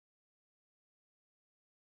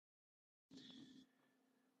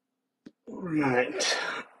Right.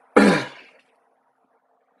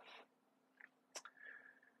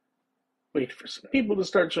 Wait for some people to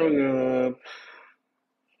start showing up.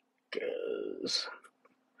 'Cause...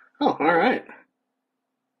 Oh, all right.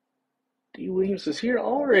 D. Williams is here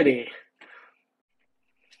already.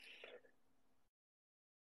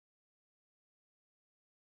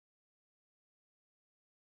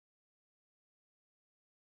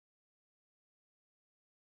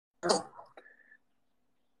 No,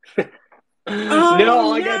 Oh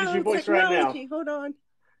all I got is your no, voice right now. technology. Hold on.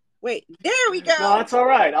 Wait, there we No, go. that's all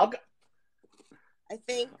right. I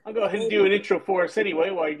think I'll go ahead and do maybe. an intro for us anyway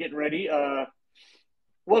while you're getting ready.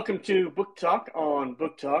 Welcome to Book Talk on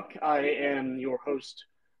Book Talk. I am your host,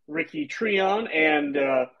 Ricky Treon, and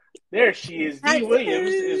there she is. Dee Williams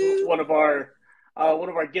is Hello. one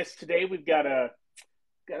of our guests today. We've got a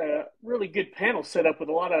really good panel set up with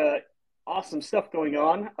a lot of awesome stuff going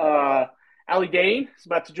on. Allie Dane is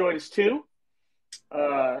about to join us too,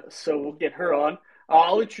 so we'll get her on.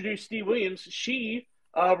 I'll introduce Dee Williams. She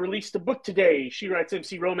released a book today. She writes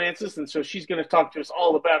MC romances, and so she's going to talk to us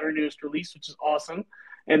all about her newest release, which is awesome.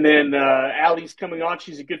 And then Allie's coming on.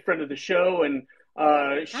 She's a good friend of the show, and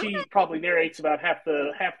Hi. she probably narrates about half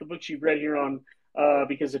the books you've read here on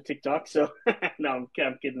because of TikTok. So no,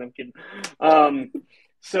 I'm kidding. I'm kidding.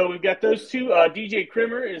 So we've got those two. DJ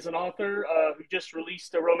Krimmer is an author who just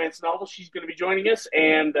released a romance novel. She's going to be joining us,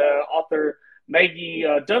 and author Maggie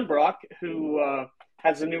Dunbrock, who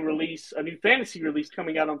has a new fantasy release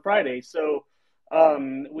coming out on Friday. So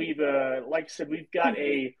we've, like I said, we've got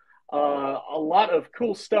a lot of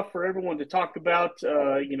cool stuff for everyone to talk about.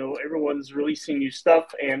 Everyone's releasing new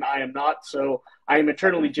stuff, and I am not. So I am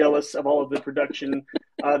eternally jealous of all of the production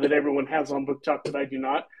that everyone has on BookTok that I do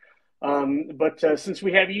not. But since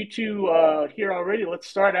we have you two here already, let's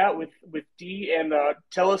start out with Dee and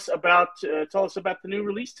tell us about the new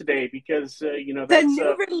release today because The that's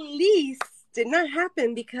new release did not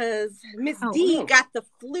happen because Miss oh D no. got the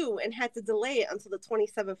flu and had to delay it until the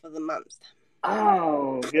 27th of the month.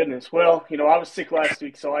 Oh goodness. Well, I was sick last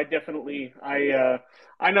week, so I know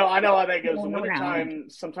how that goes. The Going around. wintertime,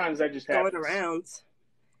 sometimes that just Going happens. around.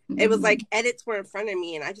 It was Mhm. like edits were in front of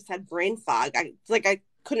me and I just had brain fog. I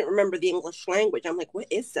couldn't remember the English language. I'm like, what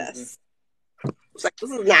is Hmm. this? It's like,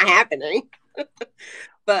 this is not happening.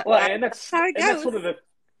 But Well, that's how it and that's goes. one of the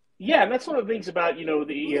yeah, and that's one of the things about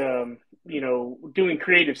doing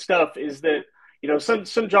creative stuff is that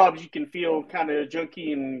some jobs you can feel kind of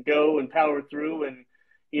junky and go and power through and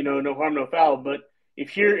no harm no foul. But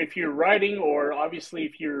if you're writing or obviously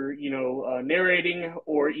if you're narrating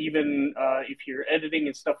or even if you're editing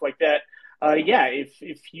and stuff like that, yeah,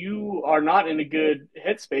 if you are not in a good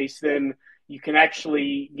headspace, then you can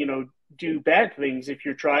actually do bad things if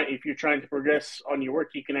you're trying to progress on your work.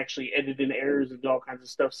 You can actually edit in errors and all kinds of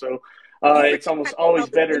stuff. So You it's forget how almost to spell always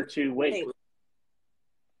the better simplest to wait. thing.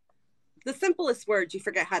 The simplest words you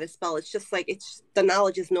forget how to spell. It's just like the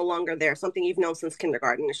knowledge is no longer there. Something you've known since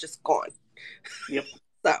kindergarten is just gone. Yep.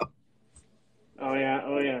 So Oh yeah.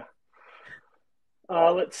 Oh yeah.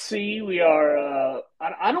 Let's see. We are.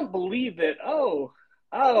 I don't believe that.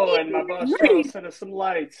 And my boss Charles right. sent us some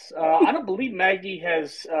lights. I don't believe Maggie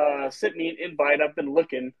has sent me an invite. I've been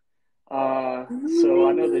looking. So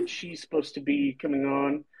I know that she's supposed to be coming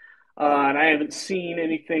on, and I haven't seen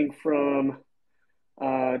anything from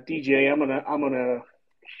DJ. I'm gonna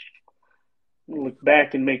look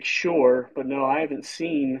back and make sure, but no, I haven't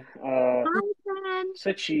seen. Hi, Jen.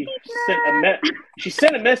 Said she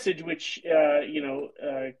sent a message, which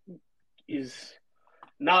is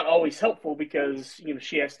not always helpful because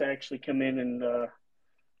she has to actually come in and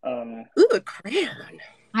Ooh, a crayon.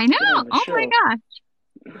 I know. get on the Oh my show. gosh.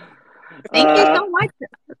 Thank you Uh, so much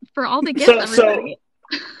for all the gifts, so so everybody.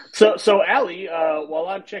 so Allie, while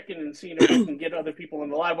I'm checking and seeing if I can get other people on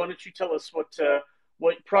the live, why don't you tell us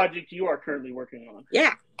what project you are currently working on?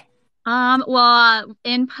 Yeah. Well,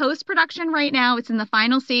 in post-production right now, it's in the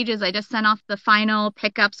final stages. I just sent off the final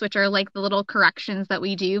pickups, which are like the little corrections that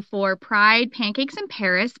we do for Pride Pancakes in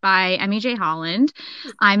Paris by Emmy J. Holland.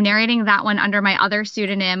 I'm narrating that one under my other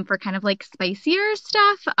pseudonym for kind of like spicier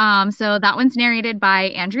stuff. So that one's narrated by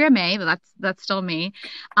Andrea May, but that's still me.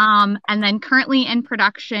 And then currently in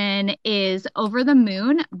production is Over the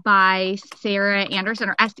Moon by Sarah Anderson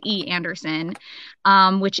or S.E. Anderson,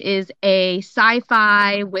 which is a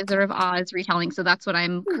sci-fi Wizard of Oz retelling. So that's what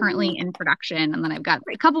I'm currently in production. And then I've got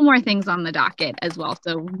a couple more things on the docket as well.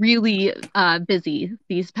 So really busy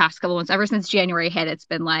these past couple months. Ever since January hit, it's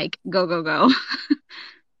been like go, go, go.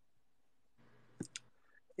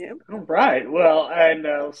 Yeah. All right. Well,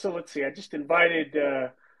 and so let's see. I just invited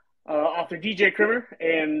author DJ Krimmer,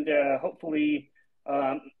 and hopefully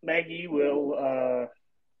Maggie will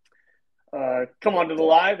come onto the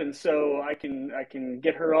live, and so I can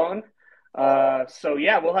get her on. So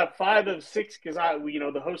yeah, we'll have 5 of 6 because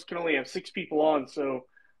the host can only have 6 people on, so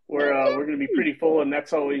we're going to be pretty full, and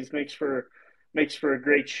that's always makes for a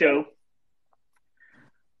great show.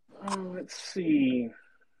 Let's see.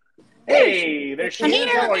 Hey, there she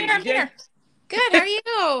is. How are you, DJ? Good. How are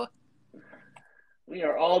you? We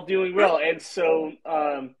are all doing well, and so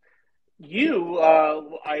you,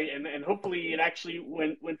 and hopefully it actually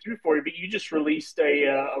went through for you, but you just released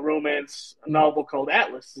a romance novel called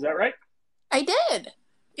Atlas. Is that right? I did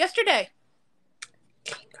yesterday.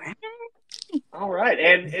 All right,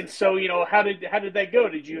 and so how did that go?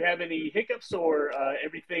 Did you have any hiccups, or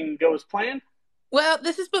everything go as planned? Well,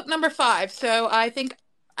 this is book number 5, so I think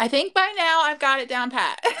by now I've got it down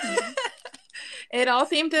pat. It all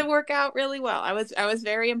seemed to work out really well. I was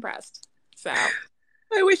very impressed. So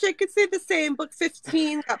I wish I could say the same. Book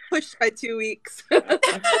 15 got pushed by 2 weeks. All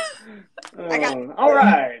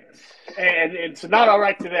right, and it's not all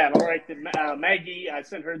right to that. All right, to Maggie. I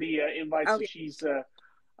sent her the invite, so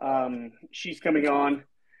she's coming on.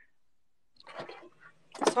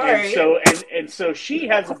 Sorry. And so she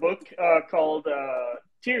has a book called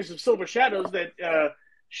Tears of Silver Shadows that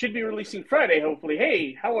should be releasing Friday, hopefully.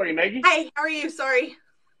 Hey, how are you, Maggie? Hi, how are you? Sorry.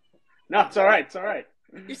 No, it's all right. It's all right.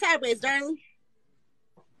 You're sideways, darling.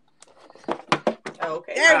 Oh,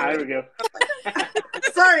 okay. There we go.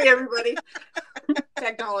 Sorry, everybody.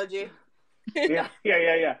 Technology. Yeah.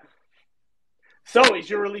 So, is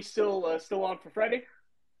your release still on for Friday?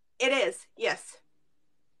 It is, yes.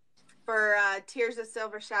 For Tears of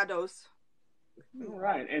Silver Shadows. All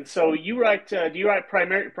right. And so you write, do you write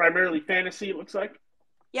primarily fantasy, it looks like?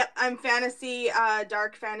 Yep, I'm fantasy,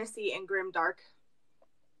 dark fantasy, and grim dark.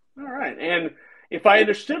 All right. And if I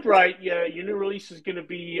understood right, your new release is going to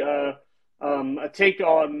be a take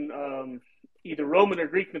on either Roman or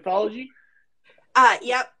Greek mythology?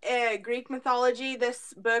 Yep, Greek mythology.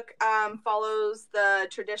 This book follows the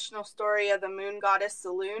traditional story of the moon goddess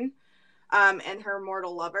Selene and her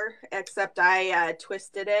mortal lover, except I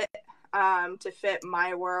twisted it to fit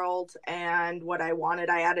my world and what I wanted.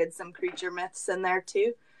 I added some creature myths in there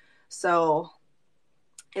too, so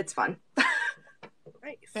it's fun.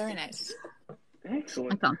 Nice. Very nice.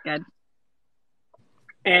 Excellent. That sounds good.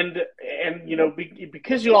 And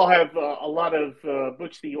because you all have a lot of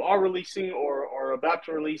books that you are releasing or about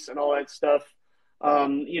to release and all that stuff,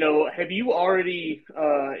 have you already,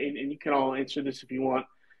 and you can all answer this if you want,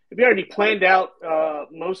 have you already planned out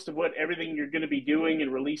most of everything you're going to be doing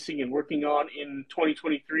and releasing and working on in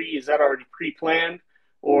 2023? Is that already pre-planned,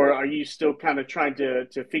 or are you still kind of trying to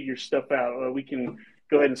figure stuff out? We can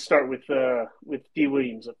go ahead and start with D.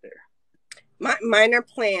 Williams up there. Mine are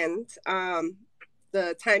planned.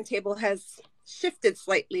 The timetable has shifted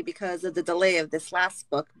slightly because of the delay of this last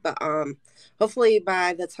book, but hopefully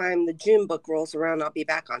by the time the June book rolls around, I'll be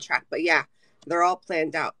back on track. But yeah, they're all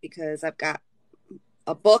planned out because I've got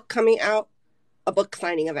a book coming out, a book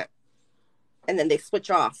signing event, and then they switch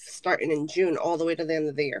off starting in June all the way to the end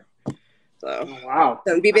of the year. So wow,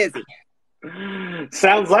 gonna be busy.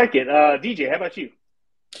 Sounds like it. DJ, how about you?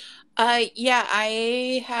 Yeah,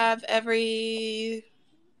 I have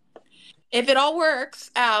if it all works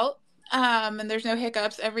out, and there's no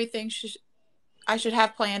hiccups, everything I should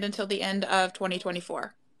have planned until the end of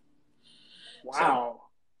 2024. Wow. So,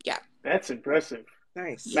 yeah. That's impressive.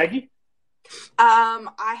 Nice. Maggie?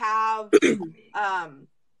 I have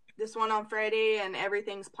this one on Friday, and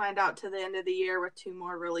everything's planned out to the end of the year with 2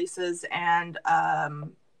 more releases and a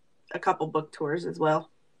couple book tours as well.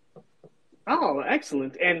 Oh,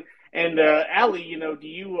 excellent. And Allie, do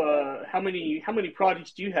you how many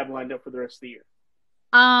projects do you have lined up for the rest of the year?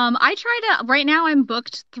 Right now I'm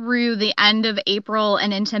booked through the end of April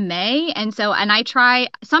and into May. And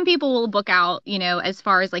some people will book out, as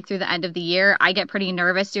far as like through the end of the year. I get pretty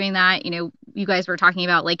nervous doing that. You guys were talking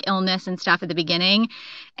about like illness and stuff at the beginning.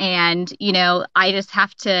 And, I just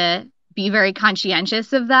have to be very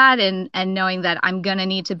conscientious of that and knowing that I'm going to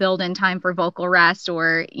need to build in time for vocal rest,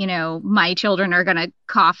 or, my children are going to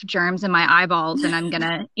cough germs in my eyeballs and I'm going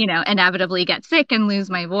to, inevitably get sick and lose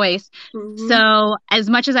my voice. Mm-hmm. So as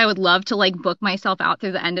much as I would love to like book myself out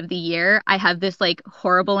through the end of the year, I have this like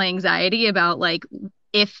horrible anxiety about like,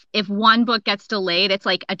 if one book gets delayed, it's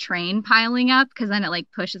like a train piling up because then it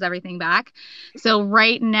like pushes everything back. So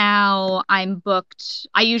right now I'm booked.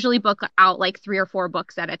 I usually book out like 3 or 4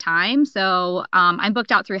 books at a time. So I'm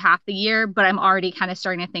booked out through half the year, but I'm already kind of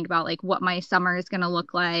starting to think about like what my summer is going to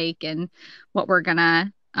look like and what we're going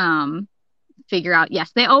to figure out.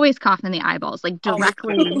 Yes, they always cough in the eyeballs, like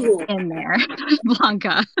directly in there.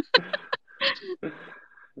 Blanca.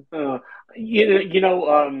 Uh,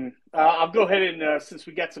 I'll go ahead and since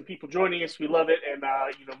we got some people joining us, we love it, and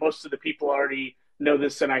most of the people already know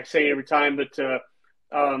this, and I say it every time, but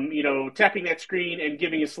tapping that screen and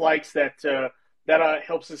giving us likes that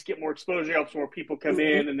helps us get more exposure, helps more people come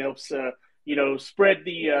in, and helps spread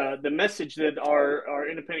the message that our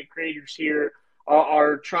independent creators here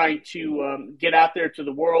are trying to get out there to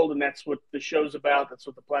the world, and that's what the show's about. That's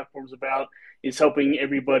what the platform's about, is helping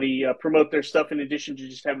everybody promote their stuff in addition to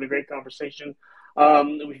just having a great conversation.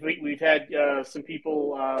 We've had some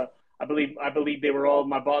people. I believe they were all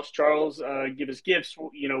my boss Charles give us gifts.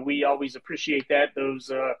 We always appreciate that.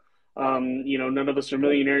 Those none of us are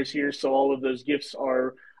millionaires here, so all of those gifts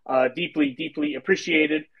are deeply, deeply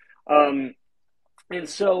appreciated. And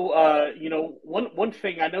so, one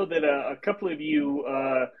thing I know that a couple of you,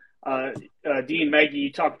 Dee and Maggie,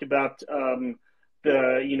 you talked about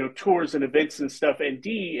the tours and events and stuff. And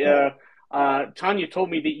Dee, Tanya told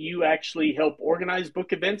me that you actually help organize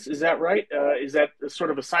book events. Is that right? Is that sort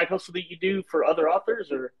of a side hustle that you do for other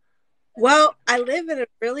authors, or? Well, I live in a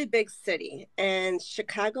really big city, and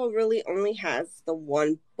Chicago really only has the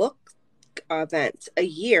one book event a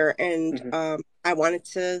year, and I wanted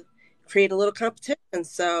to create a little competition.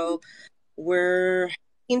 So we're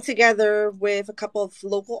getting together with a couple of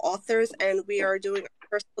local authors, and we are doing our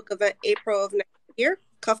first book event April of next year,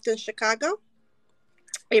 Cuffed in Chicago,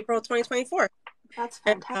 April 2024. That's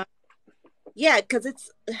fantastic. Yeah, because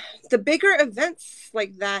it's the bigger events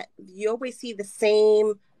like that, you always see the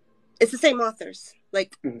same authors,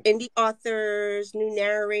 like indie authors, new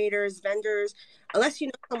narrators, vendors. Unless you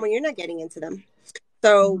know someone, you're not getting into them.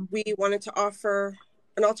 So we wanted to offer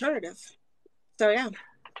an alternative. So yeah.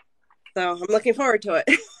 So I'm looking forward to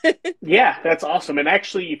it. Yeah, that's awesome. And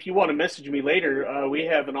actually, if you want to message me later, we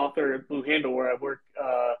have an author at Blue Handle where I work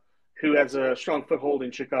who has a strong foothold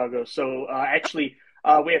in Chicago. So actually,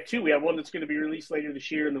 we have two. We have one that's going to be released later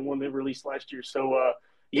this year and then one that released last year. So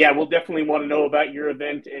yeah, we'll definitely want to know about your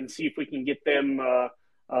event and see if we can get them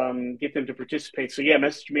to participate. So yeah,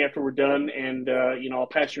 message me after we're done, and I'll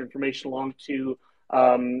pass your information along to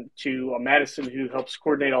Madison, who helps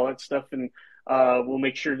coordinate all that stuff, and we'll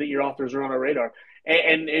make sure that your authors are on our radar.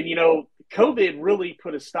 And COVID really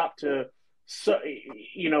put a stop to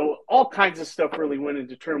all kinds of stuff really went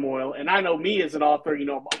into turmoil. And I know me as an author,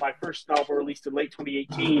 my first novel released in late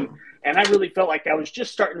 2018, and I really felt like I was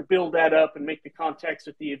just starting to build that up and make the contacts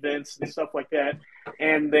with the events and stuff like that.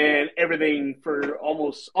 And then everything for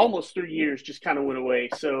almost 3 years just kind of went away.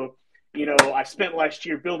 So, I spent last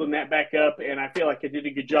year building that back up, and I feel like I did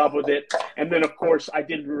a good job with it. And then, of course, I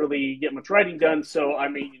didn't really get much writing done. So, I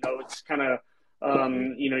mean, it's kind of,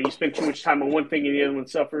 you spend too much time on one thing and the other one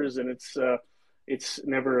suffers, and it's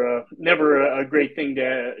never a great thing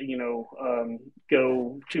to,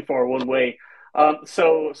 go too far one way.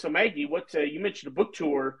 So Maggie, what you mentioned a book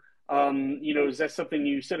tour. Is that something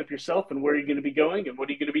you set up yourself, and where are you going to be going, and what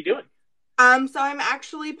are you going to be doing? So I'm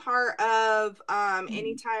actually part of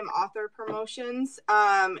Anytime Author Promotions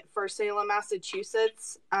for Salem,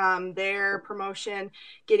 Massachusetts. Their promotion,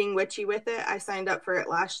 Getting Witchy with It. I signed up for it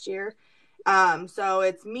last year. So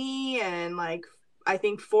it's me and I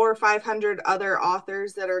think 400 or 500 other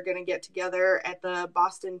authors that are going to get together at the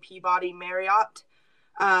Boston Peabody Marriott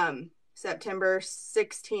September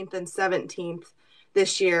 16th and 17th.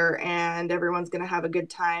 This year, and everyone's going to have a good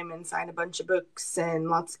time and sign a bunch of books and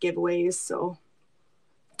lots of giveaways. So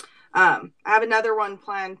I have another one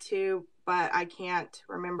planned too, but I can't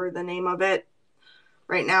remember the name of it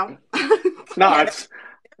right now. No,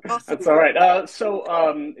 that's all right. So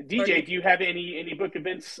DJ, do you have any book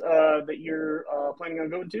events that you're planning on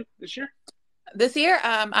going to this year? This year,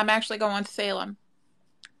 I'm actually going to Salem.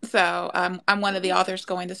 So I'm one of the authors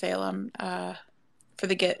going to Salem for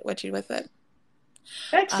the Get Witchy With It.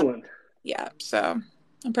 Excellent. Yeah, so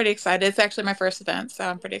I'm pretty excited. It's actually my first event, so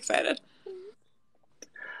I'm pretty excited.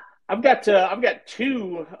 I've got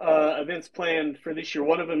two events planned for this year.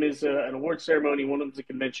 One of them is an award ceremony. One of them is a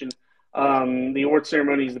convention. The award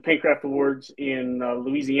ceremony is the Pancraft Awards in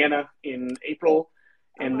Louisiana in April,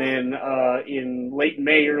 and then in late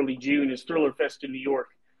May, early June is Thriller Fest in New York.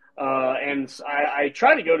 And I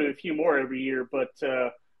try to go to a few more every year, but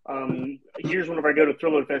years whenever I go to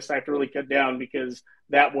Thriller Fest, I have to really cut down because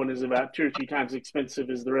that one is about 2 or 3 times expensive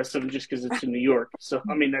as the rest of them, just because it's in New York. So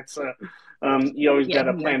I mean, that's you always got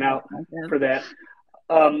to plan out for that.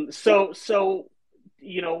 So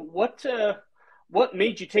what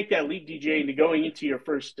made you take that leap, DJ, into going into your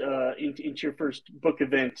first book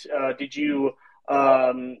event? Did you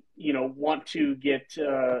want to get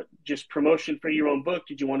just promotion for your own book?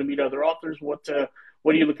 Did you want to meet other authors? What are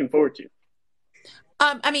you looking forward to?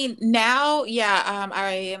 I mean, now, yeah,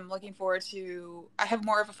 I am looking forward to, I have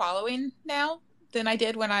more of a following now than I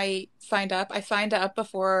did when I signed up. I signed up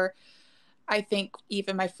before I think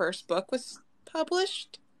even my first book was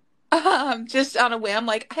published. Just on a whim,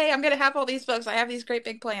 like, hey, I'm gonna have all these books. I have these great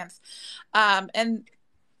big plans. And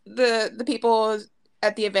the people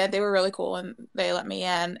at the event, they were really cool and they let me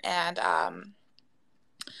in. And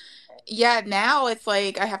yeah, now it's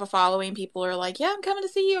like I have a following. People are like, yeah, I'm coming to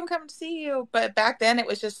see you. I'm coming to see you. But back then it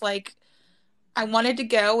was just like I wanted to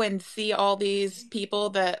go and see all these people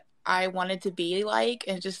that I wanted to be like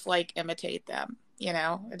and just like imitate them.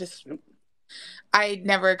 I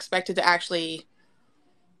never expected to actually,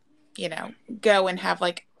 go and have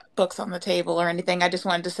like books on the table or anything. I just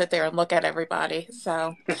wanted to sit there and look at everybody.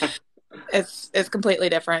 So it's completely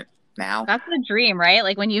different now. That's the dream, right?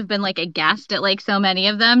 Like when you've been like a guest at like so many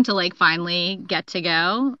of them to like finally get to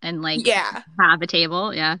go and like have a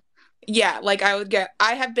table. Yeah. Yeah. Like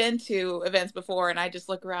I have been to events before and I just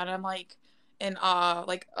look around and I'm like in awe,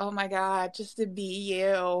 like, oh my God, just to be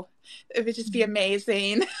you. It would just be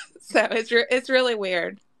amazing. So it's really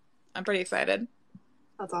weird. I'm pretty excited.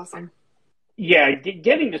 That's awesome. Yeah,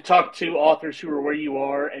 getting to talk to authors who are where you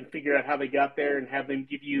are and figure out how they got there and have them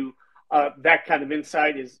give you that kind of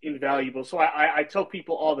insight is invaluable. So I tell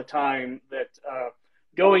people all the time that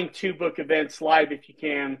going to book events live if you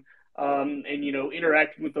can, and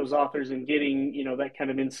interacting with those authors and getting that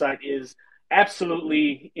kind of insight is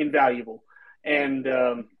absolutely invaluable. And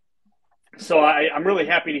so I'm really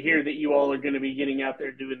happy to hear that you all are going to be getting out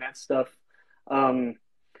there doing that stuff.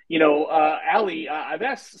 Allie, I've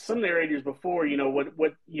asked some narrators before,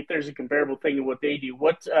 what if there's a comparable thing to what they do.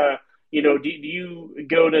 What, do you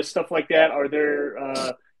go to stuff like that? Are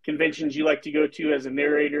there conventions you like to go to as a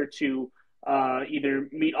narrator to either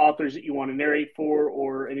meet authors that you want to narrate for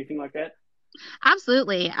or anything like that?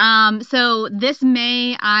 Absolutely. So this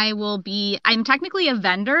May I'm technically a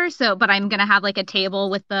vendor, but I'm going to have like a table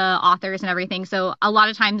with the authors and everything. So a lot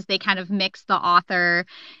of times they kind of mix the author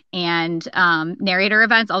and narrator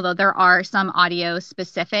events, although there are some audio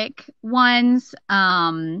specific ones.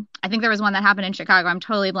 I think there was one that happened in Chicago. I'm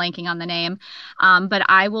totally blanking on the name. But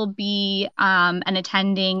I will be an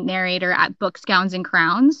attending narrator at Books, Gowns, and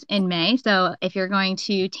Crowns in May. So if you're going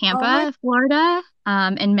to Tampa, Florida,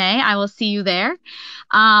 in May, I will see you there.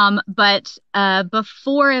 But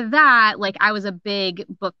before that, like I was a big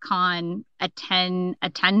BookCon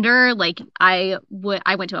attender. Like I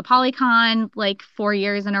went to a Polycon like 4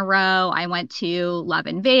 years in a row. I went to Love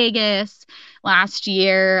in Vegas last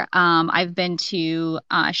year. I've been to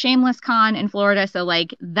Shameless Con in Florida. So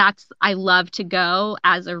like I love to go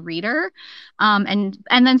as a reader. And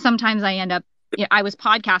then sometimes I end up, I was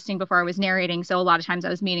podcasting before I was narrating. So a lot of times I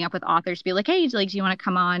was meeting up with authors to be like, hey, like, do you want to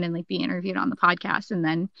come on and like be interviewed on the podcast? And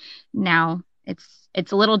then now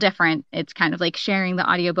it's a little different. It's kind of like sharing the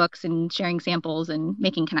audiobooks and sharing samples and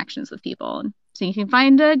making connections with people. And so you can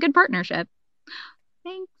find a good partnership.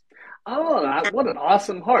 Thanks. Oh, what an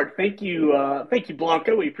awesome heart. Thank you,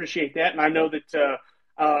 Blanca. We appreciate that. And I know that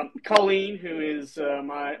Colleen, who is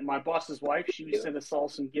my boss's wife, she sent us all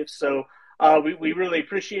some gifts. So we really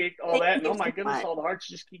appreciate all that. And oh my goodness, all the hearts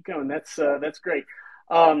just keep coming. That's great.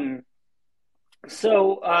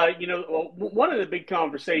 So one of the big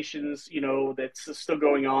conversations, that's still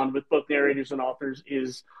going on with both narrators and authors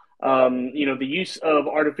is, the use of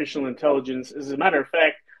artificial intelligence. As a matter of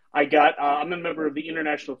fact, I'm a member of the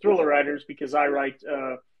International Thriller Writers because I write,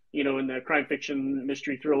 in the crime fiction,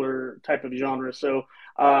 mystery thriller type of genre. So,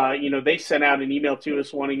 they sent out an email to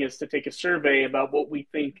us wanting us to take a survey about what we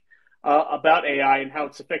think about AI and how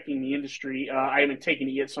it's affecting the industry. I haven't taken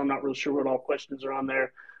it yet, so I'm not really sure what all questions are on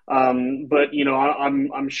there. But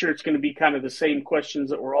I'm sure it's going to be kind of the same questions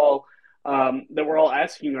that we're all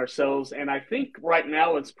asking ourselves. And I think right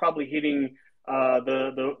now it's probably hitting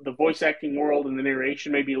the voice acting world and the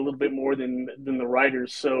narration maybe a little bit more than the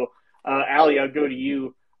writers. So, Allie, I'll go to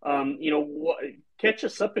you. Catch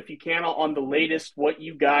us up if you can on the latest, what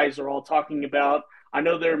you guys are all talking about. I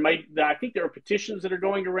know I think there are petitions that are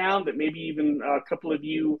going around that maybe even a couple of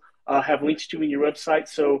you have links to in your website.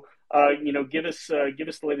 So, give us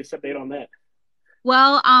the latest update on that.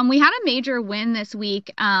 Well, we had a major win this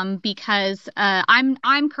week because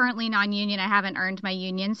I'm currently non-union. I haven't earned my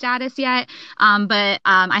union status yet, but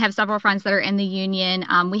I have several friends that are in the union.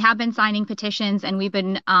 We have been signing petitions, and we've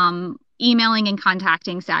been emailing and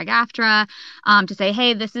contacting SAG-AFTRA to say,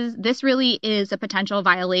 hey, this really is a potential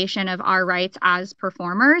violation of our rights as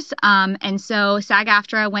performers. And so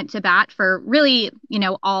SAG-AFTRA went to bat for really,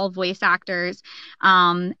 all voice actors,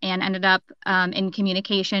 and ended up in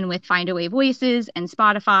communication with Findaway Voices and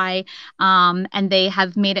Spotify. And they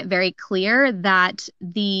have made it very clear that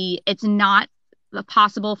it's not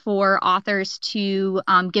possible for authors to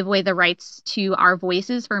give away the rights to our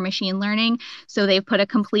voices for machine learning. So they've put a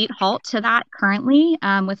complete halt to that currently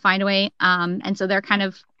with Findaway. And so they're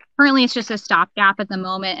currently it's just a stopgap at the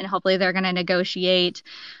moment, and hopefully they're going to negotiate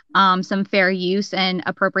some fair use and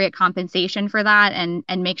appropriate compensation for that, and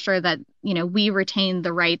make sure that, we retain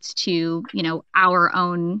the rights to, our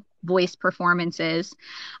own voice performances.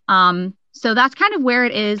 So that's kind of where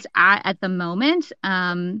it is at the moment.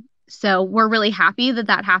 So we're really happy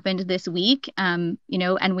that happened this week, and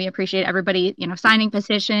we appreciate everybody, signing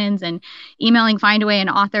petitions and emailing Findaway and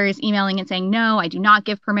authors, emailing and saying, no, I do not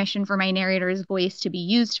give permission for my narrator's voice to be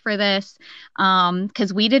used for this,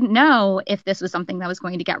 because we didn't know if this was something that was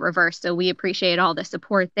going to get reversed. So we appreciate all the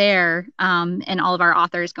support there, and all of our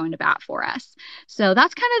authors going to bat for us. So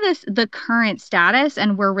that's kind of the current status,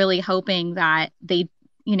 and we're really hoping that they,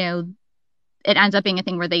 it ends up being a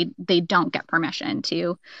thing where they don't get permission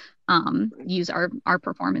to use our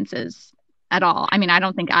performances at all. I mean, I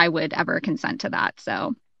don't think I would ever consent to that.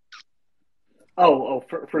 So.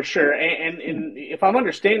 For sure. And if I'm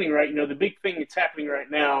understanding right, the big thing that's happening right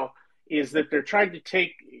now is that they're trying to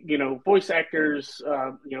take, voice actors,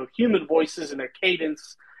 human voices and their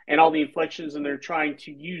cadence and all the inflections, and they're trying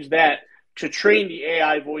to use that to train the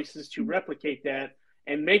AI voices to replicate that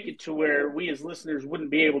and make it to where we as listeners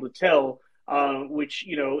wouldn't be able to tell, which,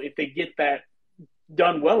 if they get that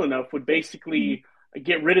done well enough, would basically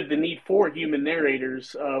get rid of the need for human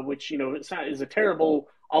narrators, which, is a terrible,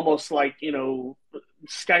 almost like,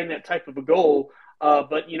 Skynet type of a goal.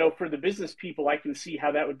 But, for the business people, I can see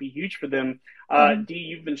how that would be huge for them. Dee,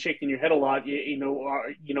 you've been shaking your head a lot.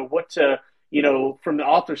 What, from the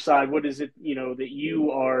author side, what is it, that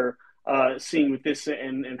you are seeing with this,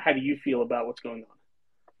 and how do you feel about what's going on?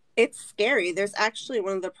 It's scary. There's actually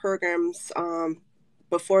one of the programs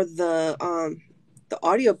before the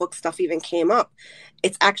audiobook stuff even came up.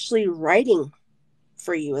 It's actually writing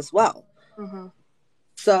for you as well. Mm-hmm.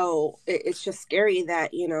 So it's just scary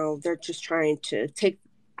that, they're just trying to take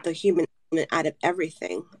the human element out of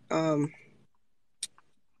everything. And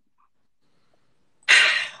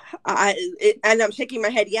I'm shaking my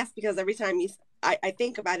head yes, because every time I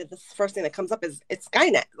think about it, the first thing that comes up is it's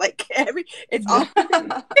Skynet. Like it's all.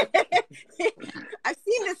 I've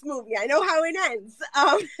seen this movie. I know how it ends.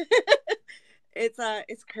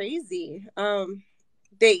 It's crazy.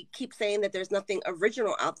 They keep saying that there's nothing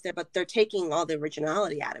original out there, but they're taking all the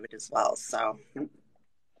originality out of it as well. So,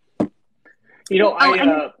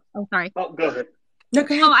 sorry. Oh, go ahead. No,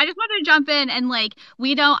 go ahead. I just wanted to jump in and I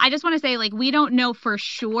just want to say we don't know for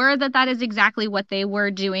sure that is exactly what they were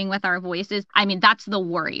doing with our voices. I mean, that's the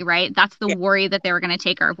worry, right? That's the worry that they were going to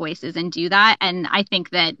take our voices and do that. And I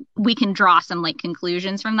think that we can draw some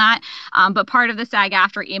conclusions from that. But part of the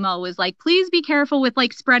SAG-AFTRA email was please be careful with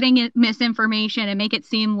spreading misinformation and make it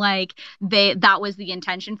seem like that was the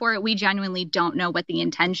intention for it. We genuinely don't know what the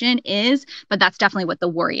intention is, but that's definitely what the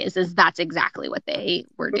worry is that's exactly what they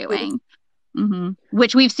were doing. Mm-hmm.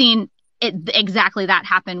 Which we've seen exactly that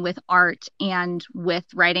happen with art and with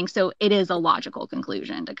writing. So it is a logical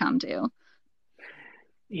conclusion to come to.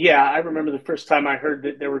 Yeah, I remember the first time I heard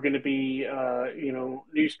that there were going to be,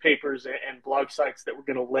 newspapers and blog sites that were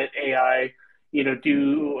going to let AI,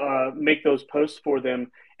 make those posts for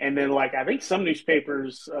them. And then, I think some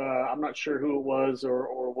newspapers, I'm not sure who it was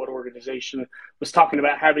or what organization, was talking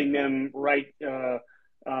about having them write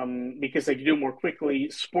because they could do it more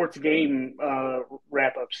quickly, sports game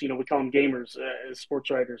wrap-ups. We call them gamers as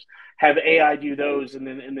sports writers. Have AI do those and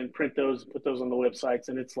then print those and put those on the websites.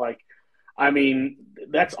 And it's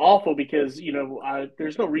that's awful because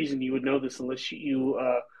there's no reason you would know this unless you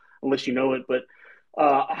know it. But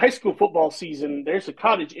high school football season, there's a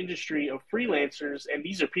cottage industry of freelancers, and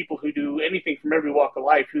these are people who do anything from every walk of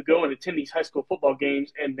life, who go and attend these high school football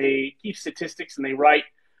games, and they keep statistics and they write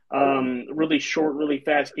really short, really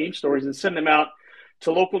fast game stories and send them out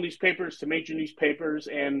to local newspapers, to major newspapers.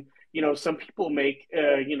 And, some people make,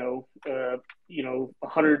 $100,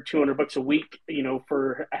 $200 a week,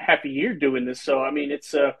 for a half a year doing this. So,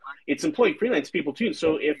 it's employing freelance people too.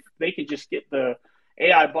 So if they could just get the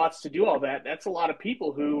AI bots to do all that, that's a lot of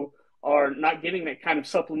people who are not getting that kind of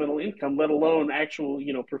supplemental income, let alone actual,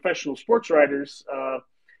 professional sports writers.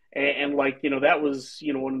 That was,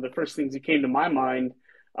 one of the first things that came to my mind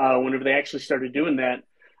whenever they actually started doing that.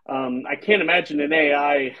 I can't imagine an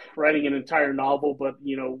AI writing an entire novel, but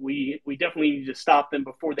we definitely need to stop them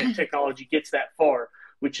before that technology gets that far.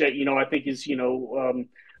 Which I think is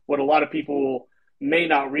what a lot of people may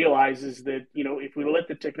not realize is that if we let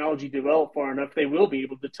the technology develop far enough, they will be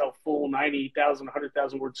able to tell full 90,000,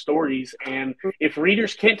 100,000 word stories. And if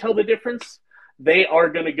readers can't tell the difference, they are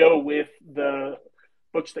going to go with the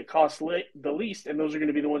books that cost the least, and those are going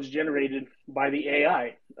to be the ones generated by the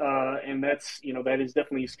AI. And that is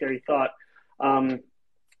definitely a scary thought.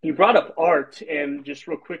 You brought up art, and just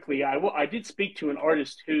real quickly, I did speak to an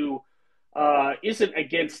artist who isn't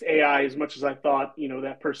against AI as much as I thought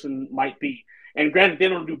that person might be. And granted, they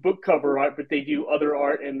don't do book cover art, but they do other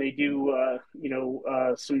art, and they do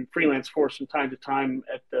some freelance for us from time to time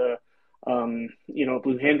at the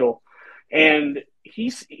Blue Handle. And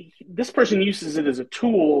this person uses it as a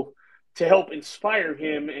tool to help inspire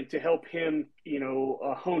him and to help him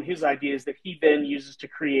hone his ideas that he then uses to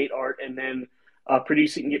create art and then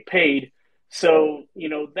produce it and get paid. So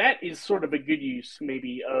that is sort of a good use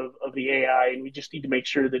maybe of the AI, and we just need to make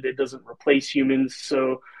sure that it doesn't replace humans.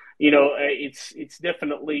 So it's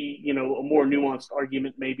definitely a more nuanced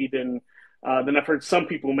argument maybe than I've heard some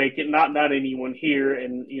people make it. Not anyone here,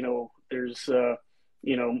 and there's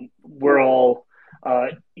we're all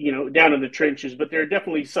down in the trenches, but there are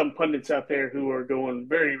definitely some pundits out there who are going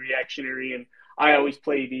very reactionary, and I always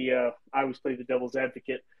play the devil's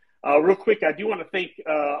advocate. Real quick, I do want to thank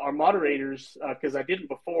our moderators because I didn't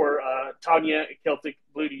before. Tanya, Celtic,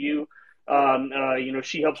 blue to you.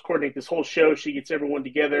 She helps coordinate this whole show. She gets everyone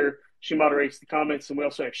together. She moderates the comments, and we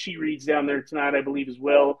also have She Reads down there tonight, I believe, as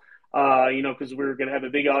well. Because we're going to have a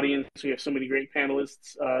big audience. We have so many great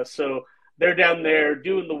panelists. So they're down there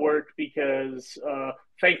doing the work because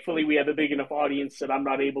thankfully we have a big enough audience that I'm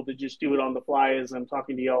not able to just do it on the fly as I'm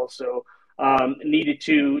talking to y'all. So needed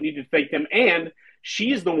to thank them. And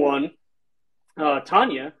she's the one,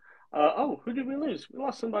 Tanya. Who did we lose? We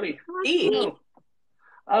lost somebody.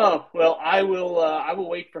 Oh, well, I will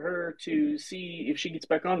wait for her to see if she gets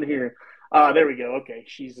back on here. There we go. Okay,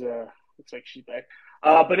 she's looks like she's back.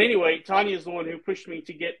 But anyway, Tanya is the one who pushed me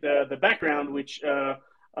to get the background, which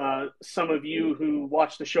some of you who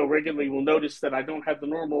watch the show regularly will notice that I don't have the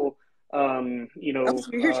normal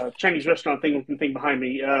Chinese restaurant thing behind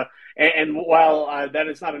me. And while that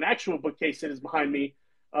is not an actual bookcase that is behind me,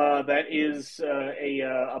 that is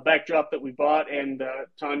a backdrop that we bought, and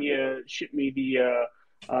Tanya shipped me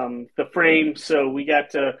the frame, so we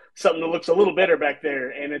got something that looks a little better back there,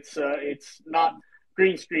 and it's not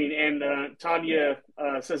green screen. And Tanya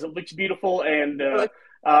says it looks beautiful, and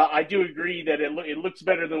I do agree that it looks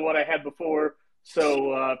better than what I had before.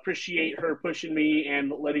 So appreciate her pushing me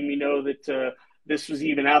and letting me know that this was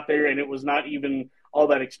even out there, and it was not even all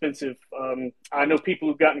that expensive. I know people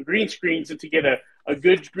who've gotten green screens, and to get a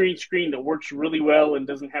good green screen that works really well and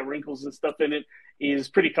doesn't have wrinkles and stuff in it is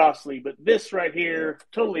pretty costly. But this right here,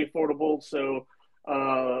 totally affordable. So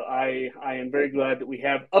I am very glad that we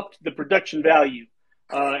have upped the production value.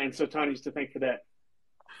 And so Tanya's to thank for that.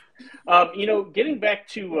 Getting back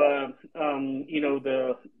to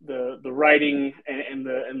the writing and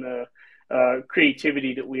the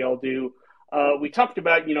creativity that we all do. We talked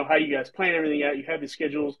about how you guys plan everything out. You have the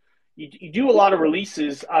schedules. You do a lot of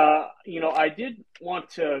releases. I did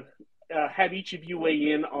want to have each of you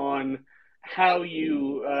weigh in on how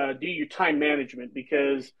you do your time management,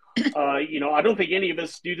 because I don't think any of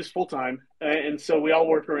us do this full time, and so we all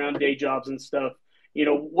work around day jobs and stuff.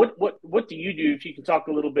 What do you do? If you can talk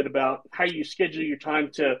a little bit about how you schedule your time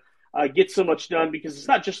to get so much done, because it's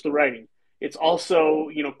not just the writing. It's also,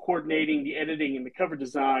 coordinating the editing and the cover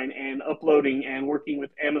design and uploading and working with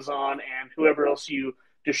Amazon and whoever else you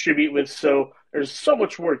distribute with. So there's so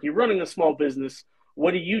much work. You're running a small business.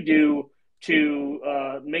 What do you do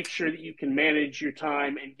to make sure that you can manage your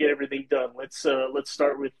time and get everything done? Let's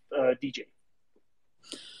start with DJ.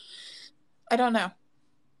 I don't know.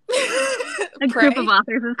 A group of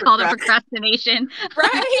authors is called a procrastination.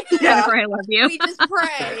 Right? Jennifer, I love you. We just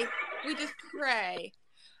pray.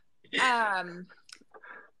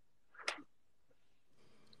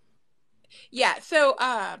 Yeah, so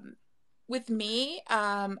with me,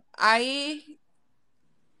 I'm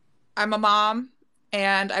a mom,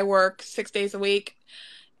 and I work 6 days a week,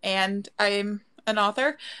 and I'm an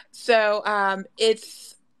author. So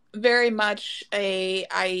it's very much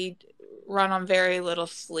I run on very little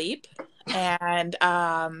sleep, and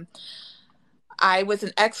I was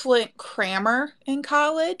an excellent crammer in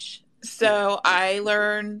college. So I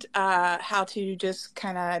learned how to just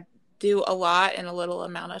kind of do a lot in a little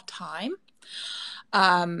amount of time.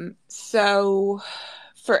 So,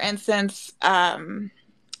 for instance,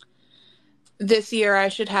 this year I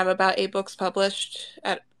should have about 8 books published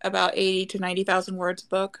at about 80 to 90,000 words a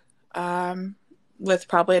book, with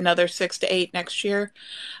probably another 6 to 8 next year.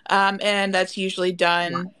 And that's usually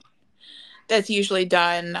done. That's usually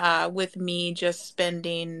done with me just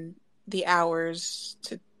spending the hours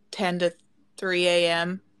to 10 to 3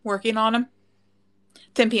 a.m. working on them.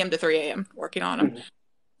 10 p.m. to 3 a.m. working on them.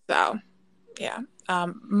 So, yeah.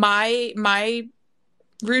 My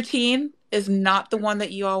routine is not the one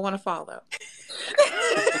that you all want to follow.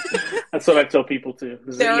 That's what I tell people too.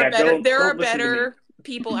 There are better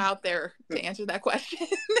people out there to answer that question.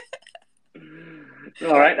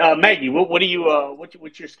 All right, Maggie, what do you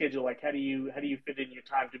what's your schedule like? How do you fit in your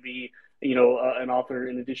time to be an author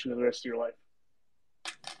in addition to the rest of your life?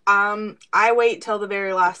 I wait till the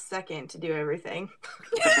very last second to do everything.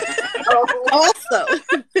 Also,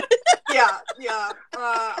 yeah.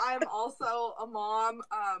 I'm also a mom.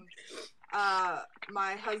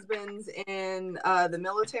 My husband's in the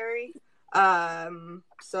military.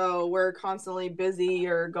 So we're constantly busy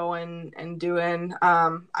or going and doing.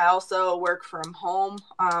 I also work from home.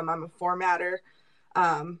 I'm a formatter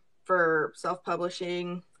for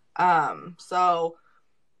self-publishing. So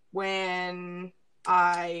when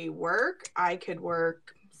I work, I could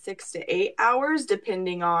work 6 to 8 hours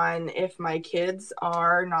depending on if my kids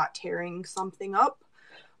are not tearing something up,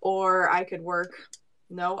 or I could work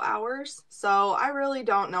no hours. So I really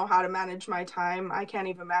don't know how to manage my time. I can't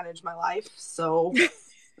even manage my life. So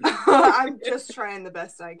I'm just trying the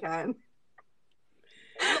best I can.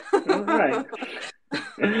 All right.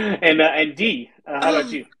 And Dee, how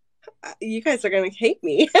about you? You guys are going to hate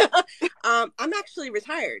me. I'm actually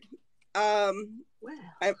retired. I'm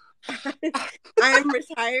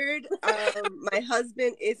retired. My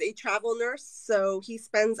husband is a travel nurse, so he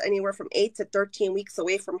spends anywhere from 8 to 13 weeks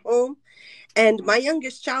away from home. And my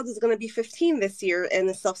youngest child is going to be 15 this year and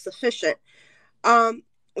is self-sufficient.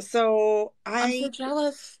 So I'm so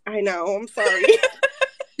jealous. I know. I'm sorry.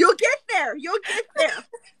 You'll get there.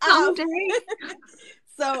 Someday.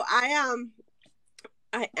 So I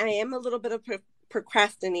am a little bit of a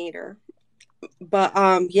procrastinator. But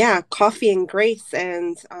yeah, coffee and grace,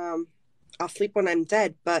 and I'll sleep when I'm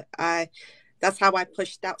dead. But that's how I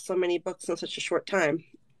pushed out so many books in such a short time.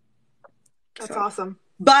 That's awesome.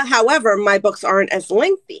 But however, my books aren't as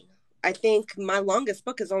lengthy. I think my longest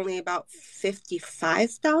book is only about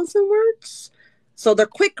 55,000 words. So they're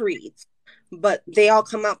quick reads, but they all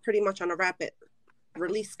come out pretty much on a rapid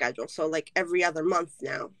release schedule. So like every other month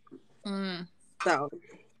now. So.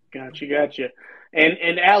 Gotcha.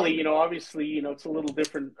 And Allie, obviously, it's a little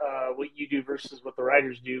different what you do versus what the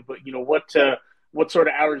writers do. But what sort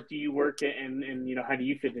of hours do you work and how do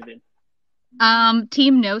you fit it in?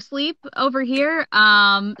 Team no sleep over here.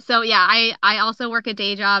 So yeah, I also work a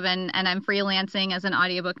day job and I'm freelancing as an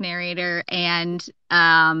audiobook narrator, and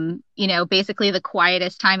basically the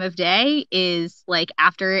quietest time of day is like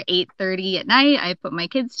after 8:30 at night. I put my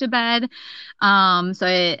kids to bed.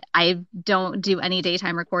 So I don't do any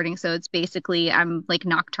daytime recording, so it's basically I'm like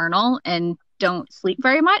nocturnal and don't sleep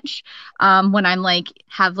very much when I'm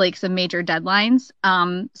have some major deadlines.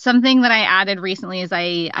 Something that I added recently is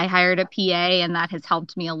I hired a PA, and that has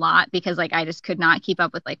helped me a lot because I just could not keep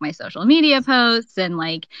up with my social media posts, and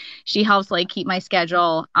she helps keep my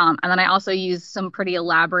schedule. And then I also use some pretty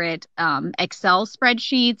elaborate Excel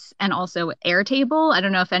spreadsheets and also Airtable. I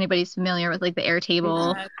don't know if anybody's familiar with the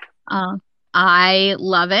Airtable. I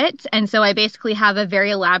love it. And so I basically have a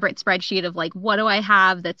very elaborate spreadsheet of what do I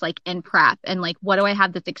have that's in prep, and what do I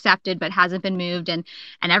have that's accepted but hasn't been moved, and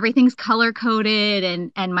everything's color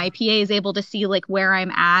coded, and my PA is able to see where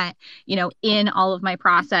I'm at, in all of my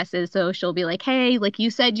processes. So she'll be like, hey, you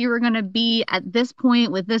said you were going to be at this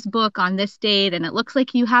point with this book on this date, and it looks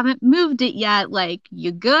like you haven't moved it yet.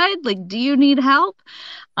 You good? Do you need help?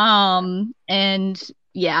 And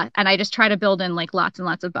yeah, and I just try to build in lots and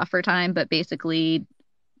lots of buffer time, but basically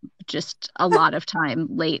just a lot of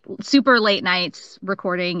time super late nights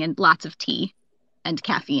recording, and lots of tea and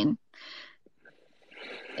caffeine.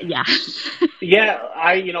 Yeah. Yeah,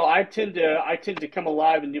 I tend to come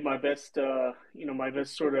alive and do my best my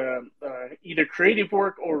best sort of either creative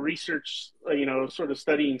work or research, sort of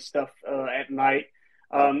studying stuff at night.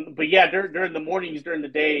 But yeah, during the mornings, during the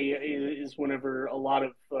day is whenever a lot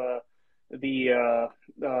of the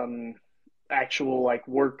actual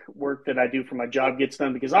work that I do for my job gets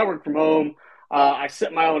done, because I work from home. I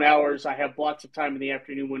set my own hours. I have lots of time in the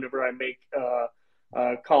afternoon whenever I make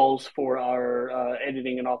calls for our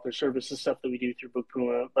editing and author services stuff that we do through Book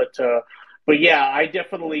Puma. But yeah, I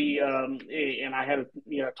definitely and I had a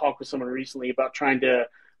talk with someone recently about trying to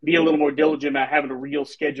be a little more diligent about having a real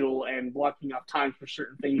schedule and blocking off time for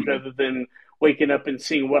certain things rather than waking up and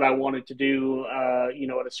seeing what I wanted to do,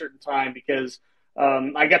 at a certain time, because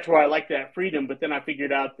I got to where I liked that freedom. But then I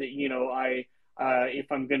figured out that,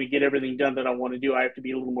 if I'm going to get everything done that I want to do, I have to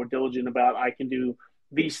be a little more diligent about, I can do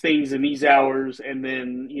these things in these hours, and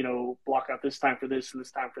then, block out this time for this and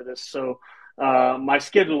this time for this. So my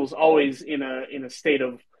schedule is always in a state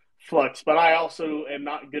of flux, but I also am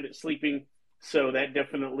not good at sleeping. So that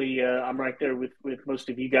definitely, I'm right there with most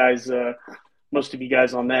of you guys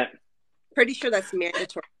on that. Pretty sure that's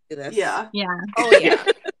mandatory to do this. Yeah. Yeah. Oh yeah.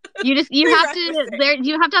 You have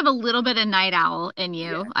to have a little bit of night owl in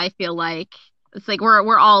you. Yeah. I feel like it's like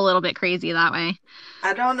we're all a little bit crazy that way.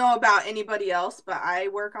 I don't know about anybody else, but I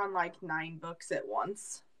work on like 9 books at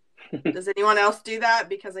once. Does anyone else do that?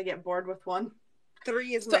 Because I get bored with one.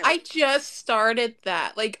 3 is so. I just started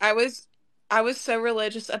that. Like I was so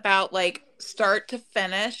religious about like start to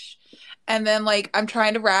finish, and then like I'm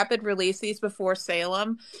trying to rapid release these before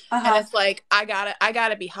Salem, and it's like I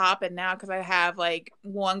gotta be hopping now because I have like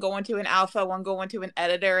one going to an alpha, one going to an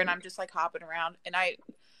editor, and I'm just like hopping around, and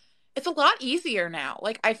it's a lot easier now.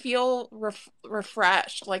 Like I feel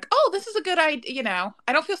refreshed. Like, oh, this is a good idea.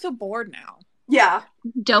 I don't feel so bored now. Yeah.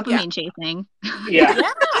 Dopamine chasing. Yeah.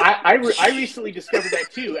 I recently discovered that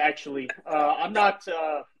too, actually. I'm not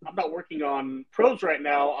working on prose right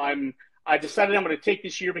now. I decided I'm going to take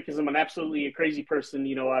this year because I'm absolutely a crazy person.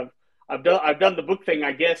 I've done the book thing,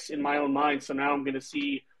 I guess, in my own mind. So now I'm going to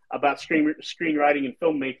see about screenwriting and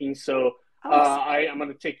filmmaking. So I'm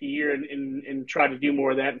going to take a year and try to do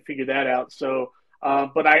more of that and figure that out. So,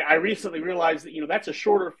 but I recently realized that, that's a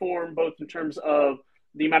shorter form, both in terms of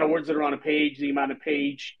the amount of words that are on a page, the amount of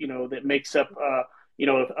page, that makes up,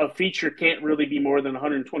 a feature can't really be more than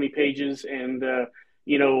 120 pages. And,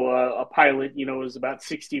 a pilot, is about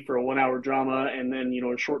 60 for a 1-hour drama. And then,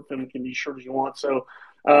 a short film can be short as you want. So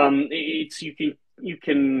you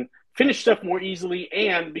can finish stuff more easily.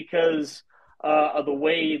 And because of the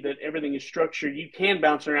way that everything is structured, you can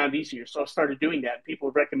bounce around easier. So I started doing that. People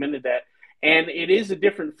have recommended that. And it is a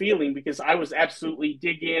different feeling because I was absolutely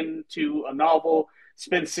dig into a novel,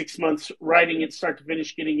 spend 6 months writing it, start to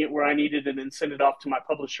finish, getting it where I needed, and then send it off to my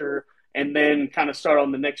publisher, and then kind of start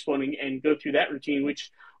on the next one and go through that routine, which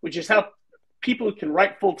is how people who can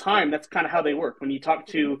write full time, that's kind of how they work. When you talk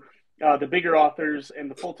to the bigger authors and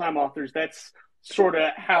the full-time authors, that's sort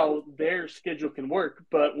of how their schedule can work.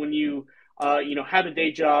 But when you have a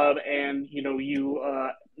day job and you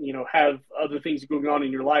have other things going on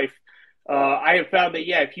in your life, I have found that,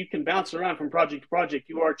 if you can bounce around from project to project,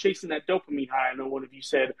 you are chasing that dopamine high, I know one of you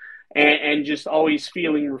said, and just always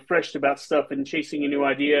feeling refreshed about stuff and chasing a new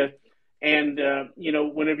idea. And,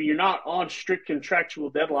 whenever you're not on strict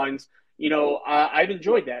contractual deadlines, I've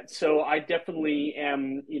enjoyed that. So I definitely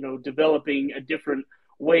am, developing a different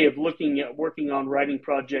way of looking at working on writing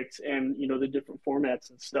projects and, the different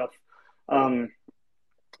formats and stuff. One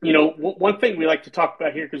thing we like to talk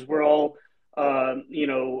about here, because we're all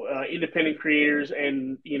independent creators,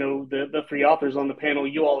 and the 3 authors on the panel,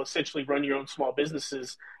 you all essentially run your own small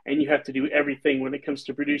businesses, and you have to do everything when it comes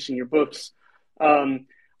to producing your books.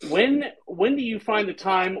 When do you find the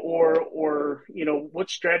time, or what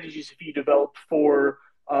strategies have you developed for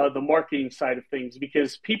the marketing side of things?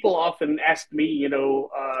 Because people often ask me,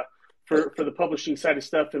 for the publishing side of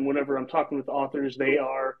stuff, and whenever I'm talking with authors, they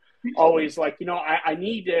are always like, I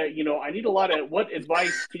need a lot of, what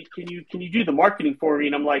advice can you do the marketing for me?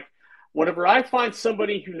 And I'm like, whenever I find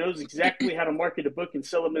somebody who knows exactly how to market a book and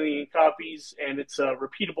sell 1 million copies, and it's a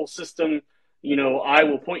repeatable system, I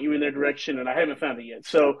will point you in their direction, and I haven't found it yet.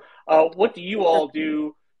 So what do you all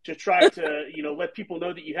do to try to, let people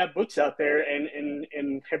know that you have books out there,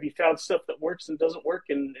 and have you found stuff that works and doesn't work,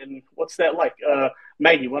 and what's that like?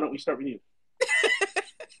 Maggie, why don't we start with you?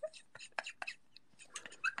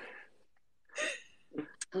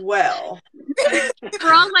 Well,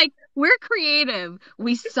 we're all like, we're creative,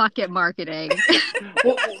 we suck at marketing.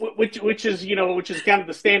 Well, which is kind of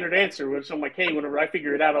the standard answer, which I'm like, hey, whenever I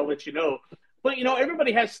figure it out, I'll let you know. But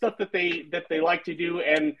everybody has stuff that they like to do,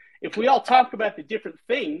 and if we all talk about the different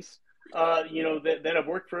things that have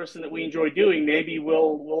worked for us and that we enjoy doing, maybe we'll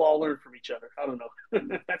all learn from each other. I don't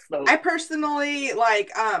know. That's the hope. I personally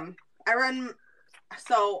I run,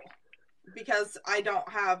 so because I don't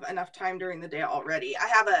have enough time during the day already, I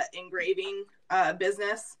have a engraving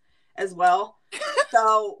business as well.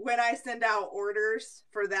 So when I send out orders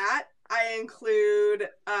for that, I include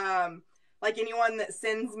anyone that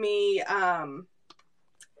sends me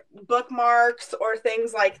bookmarks or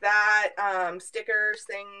things like that, stickers,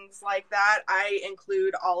 things like that. I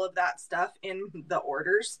include all of that stuff in the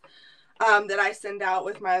orders that I send out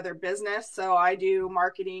with my other business. So I do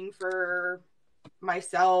marketing for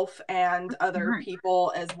myself and other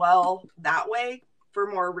people as well that way for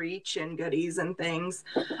more reach and goodies and things.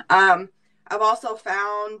 I've also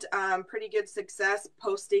found pretty good success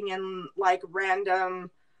posting in like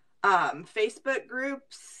random Facebook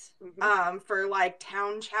groups for like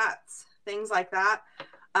town chats, things like that.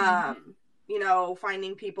 You know,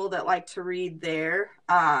 finding people that like to read there.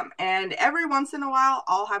 And every once in a while,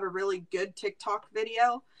 I'll have a really good TikTok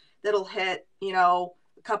video that'll hit, you know,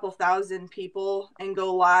 a couple thousand people and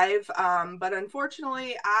go live. But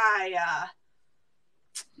unfortunately,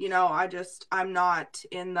 you know, I'm not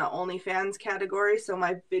in the OnlyFans category, so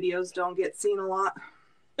my videos don't get seen a lot.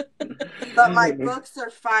 But my books are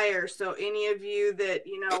fire, so any of you that,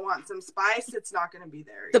 you know, want some spice, it's not going to be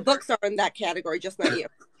there either. The books are in that category, just not you.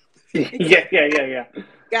 Yeah.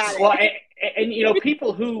 Got it. Well, and you know,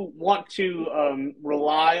 people who want to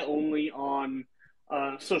rely only on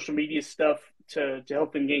social media stuff to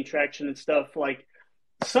help them gain traction and stuff, like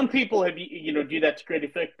some people have, you know, do that to great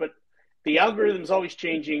effect, but the algorithm is always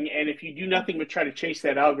changing, and if you do nothing but try to chase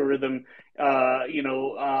that algorithm, you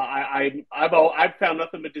know, I've found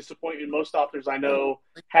nothing but disappointment. Most authors I know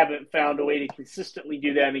haven't found a way to consistently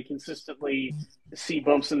do that and consistently see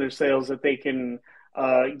bumps in their sales that they can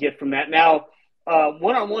get from that. Now,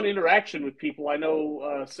 one-on-one interaction with people, I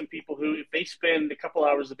know some people who, if they spend a couple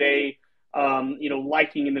hours a day, you know,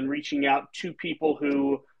 liking and then reaching out to people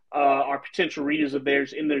who are potential readers of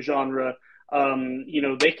theirs in their genre, you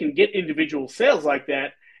know, they can get individual sales like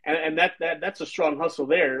that, and that's a strong hustle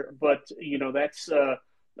there. But you know, that's the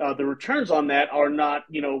returns on that are not,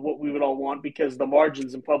 you know, what we would all want, because the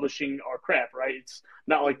margins in publishing are crap, right? It's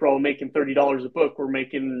not like we're all making $30 a book. We're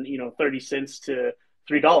making, you know, 30 cents to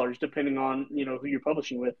 $3, depending on, you know, who you're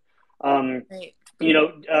publishing with. Right. You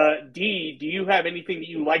know, Dee, do you have anything that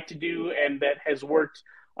you like to do and that has worked?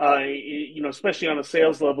 You know, especially on a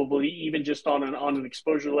sales level, but even just on an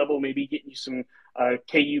exposure level, maybe getting you some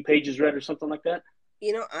KU pages read or something like that?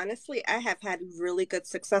 You know, honestly, I have had really good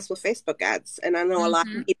success with Facebook ads, and I know a lot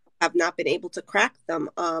of people have not been able to crack them.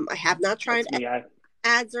 I have not tried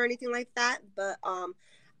ads or anything like that, but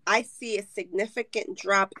I see a significant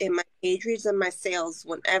drop in my page reads and my sales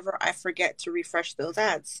whenever I forget to refresh those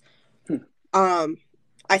ads.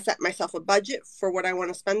 I set myself a budget for what I want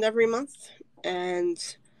to spend every month, and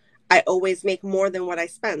I always make more than what I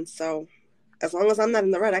spend. So as long as I'm not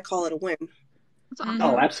in the red, I call it a win.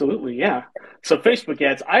 Oh, absolutely, yeah. So Facebook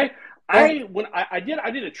ads, I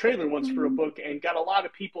did a trailer once for a book and got a lot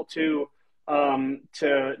of people to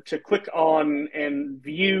click on and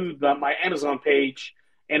view my Amazon page,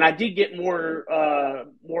 and I did get more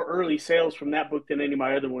early sales from that book than any of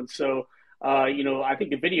my other ones. So you know, I think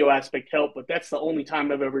the video aspect helped, but that's the only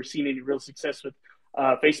time I've ever seen any real success with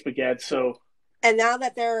Facebook ads. So. And now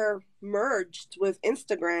that they're merged with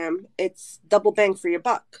Instagram, it's double bang for your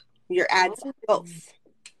buck. Your ads on both.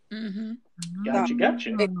 Gotcha.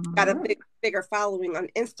 If you've got a bigger following on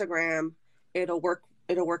Instagram, it'll work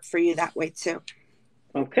for you that way too.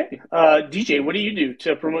 Okay. DJ, what do you do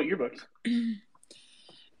to promote your books?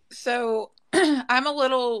 So I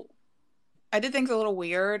did things a little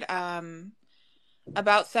weird.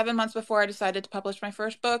 About 7 months before I decided to publish my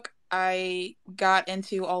first book, I got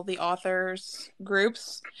into all the authors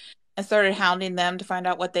groups and started hounding them to find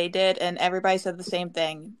out what they did, and everybody said the same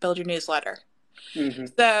thing: build your newsletter.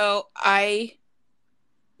 So I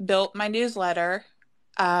built my newsletter,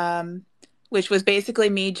 which was basically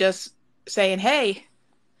me just saying, hey,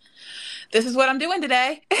 this is what I'm doing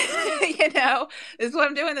today. You know, this is what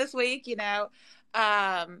I'm doing this week, you know.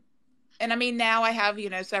 And I mean, now I have, you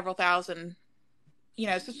know, several thousand, you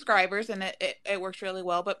know, subscribers, and it works really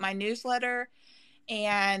well. But my newsletter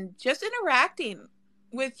and just interacting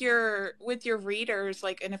with your readers,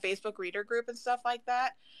 like in a Facebook reader group and stuff like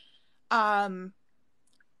that,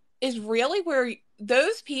 is really where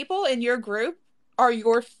those people in your group are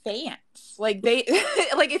your fans. Like they,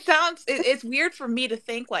 like it's weird for me to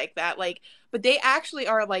think like that, like, but they actually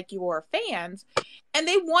are like your fans, and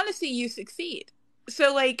they want to see you succeed.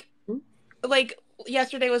 So like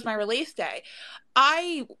yesterday was my release day.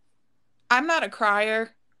 I'm not a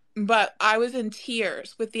crier, but I was in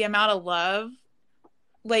tears with the amount of love.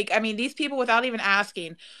 Like, I mean, these people, without even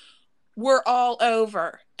asking, were all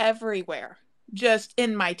over everywhere, just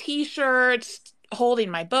in my t-shirts,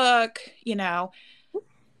 holding my book, you know.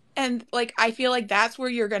 And like, I feel like that's where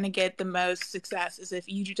you're going to get the most success, is if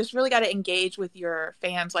you just really got to engage with your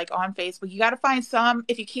fans, like on Facebook. You got to find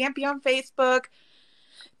if you can't be on Facebook,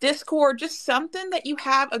 Discord, just something that you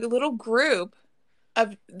have a little group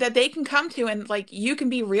of that they can come to, and like you can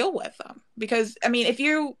be real with them. Because I mean, if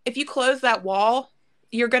you close that wall,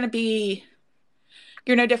 you're going to be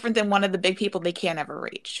You're no different than one of the big people they can't ever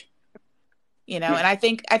reach. You know, Yeah. and I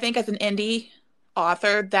think as an indie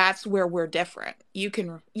author, that's where we're different. You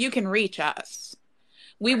can reach us.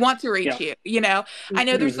 We want to reach Yeah. you, you know. I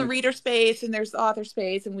know there's the Mhm. reader space and there's the author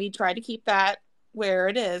space, and we try to keep that where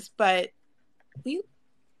it is, but we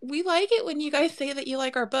like it when you guys say that you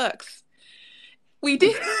like our books. We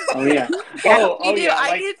do. Oh yeah. Yeah. We do.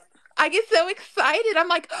 Yeah. I get so excited. I'm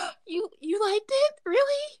like, oh, you liked it?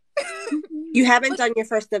 Really? You haven't done your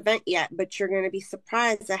first event yet, but you're going to be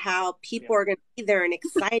surprised at how people are going to be there and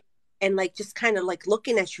excited and like just kind of like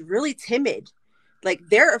looking at you really timid. Like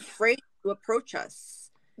they're afraid to approach us.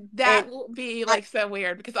 That And will be like so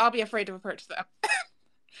weird because I'll be afraid to approach them.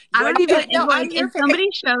 I would be Like, no, I'm like, here if for somebody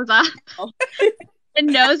shows up and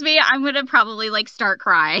knows me, I'm gonna probably like start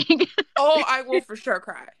crying. Oh, I will for sure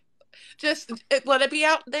cry. Just let it be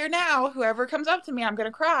out there now. Whoever comes up to me, I'm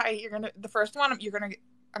gonna cry. The first one. I'm gonna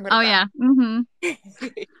Oh cry. yeah.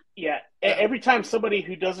 Yeah. Every time somebody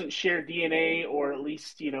who doesn't share DNA or at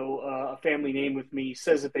least, a family name with me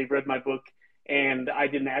says that they've read my book and I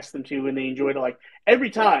didn't ask them to and they enjoyed it, like every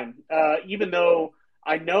time, even though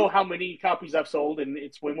I know how many copies I've sold and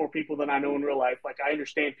it's way more people than I know in real life. Like I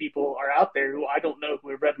understand people are out there who I don't know who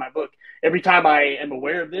have read my book. Every time I am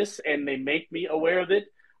aware of this and they make me aware of it,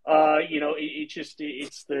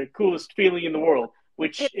 it's the coolest feeling in the world,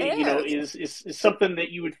 which, It is. is something that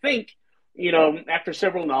you would think, after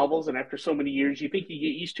several novels and after so many years, you think you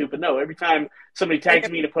get used to it. But no, every time somebody tags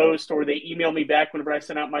me in a post or they email me back whenever I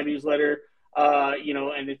send out my newsletter,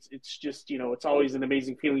 and it's just, it's always an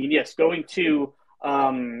amazing feeling. And yes, going to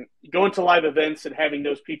live events and having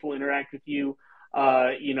those people interact with you,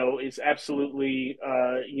 is absolutely,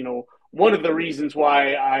 one of the reasons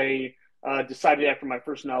why I decided after my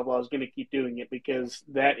first novel I was going to keep doing it, because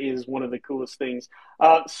that is one of the coolest things.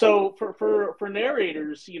 So for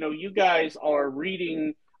narrators, you guys are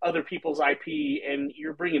reading other people's IP and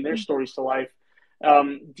you're bringing their stories to life.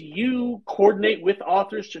 Do you coordinate with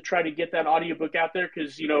authors to try to get that audiobook out there?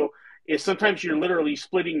 Because, if sometimes you're literally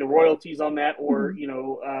splitting the royalties on that, or,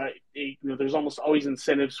 there's almost always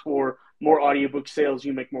incentives for more audiobook sales,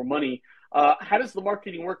 you make more money. How does the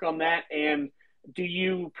marketing work on that? And do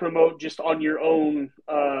you promote just on your own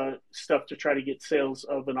stuff to try to get sales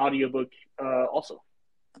of an audiobook also?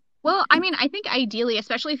 Well, I mean, I think ideally,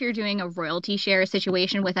 especially if you're doing a royalty share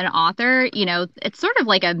situation with an author, it's sort of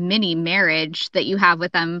like a mini marriage that you have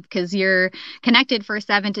with them because you're connected for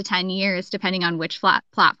 7 to 10 years, depending on which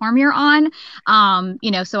platform you're on.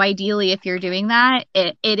 So ideally, if you're doing that,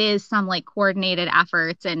 it is some like coordinated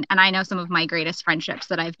efforts. And I know some of my greatest friendships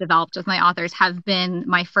that I've developed with my authors have been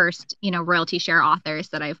my first, royalty share authors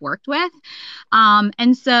that I've worked with.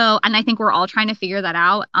 And I think we're all trying to figure that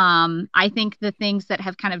out. I think the things that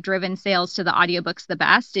have kind of driven sales to the audiobooks the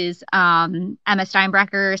best is Emma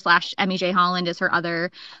Steinbrecher / Emmy J. Holland is her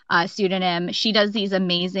other pseudonym. She does these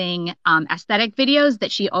amazing aesthetic videos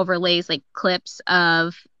that she overlays like clips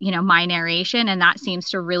of, my narration, and that seems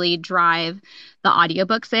to really drive the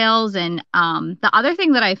audiobook sales. And the other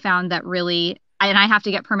thing that I found that really, and I have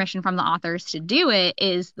to get permission from the authors to do it,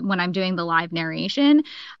 is when I'm doing the live narration,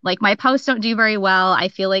 like my posts don't do very well. I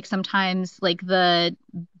feel like sometimes like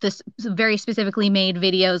this very specifically made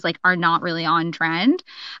videos like are not really on trend.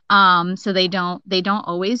 So they don't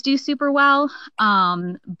always do super well.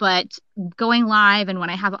 But going live, and when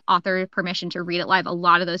I have author permission to read it live, a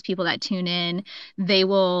lot of those people that tune in, they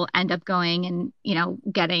will end up going and,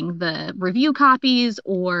 getting the review copies,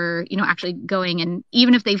 or, actually going, and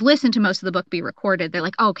even if they've listened to most of the book be recorded, they're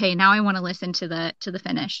like, okay, now I want to listen to the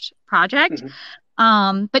finished project.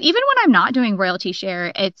 But even when I'm not doing royalty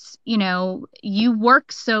share, it's, you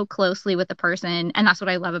work so closely with the person. And that's what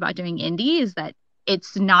I love about doing indie, is that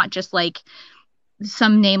it's not just like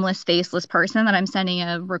some nameless, faceless person that I'm sending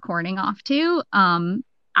a recording off to.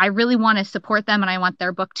 I really want to support them and I want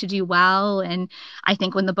their book to do well. And I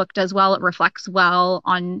think when the book does well, it reflects well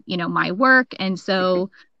on, my work. And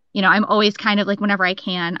so, I'm always kind of like, whenever I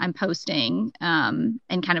can, I'm posting and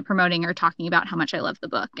kind of promoting or talking about how much I love the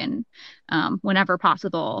book. And whenever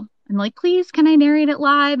possible, I'm like, please, can I narrate it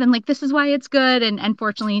live? And like, this is why it's good. And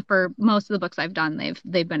fortunately for most of the books I've done,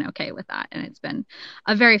 they've been okay with that. And it's been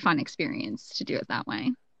a very fun experience to do it that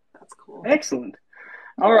way. That's cool. Excellent.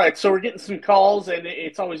 All right, so we're getting some calls, and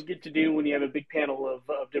it's always good to do when you have a big panel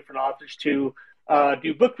of different authors to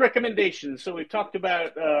do book recommendations. So we've talked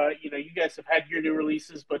about, you guys have had your new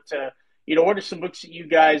releases, but, what are some books that you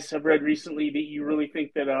guys have read recently that you really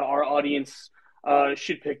think that our audience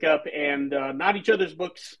should pick up? And not each other's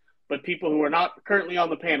books, but people who are not currently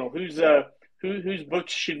on the panel. Who's whose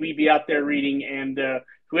books should we be out there reading? And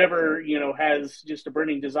whoever has just a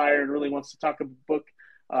burning desire and really wants to talk a book,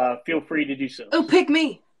 feel free to do so. Oh, pick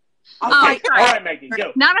me. All right, Maggie,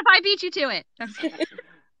 go. Not if I beat you to it.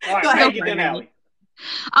 All right, Maggie, then Allie.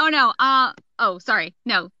 Oh no. Oh, sorry.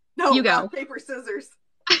 No, you go. Rock, paper, scissors.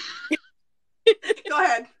 Go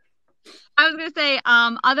ahead. I was going to say,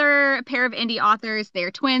 other pair of indie authors, they're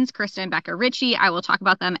twins, Krista and Becca Ritchie. I will talk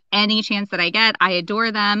about them any chance that I get. I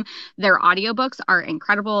adore them. Their audiobooks are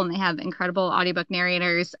incredible, and they have incredible audiobook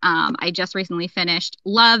narrators. I just recently finished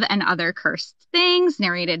Love and Other Cursed Things,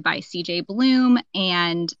 narrated by CJ Bloom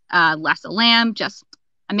and Lessa Lamb. Just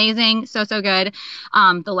amazing. So good.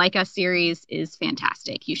 The Like Us series is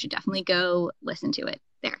fantastic. You should definitely go listen to it.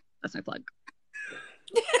 There. That's my plug.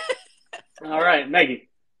 All right, Maggie.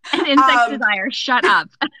 And Insect Desire, shut up.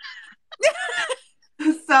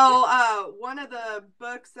 So one of the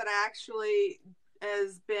books that actually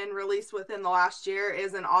has been released within the last year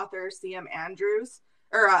is an author,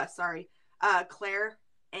 Claire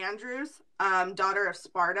Andrews, daughter of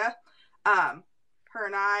Sparta. Her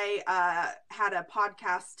and I had a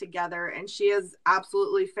podcast together, and she is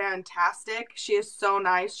absolutely fantastic. She is so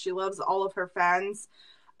nice. She loves all of her fans.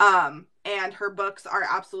 And her books are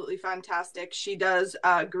absolutely fantastic. She does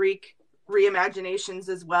Greek reimaginations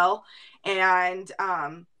as well. And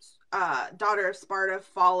Daughter of Sparta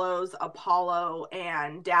follows Apollo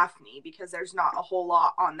and Daphne, because there's not a whole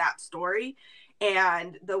lot on that story.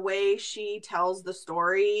 And the way she tells the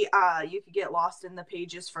story, you could get lost in the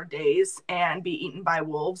pages for days and be eaten by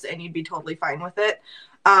wolves, and you'd be totally fine with it.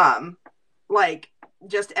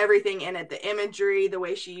 Just everything in it, the imagery, the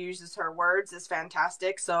way she uses her words is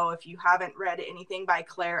fantastic. So if you haven't read anything by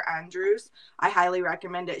Claire Andrews, I highly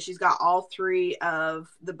recommend it. She's got all 3 of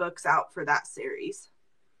the books out for that series.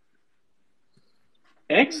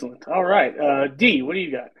 Excellent. All right. Dee, what do you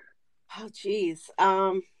got? Oh, geez.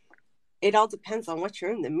 It all depends on what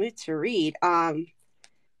you're in the mood to read.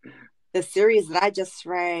 The series that I just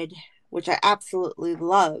read, which I absolutely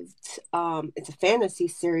loved, it's a fantasy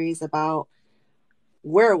series about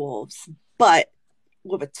werewolves, but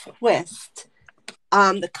with a twist.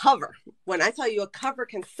 The cover. When I tell you a cover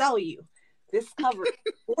can sell you, this cover is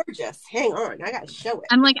gorgeous. Hang on, I gotta show it.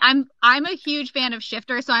 I'm a huge fan of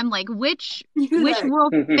Shifter, so I'm like, which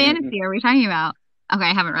world fantasy are we talking about? Okay,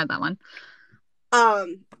 I haven't read that one.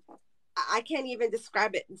 I can't even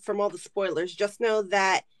describe it from all the spoilers. Just know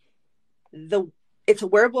that it's a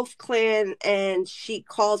werewolf clan, and she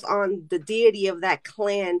calls on the deity of that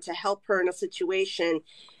clan to help her in a situation.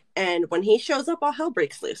 And when he shows up, all hell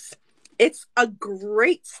breaks loose. It's a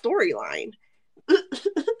great storyline.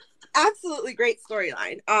 Absolutely great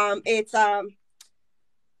storyline. It's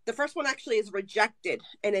the first one actually is Rejected,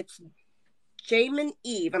 and it's Jayman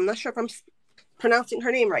Eve. I'm not sure if I'm pronouncing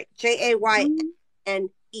her name right. Jayne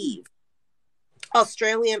Eve.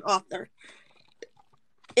 Australian author.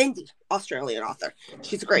 Indie Australian author.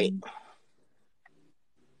 She's great.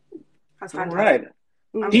 That's All fantastic.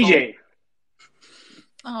 right. DJ.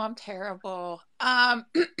 Oh, I'm terrible.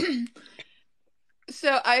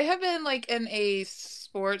 So I have been in a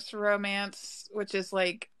sports romance, which is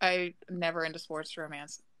I'm never into sports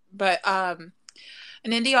romance, but an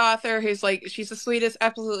indie author who's she's the sweetest,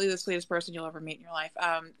 absolutely the sweetest person you'll ever meet in your life.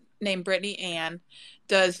 Named Brittany Ann,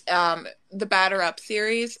 does the Batter Up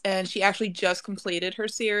series, and she actually just completed her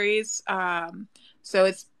series. So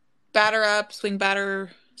it's Batter Up, Swing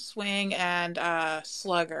Batter Swing, and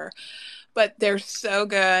Slugger. But they're so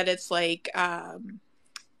good. It's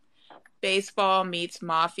baseball meets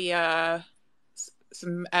mafia,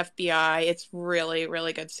 some FBI. It's really,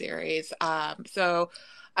 really good series. So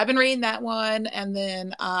I've been reading that one, and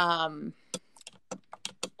then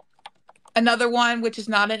another one, which is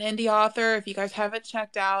not an indie author, if you guys haven't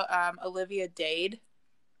checked out, Olivia Dade.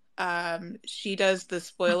 She does the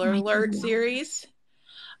Spoiler Alert series.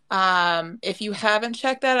 If you haven't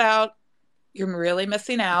checked that out, you're really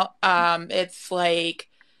missing out. It's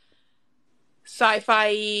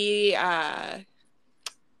sci-fi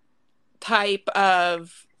type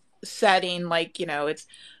of setting, it's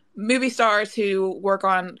movie stars who work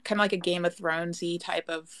on kind of like a Game of Thrones-y type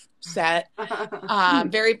of set.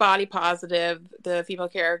 Very body positive. The female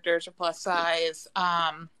characters are plus size.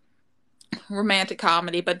 Romantic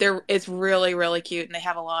comedy, but it's really, really cute, and they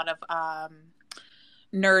have a lot of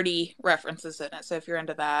nerdy references in it. So if you're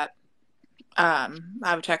into that, I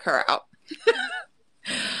would check her out.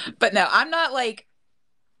 But no, I'm not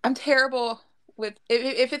I'm terrible with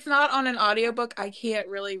if it's not on an audiobook, I can't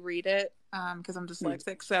really read it because I'm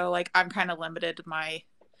dyslexic. So I'm kind of limited to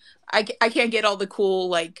I can't get all the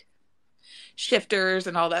cool shifters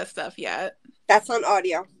and all that stuff yet. That's on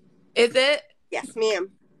audio. Is it? Yes,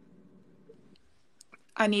 ma'am.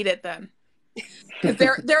 I need it then. Because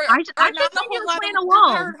there I are should not a send you whole a lot Clan of of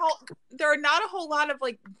Wolves. there are not a whole lot of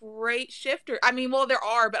like great shifter. I mean, well, there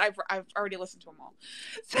are, but I've already listened to them all,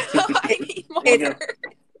 so I need more. Yeah.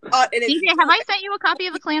 DJ, have I sent you a copy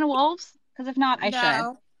of A Clan of Wolves? Because if not, I should.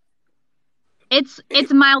 No.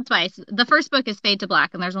 It's mild spice. The first book is Fade to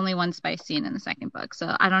Black, and there's only one spice scene in the second book.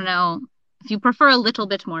 So I don't know if you prefer a little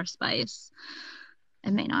bit more spice.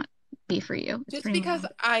 It may not be for you. It's Just because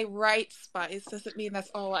I write spice doesn't mean that's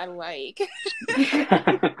all I like.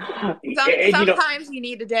 Sometimes you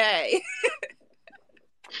need a day.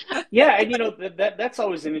 Yeah, and that's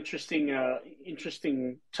always an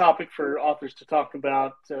interesting topic for authors to talk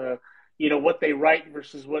about. What they write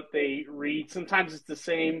versus what they read. Sometimes it's the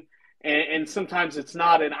same, and sometimes it's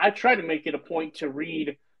not. And I try to make it a point to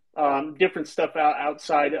read different stuff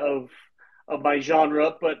outside of my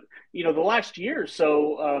genre. But the last year or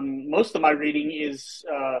so, most of my reading is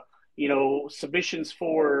submissions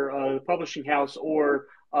for the publishing house or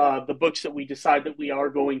the books that we decide that we are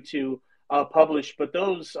going to publish. But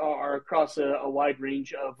those are across a wide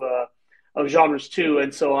range of genres too.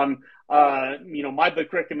 And so my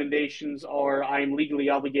book recommendations are I am legally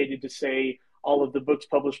obligated to say all of the books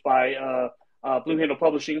published by Blue Handle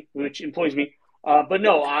Publishing, which employs me. But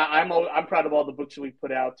no, I'm proud of all the books that we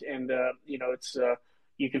put out, and it's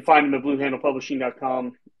you can find them at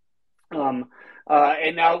bluehandlepublishing.com.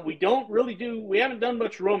 And now we haven't done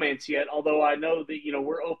much romance yet, although I know that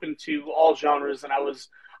we're open to all genres. And I was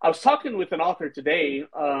talking with an author today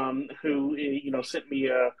who sent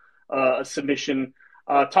me a submission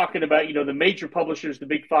talking about the major publishers, the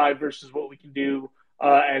big five, versus what we can do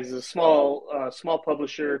as a small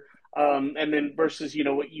publisher. And then versus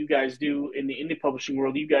what you guys do in the indie publishing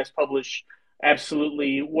world. You guys publish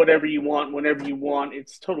absolutely whatever you want, whenever you want.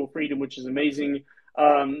 It's total freedom, which is amazing.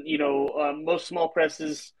 Most small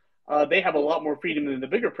presses they have a lot more freedom than the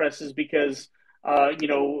bigger presses because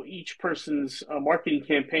each person's marketing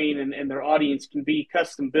campaign and their audience can be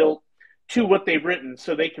custom built to what they've written,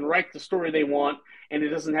 so they can write the story they want, and it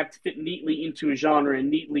doesn't have to fit neatly into a genre and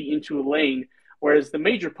neatly into a lane. Whereas the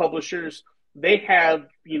major publishers, they have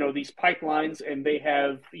these pipelines, and they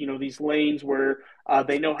have these lanes where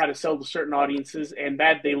they know how to sell to certain audiences, and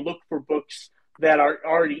that they look for books that are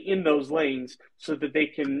already in those lanes so that they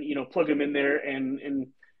can plug them in there and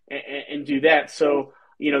do that. So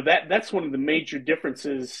that's one of the major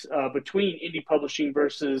differences between indie publishing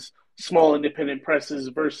versus small independent presses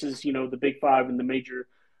versus the big five and the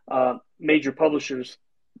major publishers.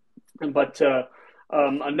 But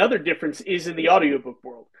another difference is in the audiobook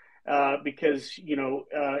world. Because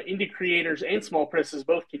indie creators and small presses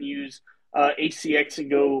both can use ACX and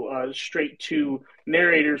go straight to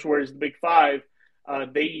narrators, whereas the big five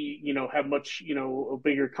they have much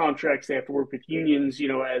bigger contracts. They have to work with unions,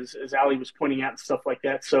 as Ali was pointing out and stuff like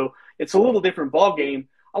that. So it's a little different ball game.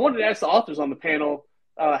 I wanted to ask the authors on the panel: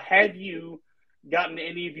 have you gotten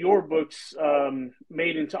any of your books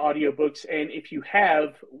made into audiobooks? And if you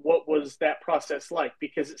have, what was that process like?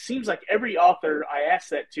 Because it seems like every author I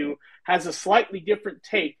asked that to has a slightly different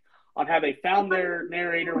take on how they found their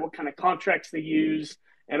narrator, what kind of contracts they use,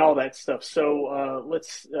 and all that stuff. So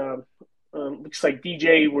let's, looks like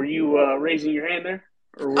DJ, were you raising your hand there?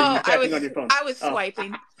 Or were you tapping on your phone? I was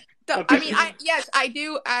swiping. Okay. I mean, yes, I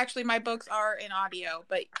do. Actually, my books are in audio,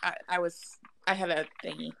 but I had a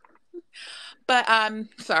thingy. But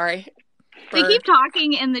sorry. They keep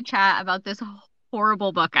talking in the chat about this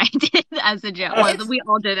horrible book I did as a joke. Well, we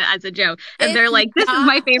all did it as a joke, and they're like, "This is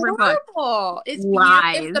my favorite book." It's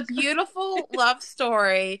lies. It's a beautiful love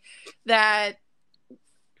story that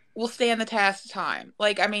will stand the test of time.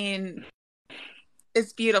 Like, I mean,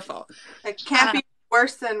 it's beautiful. It can't be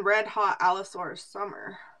worse than Red Hot Allosaurus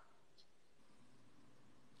Summer.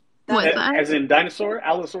 What's that? As in dinosaur?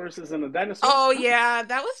 Allosaurus is in a dinosaur? Oh, yeah.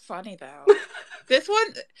 That was funny, though. This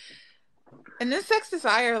one, and this Sex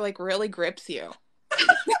Desire, like, really grips you.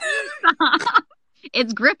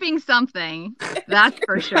 It's gripping something. That's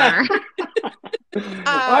for sure.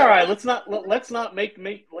 All right, let's not get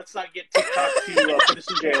TikTok to put us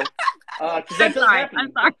in jail. Because that does happen.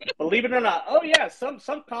 I'm sorry. Believe it or not. Oh yeah, some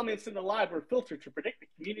comments in the live were filtered to predict the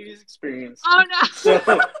community's experience. Oh no!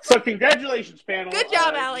 So congratulations, panel. Good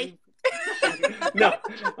job, Allie. No,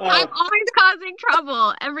 I'm always causing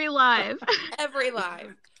trouble every live.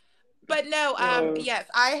 But no, yes,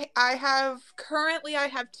 I have 2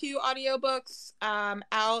 audiobooks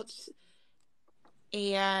out,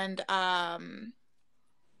 and I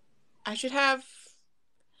should have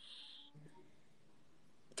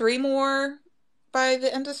 3 more by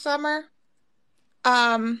the end of summer.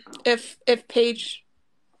 If Paige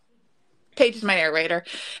Paige is my narrator.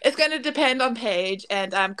 It's going to depend on Paige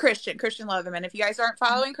and Christian Leatherman. If you guys aren't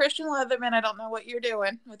following Christian Leatherman, I don't know what you're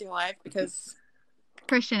doing with your life, because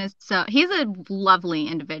Christian is he's a lovely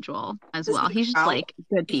individual as well. He's just like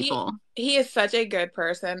good people. He is such a good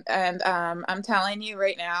person, and I'm telling you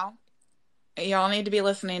right now, y'all need to be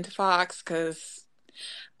listening to Fox, because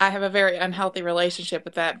I have a very unhealthy relationship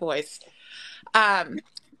with that voice.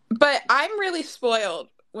 But I'm really spoiled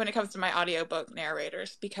when it comes to my audiobook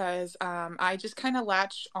narrators, because I just kind of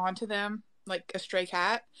latch onto them like a stray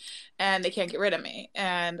cat, and they can't get rid of me.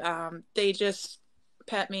 And they just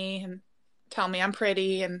pet me and tell me I'm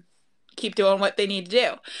pretty and keep doing what they need to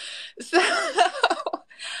do. So,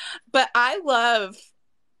 but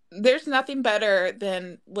there's nothing better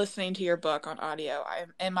than listening to your book on audio,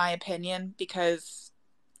 in my opinion, because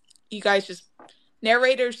you guys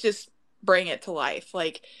narrators just bring it to life.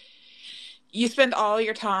 Like, you spend all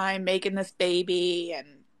your time making this baby,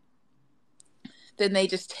 and then they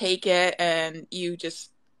just take it, and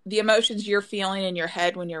the emotions you're feeling in your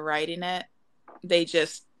head when you're writing it, they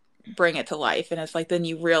just bring it to life. And it's like, then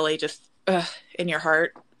you really just, in your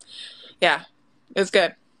heart. Yeah, it's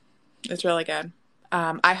good. It's really good.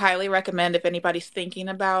 I highly recommend, if anybody's thinking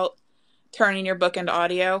about turning your book into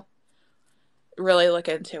audio, really look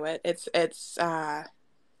into it.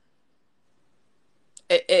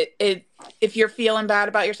 If you're feeling bad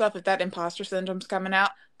about yourself, if that imposter syndrome's coming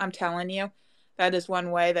out, I'm telling you, that is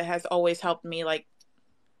one way that has always helped me, like,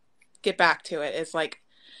 get back to it. It's like,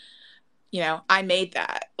 I made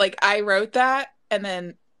that. Like, I wrote that, and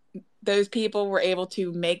then those people were able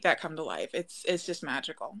to make that come to life. It's just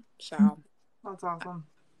magical. So that's awesome.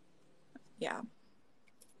 Yeah.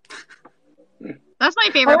 That's my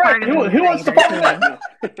favorite part of the who wants to follow that?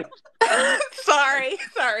 Sorry.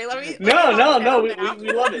 Let me. No.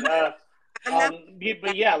 We love it.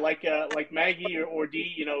 But yeah, like Maggie or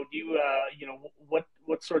Dee, do you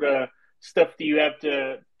what sort of stuff do you have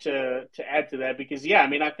to add to that? Because yeah, I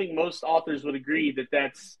mean, I think most authors would agree that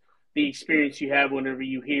that's the experience you have whenever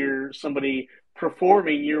you hear somebody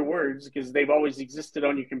performing your words, because they've always existed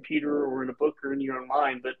on your computer or in a book or in your own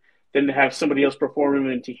mind, but then to have somebody else perform them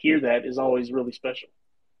and to hear that is always really special.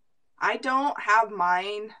 I don't have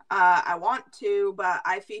mine. I want to, but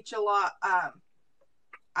I feature a lot.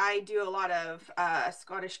 I do a lot of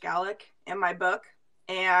Scottish Gaelic in my book,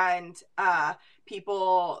 and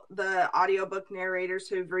the audiobook narrators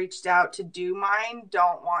who've reached out to do mine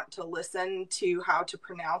don't want to listen to how to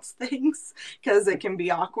pronounce things because it can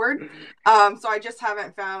be awkward. So I just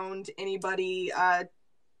haven't found anybody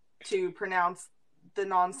to pronounce the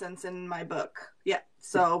nonsense in my book yet.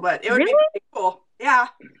 So, but it would be pretty cool. Yeah.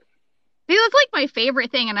 See, that's like my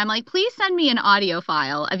favorite thing. And I'm like, please send me an audio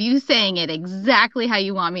file of you saying it exactly how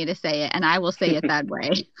you want me to say it, and I will say it that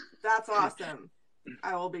way. That's awesome.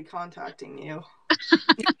 I will be contacting you.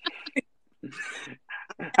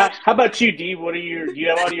 How about you, Dee? Do you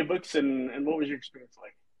have audiobooks, and what was your experience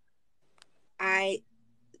like? I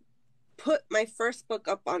put my first book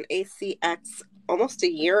up on ACX almost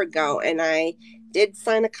a year ago, and I did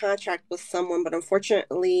sign a contract with someone, but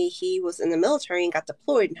unfortunately he was in the military and got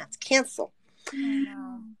deployed and had to cancel.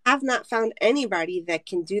 I've not found anybody that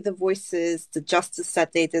can do the voices the justice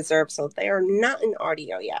that they deserve, so they are not in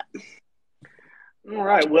audio yet. All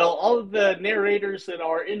right. Well, all of the narrators that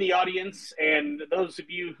are in the audience, and those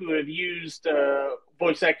of you who have used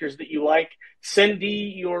voice actors that you like, send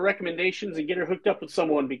Dee your recommendations and get her hooked up with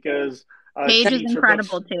someone, because Paige is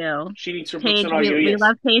incredible too. She needs her Paige, books on audio. We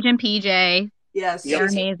love Paige and PJ. Yes, they're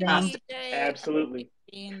amazing. Absolutely.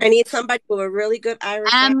 I need somebody with a really good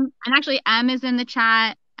Irish and actually M is in the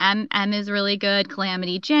chat. M is really good.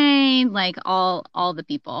 Calamity Jane, like all the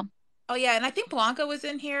people. Oh yeah, and I think Blanca was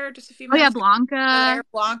in here just a few minutes. Oh yeah, Blanca.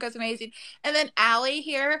 Blanca's amazing. And then Allie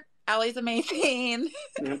here. Allie's amazing.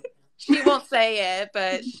 Yep. She won't say it,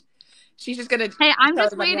 but she's just gonna. Hey, I'm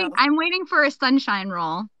just waiting. Else. I'm waiting for a sunshine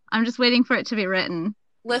roll. I'm just waiting for it to be written.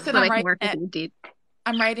 Listen, I'm writing it.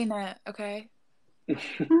 I'm writing it. Okay.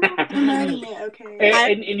 I'm writing it. Okay.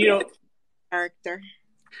 And character.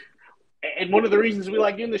 And one of the reasons we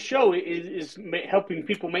like doing the show is helping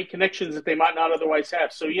people make connections that they might not otherwise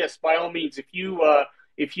have. So yes, by all means, if you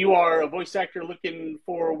are a voice actor looking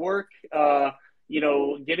for work, get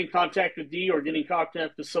in contact with Dee or get in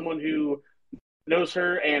contact with someone who knows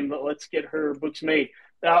her, and let's get her books made.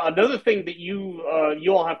 Another thing that you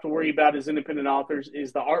all have to worry about as independent authors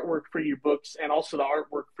is the artwork for your books and also the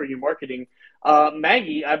artwork for your marketing.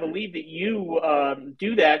 Maggie, I believe that you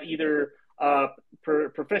do that either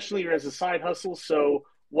professionally or as a side hustle. So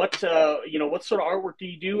what sort of artwork do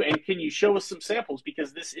you do, and can you show us some samples,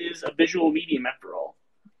 because this is a visual medium after all?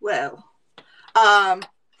 Well,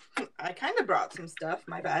 I kind of brought some stuff.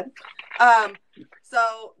 My bad.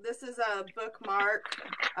 So this is a bookmark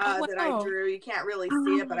that I drew. You can't really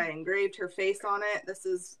see it, but I engraved her face on it. This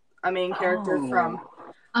is a main character from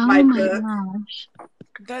my book. Gosh.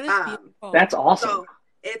 That is beautiful. That's awesome. So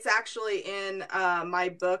it's actually in my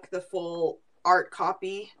book. The full art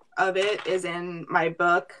copy of it is in my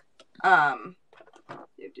book. I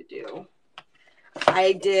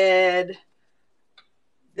did.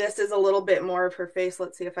 This is a little bit more of her face.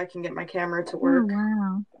 Let's see if I can get my camera to work.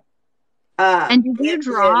 Oh, wow. And did you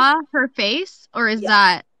draw her face, or is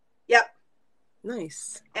that? Yep.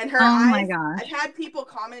 Nice. And her eyes. my My gosh. I've had people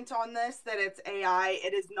comment on this that it's AI.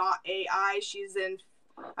 It is not AI.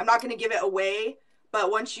 I'm not going to give it away, but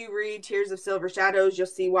once you read Tears of Silver Shadows, you'll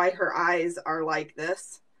see why her eyes are like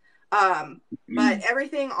this. But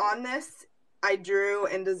everything on this, I drew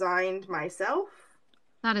and designed myself.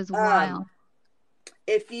 That is wild.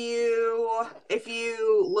 If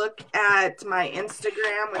you look at my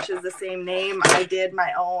Instagram, which is the same name, I did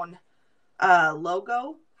my own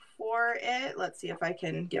logo for it. Let's see if I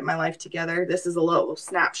can get my life together. This is a little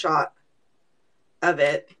snapshot of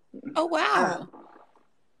it. Oh, wow.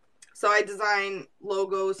 So I design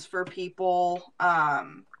logos for people,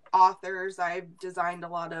 authors. I've designed a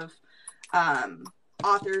lot of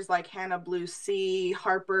authors like Hannah Blue C,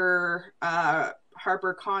 Harper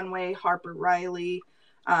Conway, Harper Riley,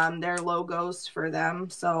 their logos for them.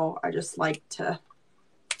 So I just like to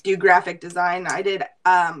do graphic design. I did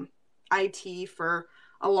IT for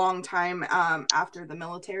a long time after the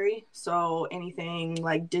military. So anything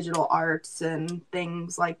like digital arts and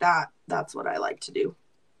things like that, that's what I like to do.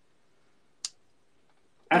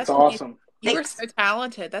 That's awesome. You are so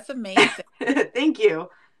talented. That's amazing. Thank you.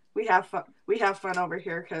 We have fun. We have fun over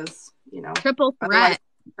here because, Triple threat.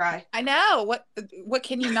 Cry. I know. What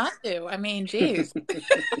can you not do? I mean, geez.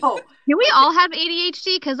 Oh, Do we all have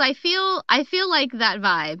ADHD? Because I feel like that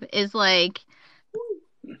vibe is like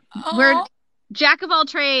we're jack of all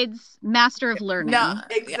trades, master of learning. No,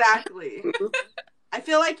 exactly. I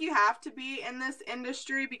feel like you have to be in this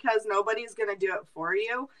industry because nobody's going to do it for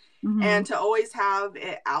you. Mm-hmm. And to always have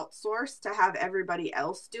it outsourced, to have everybody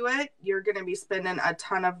else do it, you're going to be spending a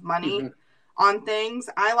ton of money on things.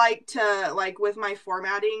 I like to, with my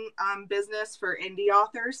formatting business for indie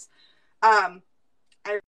authors, I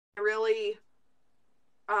really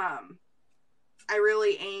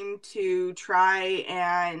aim to try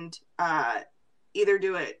and either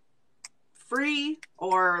do it free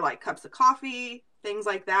or like cups of coffee, things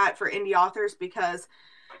like that for indie authors, because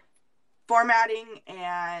formatting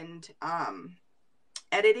and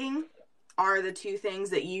editing are the two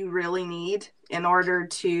things that you really need in order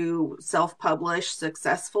to self-publish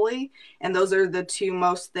successfully. And those are the two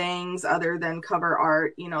most things, other than cover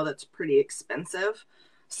art, that's pretty expensive.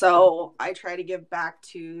 So I try to give back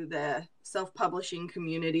to the self-publishing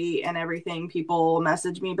community and everything. People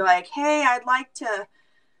message me, be like, hey, I'd like to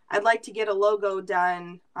get a logo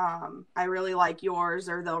done. I really like yours,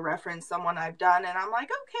 or they'll reference someone I've done. And I'm like,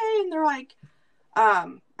 okay. And they're like, I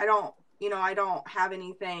don't have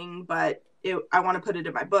anything, but I want to put it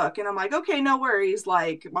in my book. And I'm like, okay, no worries.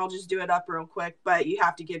 Like, I'll just do it up real quick, but you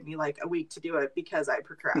have to give me like a week to do it because I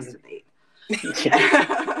procrastinate.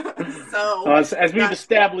 So as we've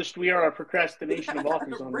established, we are a procrastination of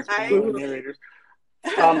authors on this panel, narrators.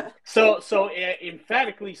 So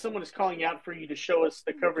emphatically, someone is calling out for you to show us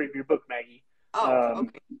the cover of your book, Maggie.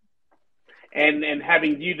 Okay. And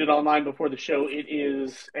having viewed it online before the show, it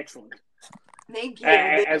is excellent. Thank you.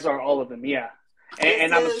 As are all of them, yeah.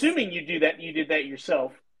 And I'm assuming you did that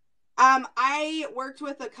yourself. I worked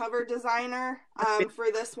with a cover designer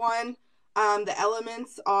for this one. The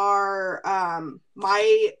elements are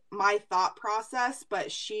my thought process,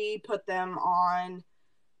 but she put them on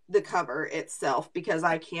the cover itself because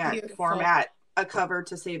I can't format a cover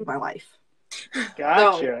to save my life.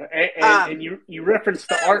 Gotcha. And you referenced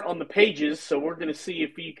the art on the pages, so we're going to see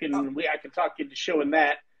if you can. I can talk you into showing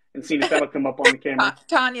that and seeing if that'll come up on the camera.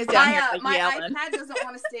 Tanya's down here my yelling. iPad doesn't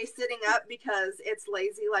want to stay sitting up because it's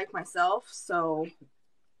lazy like myself, so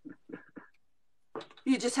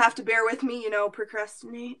you just have to bear with me,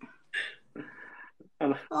 procrastinate.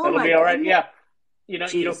 That'll be all right. Yeah.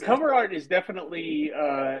 Cover art is definitely,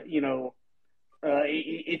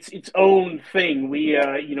 it's its own thing.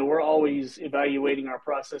 We're always evaluating our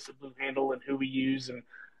process at Blue Handle and who we use. And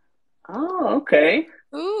okay.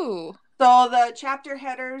 Ooh. So the chapter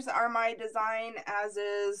headers are my design, as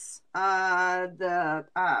is the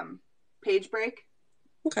page break.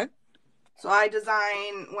 Okay. So I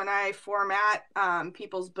design, when I format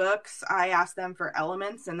people's books, I ask them for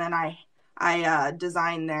elements, and then I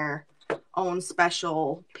design their own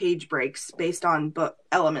special page breaks based on book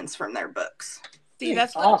elements from their books. See,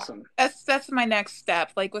 that's awesome. That's my next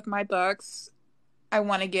step. Like with my books, I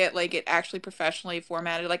want to get like it actually professionally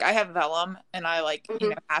formatted. Like I have Vellum, and I like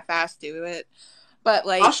half-ass do it. But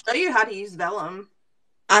like, I'll show you how to use Vellum.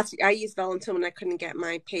 I used Vellum too when I couldn't get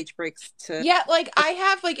my page breaks to. Yeah, like I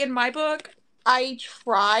have like in my book, I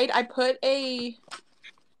put a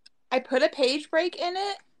page break in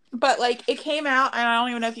it, but like it came out, and I don't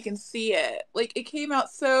even know if you can see it. Like it came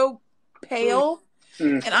out so pale,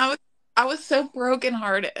 and I was so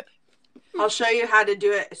brokenhearted. I'll show you how to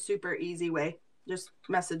do it a super easy way. Just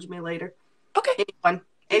message me later. Okay.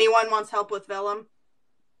 Anyone wants help with Vellum?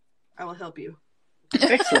 I will help you.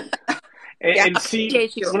 Excellent. And see,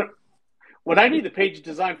 when I need the page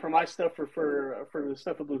design for my stuff or for the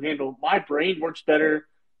stuff with Blue Handle, my brain works better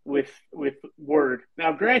with Word.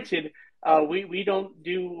 Now, granted, we have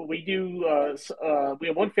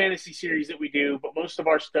one fantasy series that we do, but most of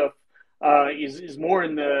our stuff is more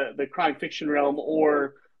in the crime fiction realm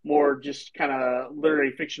or more just kind of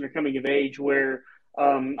literary fiction or coming of age, where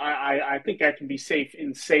I think I can be safe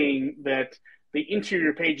in saying that the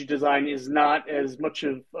interior page design is not as much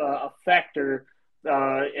of a factor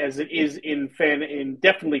as it is in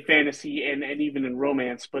definitely fantasy and even in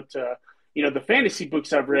romance. But the fantasy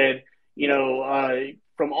books I've read,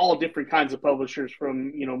 from all different kinds of publishers,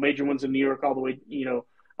 from major ones in New York all the way,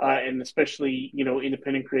 and especially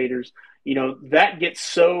independent creators, that gets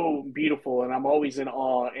so beautiful, and I'm always in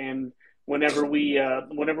awe. And whenever we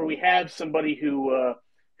have somebody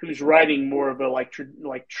who's writing more of a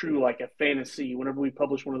true a fantasy, whenever we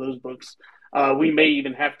publish one of those books, we may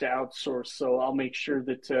even have to outsource. So I'll make sure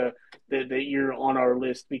that you're on our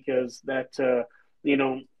list, because that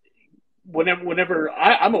whenever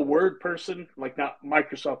I'm a Word person, like not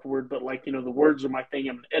Microsoft Word, but the words are my thing.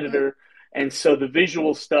 I'm an editor, and so the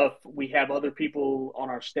visual stuff, we have other people on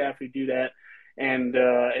our staff who do that. And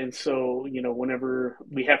so whenever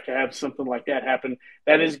we have to have something like that happen,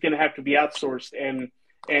 that is going to have to be outsourced. And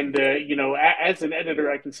as an editor,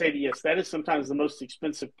 I can say that yes, that is sometimes the most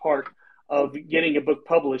expensive part of getting a book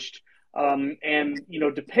published. And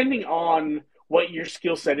depending on what your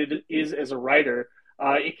skill set is as a writer,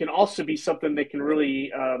 it can also be something that can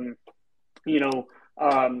really,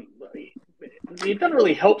 it doesn't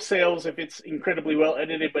really help sales if it's incredibly well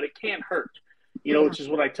edited, but it can hurt. Which is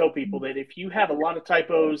what I tell people, that if you have a lot of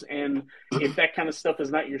typos and if that kind of stuff is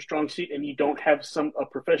not your strong suit and you don't have a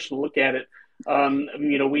professional look at it,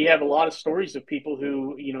 we have a lot of stories of people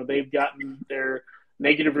who, they've gotten their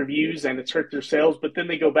negative reviews and it's hurt their sales, but then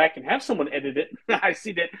they go back and have someone edit it. I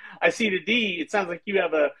see that D, it sounds like you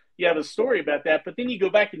have a story about that, but then you go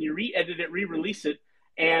back and you re-edit it, re-release it,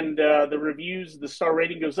 and the reviews, the star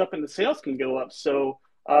rating goes up and the sales can go up. So,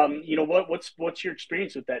 what's your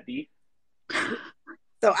experience with that, D?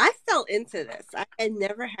 So I fell into this. I had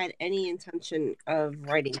never had any intention of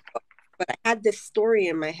writing books, but I had this story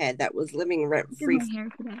in my head that was living rent-free.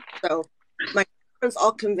 So my friends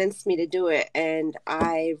all convinced me to do it, and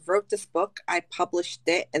I wrote this book, I published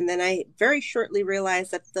it, and then I very shortly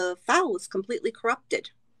realized that the file was completely corrupted.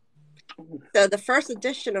 So the first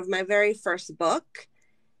edition of my very first book,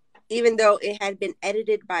 even though it had been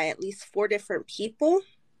edited by at least 4 different people,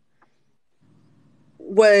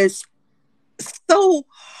 was so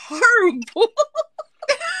horrible.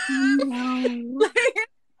 No.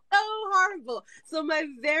 So horrible. So my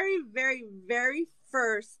very, very, very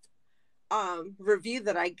first review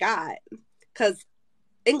that I got, because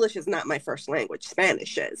English is not my first language,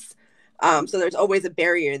 Spanish is. So there's always a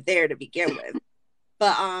barrier there to begin with.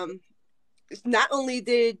 But not only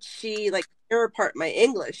did she tear apart my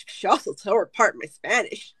English, she also tore apart my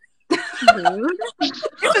Spanish. It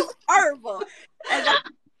was horrible. And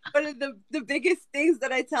one of the biggest things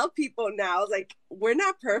that I tell people now is we're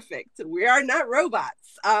not perfect. We are not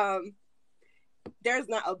robots. There's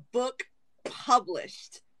not a book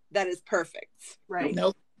published that is perfect. Right.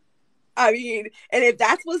 Nope. I mean, and if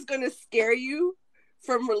that's what's going to scare you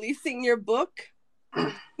from releasing your book,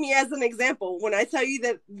 me as an example, when I tell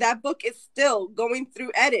you that book is still going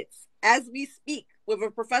through edits as we speak with a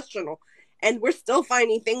professional, and we're still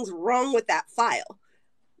finding things wrong with that file.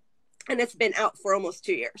 And it's been out for almost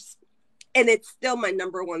 2 years. And it's still my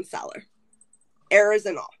 #1 seller. Errors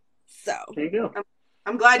and all. So there you go.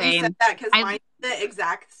 I'm glad Same. you said that, because mine did the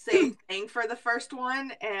exact same thing for the first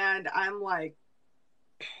one. And I'm like,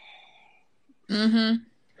 Mm-hmm.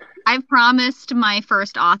 I've promised my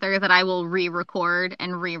first author that I will re-record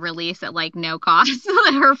and re-release at like no cost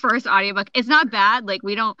her first audiobook. It's not bad. Like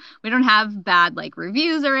we don't have bad like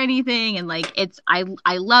reviews or anything, and like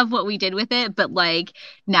I love what we did with it, but like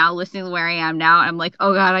now listening to where I am now, I'm like,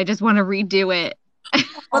 oh God, I just want to redo it.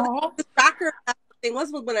 Well, the shocker thing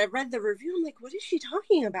was when I read the review, I'm like, what is she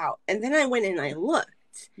talking about? And then I went and I looked,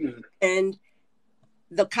 and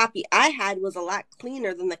the copy I had was a lot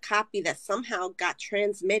cleaner than the copy that somehow got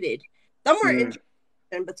transmitted somewhere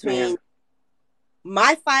in between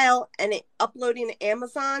my file and it uploading to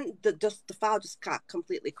Amazon. The file just got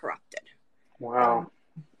completely corrupted. Wow,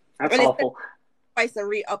 that's awful. Twice and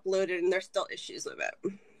re-uploaded, and there's still issues with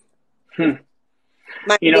it.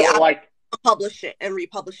 Like publish it and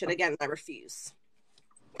republish it again. I refuse.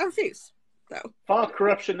 So file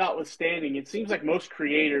corruption notwithstanding, it seems like most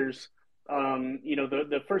creators,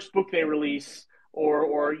 the first book they release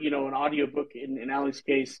or an audiobook in Allie's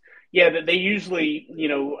case, that they usually,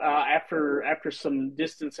 after some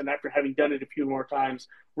distance and after having done it a few more times,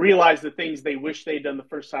 realize the things they wish they'd done the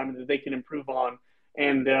first time and that they can improve on.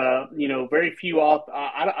 And, very few authors,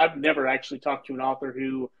 I've never actually talked to an author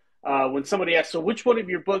who, when somebody asks, so which one of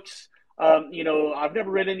your books, I've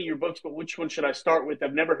never read any of your books, but which one should I start with?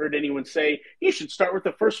 I've never heard anyone say, you should start with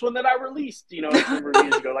the first one that I released, a number of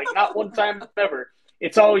years ago. Like, not one time ever.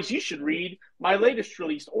 It's always, you should read my latest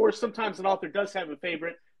release. Or sometimes an author does have a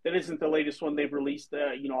favorite that isn't the latest one they've released.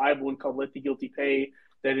 I have one called Let the Guilty Pay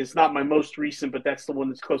that is not my most recent, but that's the one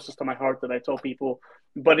that's closest to my heart that I tell people.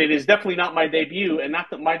 But it is definitely not my debut, and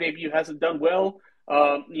not that my debut hasn't done well.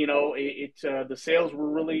 The sales were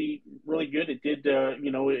really, really good. It did,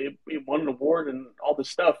 it won an award and all this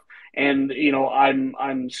stuff. And,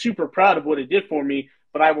 I'm super proud of what it did for me,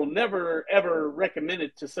 but I will never, ever recommend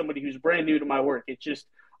it to somebody who's brand new to my work. It's just,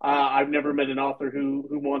 I've never met an author who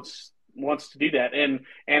wants to do that. And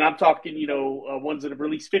I'm talking, ones that have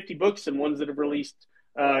released 50 books and ones that have released,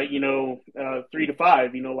 3 to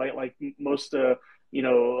 5, like most,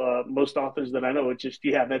 most authors that I know. It's just,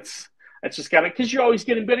 that's just kind of because you're always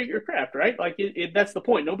getting better at your craft, right? Like that's the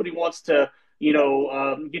point. Nobody wants to,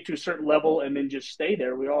 get to a certain level and then just stay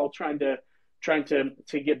there. We're all trying to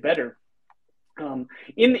get better.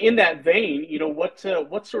 In that vein,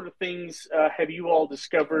 what sort of things have you all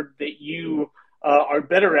discovered that you are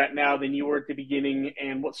better at now than you were at the beginning,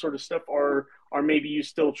 and what sort of stuff are maybe you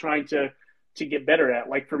still trying to get better at?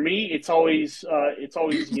 Like for me, it's always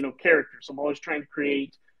characters. I'm always trying to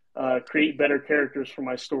create better characters for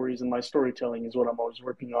my stories, and my storytelling is what I'm always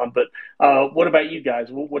working on. But what about you guys?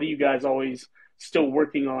 What are you guys always still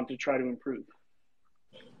working on to try to improve?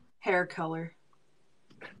 Hair color.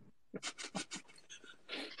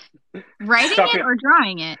 Writing it or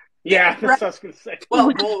drawing it? Yeah, that's what I was going to say.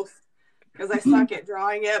 Well, both, because I suck at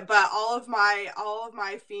drawing it. But all of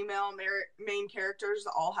my female main characters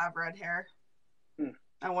all have red hair.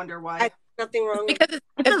 I wonder why. Nothing wrong with because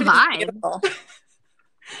it's a vibe.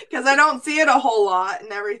 Because I don't see it a whole lot and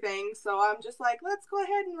everything, so I'm just like, let's go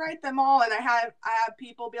ahead and write them all. And I have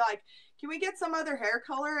people be like, can we get some other hair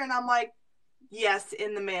color? And I'm like, yes,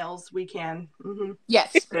 in the males we can. Mm-hmm.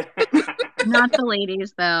 Yes. Not the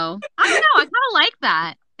ladies though. I don't know, I kind of like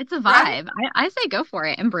that. It's a vibe. Right? I say go for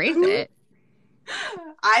it, embrace it.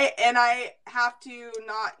 I have to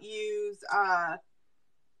not use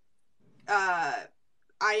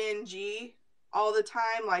ing all the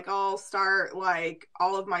time. Like I'll start like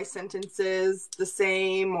all of my sentences the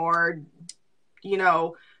same, or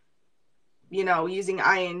using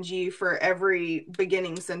ing for every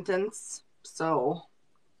beginning sentence. So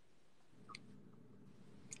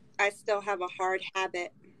I still have a hard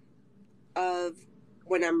habit of,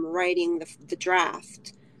 when I'm writing the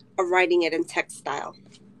draft, of writing it in text style,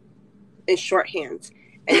 in shorthand,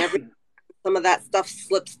 and some of that stuff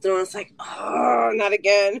slips through, and it's like, oh, not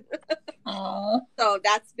again. So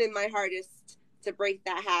that's been my hardest to break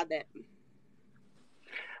that habit.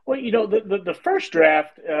 Well, the first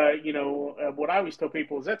draft, what I always tell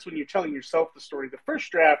people is that's when you're telling yourself the story. The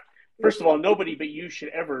first draft, first of all, nobody but you should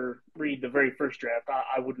ever read the very first draft.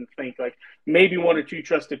 I wouldn't think. Like maybe one or two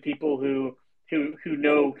trusted people who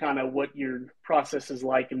know kind of what your process is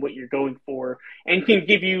like and what you're going for, and can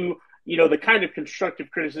give you, the kind of constructive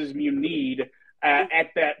criticism you need at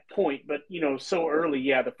that point. But, so early,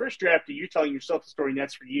 the first draft, you're telling yourself the story, and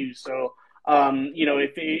that's for you. So,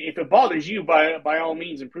 if it bothers you, by all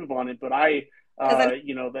means, improve on it. But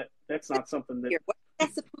that's not something that... What's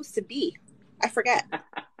that supposed to be? I forget.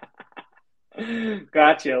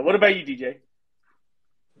 Gotcha. What about you, DJ?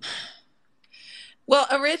 Well,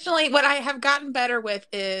 originally, what I have gotten better with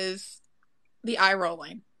is the eye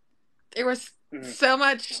rolling. There was so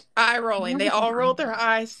much eye rolling. They all rolled their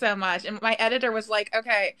eyes so much. And my editor was like,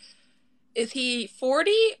 okay, is he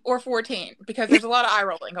 40 or 14? Because there's a lot of eye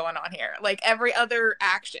rolling going on here. Like every other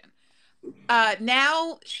action.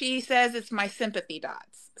 Now she says it's my sympathy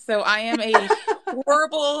dots. So I am a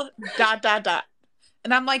horrible ...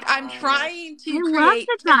 And I'm like, I'm trying to create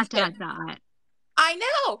tension. I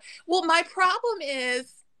know. Well, my problem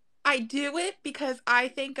is I do it because I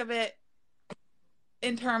think of it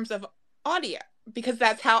in terms of audio, because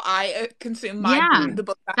that's how I consume the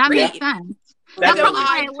book I read. Makes sense. That's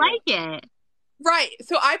why I like it. Right.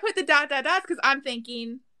 So I put the ... because I'm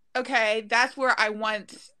thinking, okay, that's where I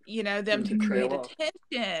want, them to create a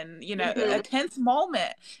tension, a tense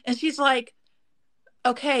moment. And she's like,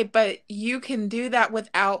 okay, but you can do that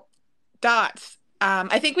without dots.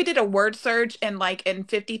 I think we did a word search and in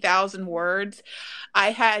 50,000 words,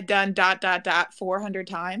 I had done ... 400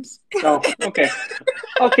 times. Oh, okay.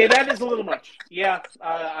 Okay, that is a little much. Yeah,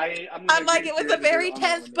 I'm like, it was a very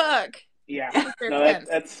tense book. Yeah, no,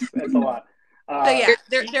 that's a lot. So yeah,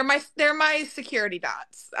 they're my security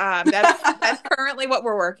dots. That's currently what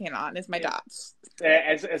we're working on, is my dots.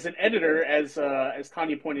 As an editor, as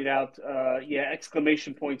Tanya pointed out,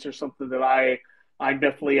 exclamation points are something that I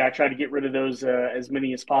try to get rid of those as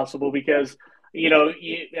many as possible, because and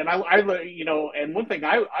one thing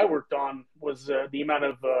I worked on was the amount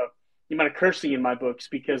of cursing in my books,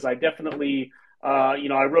 because I definitely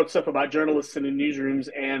I wrote stuff about journalists and in newsrooms,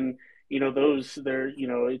 and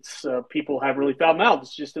it's people have really foul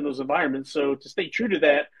mouths just in those environments. So to stay true to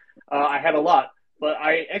that, I had a lot. But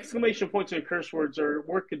exclamation points and curse words are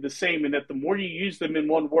working the same, in that the more you use them in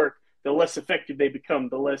one work, the less effective they become,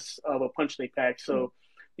 the less of a punch they pack. So,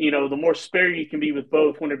 the more sparing you can be with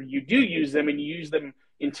both, whenever you do use them and you use them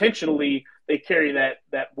intentionally, they carry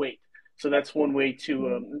that weight. So that's one way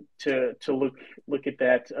to look at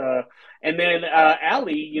that. And then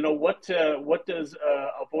Allie, what does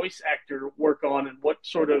a voice actor work on, and what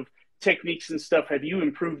sort of techniques and stuff have you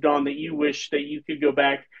improved on that you wish that you could go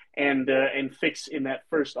back and fix in that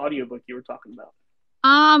first audiobook you were talking about?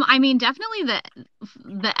 I mean, definitely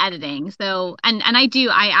the editing. So, and I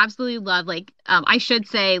absolutely love, I should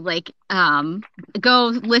say, go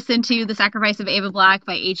listen to The Sacrifice of Ava Black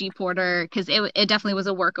by A.G. Porter, because it definitely was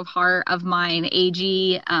a work of heart of mine.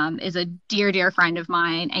 A.G. Is a dear, dear friend of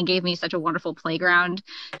mine, and gave me such a wonderful playground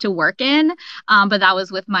to work in. But that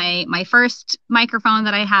was with my my microphone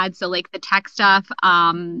that I had. So the tech stuff,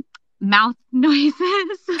 mouth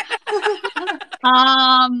noises.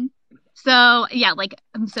 So yeah,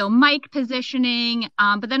 so mic positioning,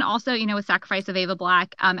 but then also, with Sacrifice of Ava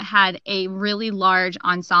Black, it had a really large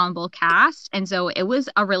ensemble cast. And so it was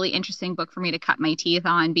a really interesting book for me to cut my teeth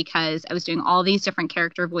on, because I was doing all these different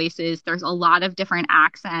character voices. There's a lot of different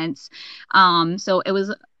accents. So it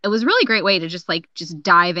was a really great way to just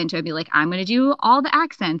dive into it and be like, I'm going to do all the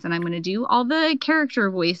accents, and I'm going to do all the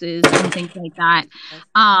character voices and things like that.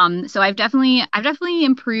 So I've definitely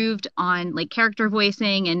improved on character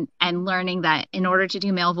voicing, and learning that in order to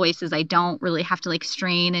do male voices, I don't really have to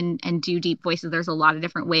strain and do deep voices. There's a lot of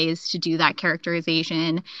different ways to do that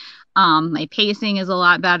characterization. My pacing is a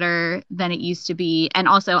lot better than it used to be. And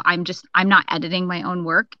also I'm not editing my own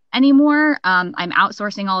work anymore. I'm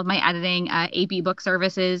outsourcing all of my editing, AB Book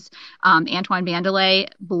Services. Antoine Bandelay,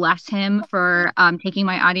 bless him for taking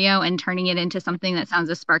my audio and turning it into something that sounds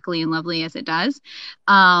as sparkly and lovely as it does.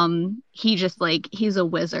 He just he's a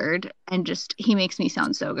wizard, and he makes me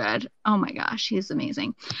sound so good. Oh my gosh, he's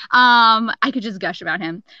amazing. I could just gush about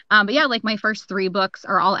him. But yeah, my first 3 books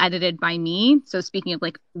are all edited by me. So speaking of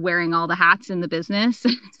wearing all the hats in the business,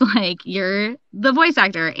 it's you're the voice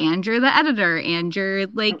actor, and you're the editor, and you're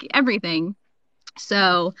everything.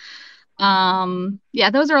 So yeah,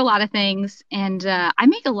 those are a lot of things, and I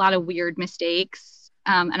make a lot of weird mistakes,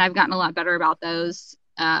 and I've gotten a lot better about those.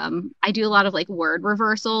 I do a lot of word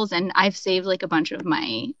reversals, and I've saved a bunch of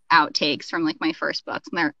my outtakes from my first books,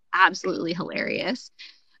 and they're absolutely hilarious.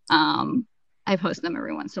 I post them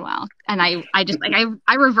every once in a while, and I just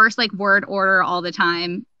I reverse word order all the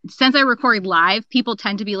time. Since I record live, people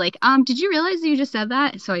tend to be did you realize you just said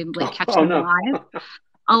that? So I catch them live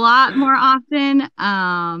a lot more often.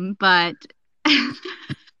 But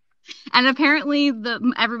and apparently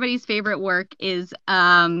everybody's favorite work is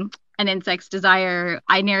An Insect's Desire.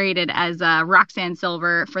 I narrated as Roxanne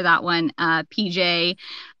Silver for that one. PJ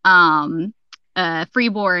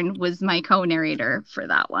Freeborn was my co-narrator for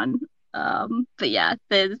that one. But yeah,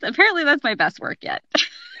 apparently that's my best work yet.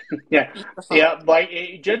 Yeah.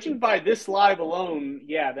 Judging by this live alone,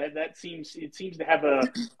 yeah, that seems to have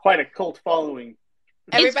quite a cult following.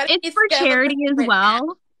 It's for charity as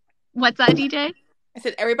well. What's that, DJ? I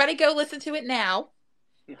said, everybody go listen to it now.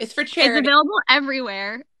 It's for It's charity. available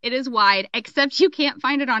everywhere. It is wide, except you can't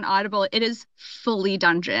find it on Audible. It is fully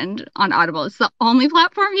dungeoned on Audible. It's the only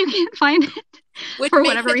platform you can't find it. Which for makes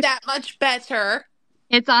whatever it reason. that much better.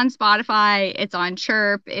 It's on Spotify, it's on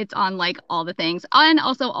Chirp, it's on like all the things. And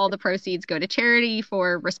also all the proceeds go to charity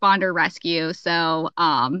for Responder Rescue. So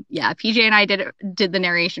yeah, PJ and I did the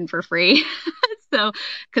narration for free. So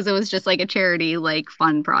because it was just like a charity like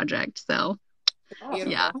fun project. So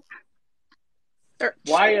Beautiful. yeah.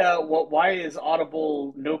 Why is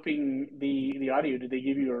Audible noping the audio? Did they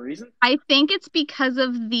give you a reason? I think it's because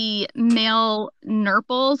of the male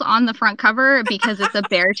nurples on the front cover, because it's a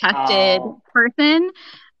bare-chested person.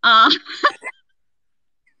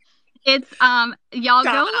 It's y'all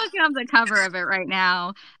go look up the cover of it right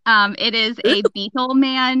now. It is a beetle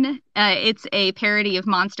man. It's a parody of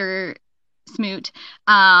Monster Smoot.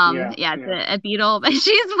 It's a beetle, but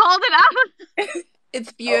she's pulled it out.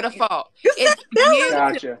 It's beautiful. It's beautiful.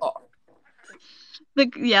 Gotcha.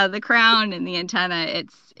 The crown and the antenna,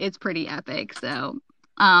 it's pretty epic. So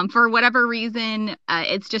for whatever reason,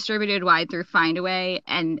 it's distributed wide through Findaway,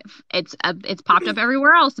 and it's popped up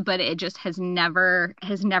everywhere else, but it just has never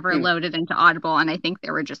loaded into Audible. And I think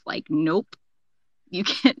they were just like, nope, you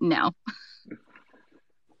can't. No.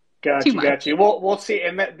 Gotcha. Well, we'll see.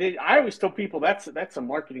 And I always tell people that's a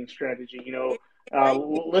marketing strategy.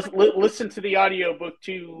 Listen to the audiobook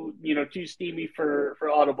too steamy for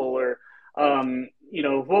Audible, or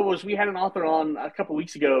we had an author on a couple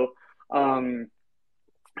weeks ago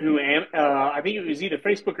who I think it was either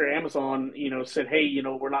Facebook or Amazon said, hey,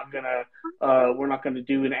 we're not gonna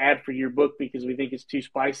do an ad for your book because we think it's too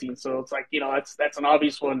spicy. And so it's like, that's an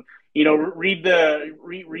obvious one. Read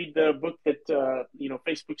the book that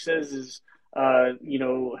Facebook says is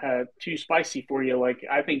too spicy for you. Like,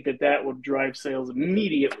 I think that would drive sales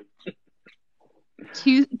immediately.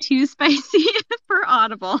 Too spicy for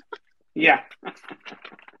Audible. Yeah.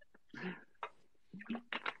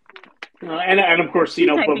 And of course,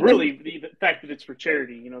 but really the fact that it's for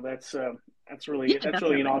charity, that's really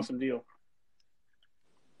an awesome deal.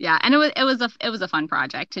 Yeah, and it was a fun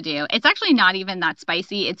project to do. It's actually not even that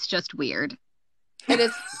spicy. It's just weird. It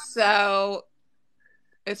is so.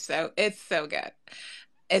 It's so good.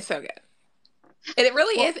 It's so good. And it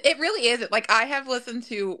really is. It really is. Like, I have listened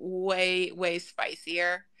to way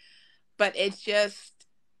spicier, but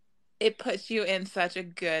it puts you in such a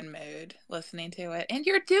good mood listening to it. And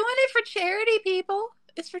you're doing it for charity, people.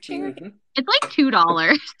 It's for charity. Mm-hmm. It's like $2.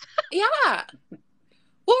 Yeah.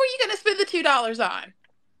 What were you going to spend the $2 on?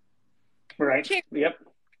 Right. Yep.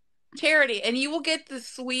 Charity. And you will get the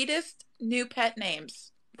sweetest new pet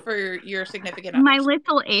names for your significant others. others. My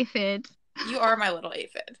little aphid. You are my little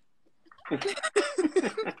aphid.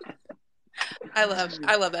 I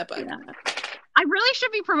love that book. Yeah. I really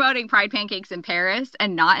should be promoting Pride Pancakes in Paris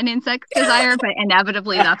and not An Insect Desire, but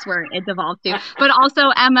inevitably that's where it devolved to. But also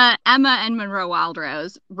Emma and Monroe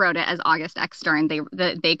Wildrose wrote it as August X. Stern.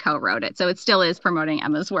 They co-wrote it, so it still is promoting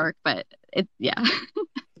Emma's work. But yeah.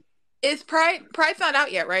 Is Pride's not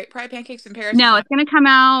out yet, right? Pride Pancakes in Paris? No, it's going to come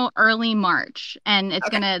out early March, and it's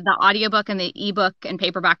the audiobook and the ebook and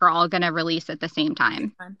paperback are all going to release at the same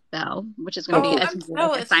time. So, which is going to be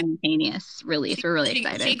a simultaneous release. We're really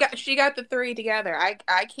excited. She got the three together.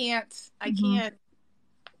 I can't.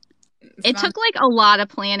 It took like a lot of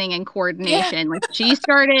planning and coordination. Yeah. Like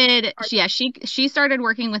she started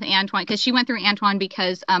working with Antoine because she went through Antoine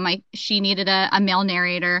because she needed a male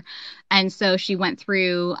narrator, and so she went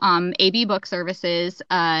through AB Book Services.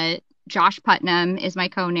 Josh Putnam is my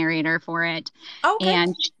co-narrator for it. Okay.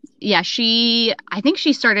 And I think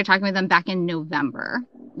she started talking with them back in November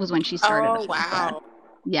was when she started. Oh, wow.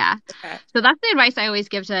 Yeah. Okay. So that's the advice I always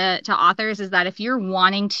give to authors, is that if you're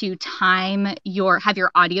wanting to have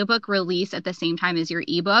your audiobook release at the same time as your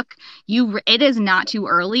ebook, it is not too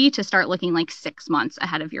early to start looking like 6 months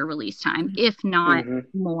ahead of your release time, if not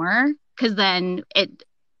more, because then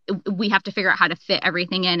we have to figure out how to fit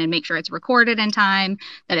everything in and make sure it's recorded in time,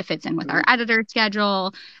 that it fits in with our editor's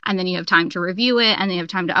schedule, and then you have time to review it, and then you have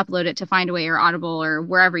time to upload it to Findaway or Audible or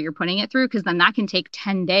wherever you're putting it through, because then that can take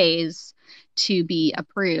 10 days to be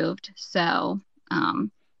approved. So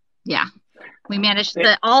we managed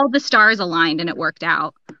all the stars aligned and it worked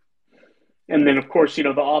out. And then of course, the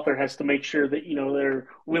author has to make sure that, they're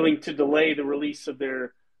willing to delay the release of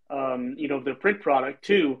their, their print product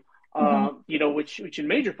too. Which in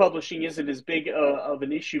major publishing isn't as big of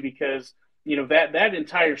an issue because, that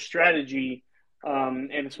entire strategy,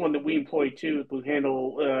 and it's one that we employ too at Blue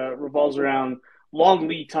Handle, revolves around long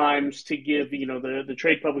lead times to give, the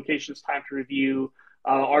trade publications time to review,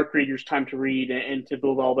 our creators time to read and to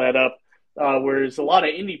build all that up. whereas a lot of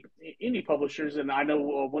indie publishers, and I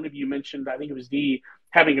know one of you mentioned, I think it was D,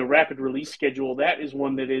 having a rapid release schedule. That is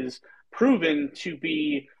one that is proven to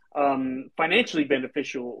be financially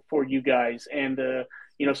beneficial for you guys, and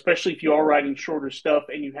especially if you are writing shorter stuff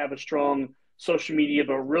and you have a strong social media,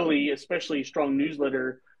 but really especially a strong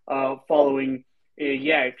newsletter following.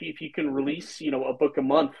 If you can release a book a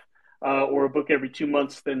month or a book every 2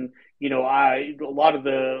 months, then a lot of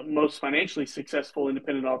the most financially successful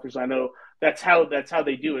independent authors I know, that's how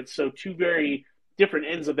they do it. So two very different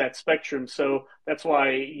ends of that spectrum. So that's why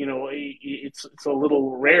it's a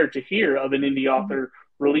little rare to hear of an indie author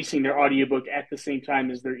releasing their audiobook at the same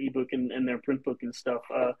time as their ebook and their print book and stuff.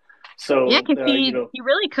 Yeah, because he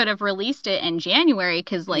really could have released it in January,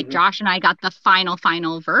 because like Josh and I got the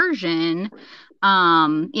final version,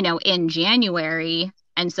 in January.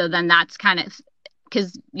 And so then that's kind of,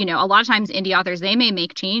 because, a lot of times indie authors, they may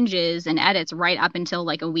make changes and edits right up until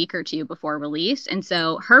like a week or two before release. And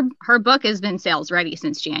so her book has been sales ready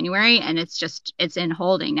since January, and it's in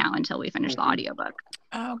holding now until we finish the audiobook.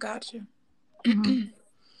 Oh, got you.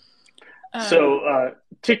 So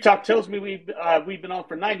TikTok tells me we've been on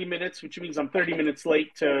for 90 minutes, which means I'm 30 minutes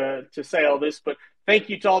late to say all this. But thank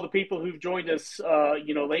you to all the people who've joined us,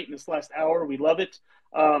 late in this last hour. We love it.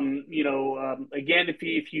 Again,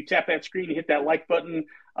 if you tap that screen and hit that like button,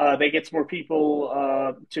 that gets more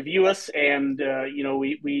people to view us, and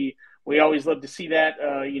we always love to see that.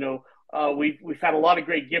 We've had a lot of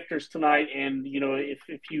great gifters tonight, and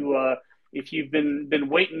if you've been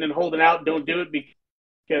waiting and holding out, don't do it,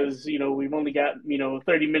 because we've only got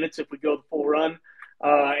 30 minutes if we go the full run.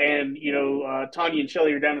 And Tanya and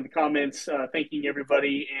Shelley are down in the comments thanking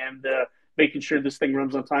everybody and making sure this thing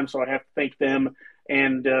runs on time. So I have to thank them.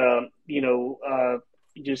 And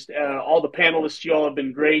just all the panelists, y'all have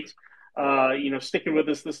been great. Sticking with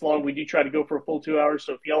us this long. We do try to go for a full 2 hours.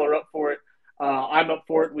 So if y'all are up for it, I'm up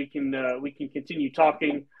for it. We can continue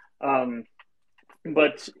talking.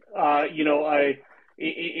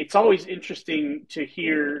 It's always interesting to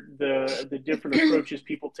hear the different approaches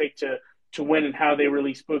people take to when and how they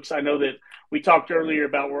release books. I know that we talked earlier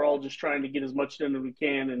about we're all just trying to get as much done as we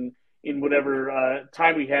can and in whatever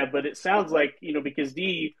time we have. But it sounds like, because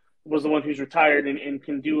Dee was the one who's retired and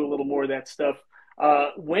can do a little more of that stuff.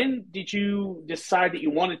 When did you decide that you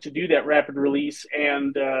wanted to do that rapid release?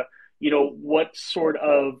 And, what sort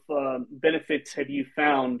of benefits have you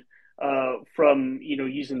found from,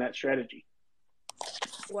 using that strategy?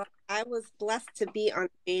 Well, I was blessed to be on a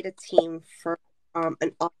beta team for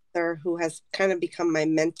an author who has kind of become my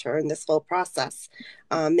mentor in this whole process,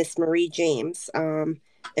 Miss Marie James.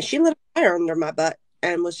 And she lit a fire under my butt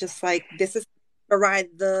and was just like, this is to ride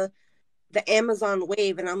the Amazon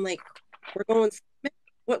wave. And I'm like, we're going,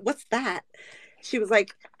 what's that? She was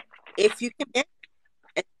like, if you can,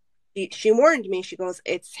 and she warned me, she goes,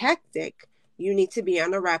 it's hectic. You need to be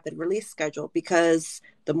on a rapid release schedule, because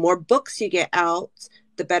the more books you get out,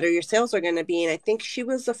 the better your sales are going to be. And I think she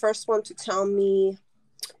was the first one to tell me,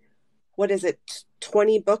 what is it,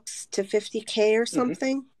 20 books to 50K or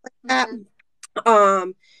something like that.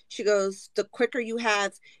 She goes, the quicker you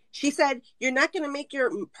have, she said, you're not going to make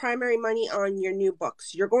your primary money on your new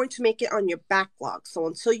books. You're going to make it on your backlog. So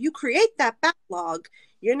until you create that backlog,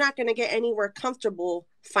 you're not going to get anywhere comfortable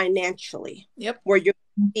financially. Yep. Where you're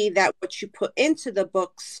going to see that what you put into the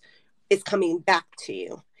books is coming back to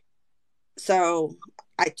you. So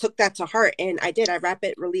I took that to heart, and I did. I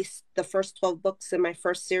rapid released the first 12 books in my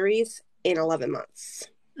first series in 11 months.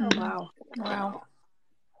 Oh, wow. Wow.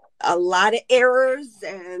 A lot of errors,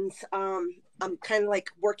 and I'm kind of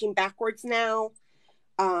like working backwards now.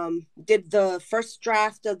 Did the first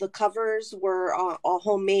draft of the covers were all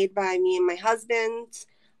homemade by me and my husband.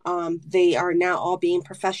 They are now all being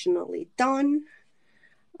professionally done,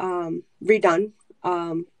 redone.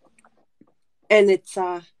 And it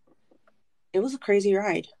was a crazy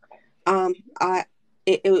ride.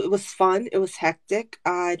 It was fun. It was hectic.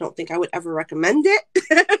 I don't think I would ever recommend it.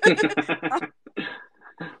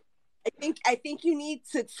 I think you need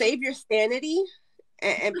to save your sanity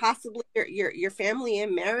and possibly your family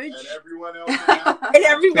and marriage. And everyone else. And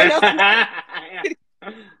everyone else.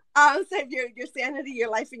 Save your sanity, your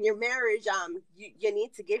life, and your marriage. You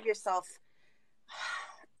need to give yourself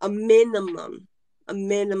a minimum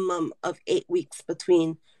of 8 weeks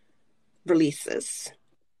between releases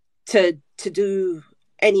to do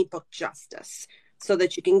any book justice, so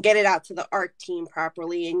that you can get it out to the art team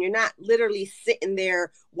properly, and you're not literally sitting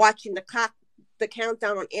there watching the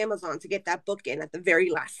countdown on Amazon to get that book in at the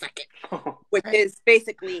very last second, which is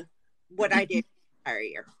basically what I did the entire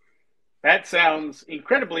year. That sounds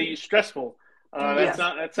incredibly stressful. Yes.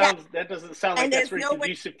 That doesn't sound like And that's there's very no way-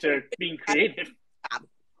 conducive to being creative. Oh,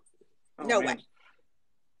 No man. way.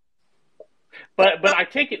 But I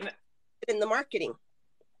take it. In the marketing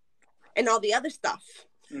and all the other stuff.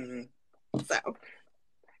 Mhm. So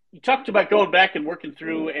You talked about going back and working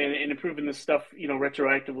through and improving this stuff,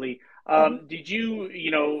 retroactively. Did you,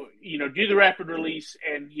 do the rapid release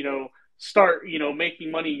and, start,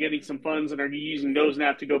 making money and getting some funds, and are you using those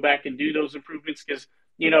now to go back and do those improvements? Because,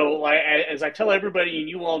 as I tell everybody, and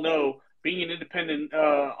you all know, being an independent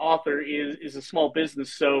author is a small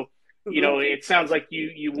business. So, it sounds like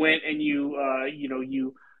you went and you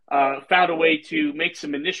found a way to make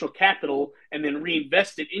some initial capital and then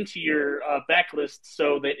reinvest it into your backlist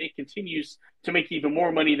so that it continues to make even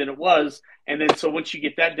more money than it was. And then so once you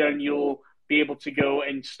get that done, you'll be able to go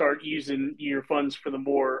and start using your funds for the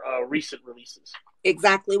more recent releases.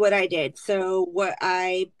 exactly what I did. So what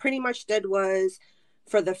I pretty much did was,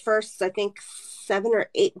 for the first, I think, 7 or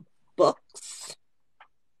 8 books,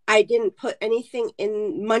 I didn't put anything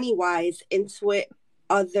in money-wise into it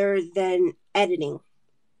other than editing.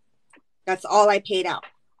 That's all I paid out.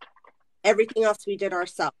 Everything else we did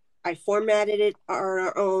ourselves. I formatted it on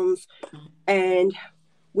our own, and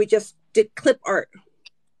we just did clip art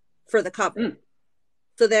for the cover.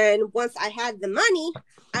 So then once I had the money,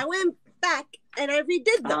 I went back and I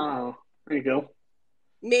redid them. Oh, there you go.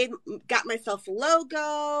 Got myself a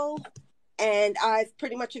logo, and I've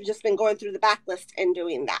pretty much have just been going through the backlist and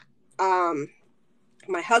doing that.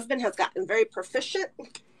 My husband has gotten very proficient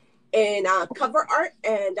in cover art,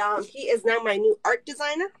 and he is now my new art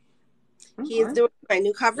designer. He is doing my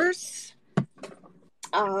new covers.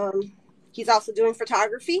 He's also doing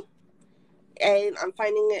photography, and I'm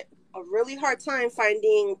finding it a really hard time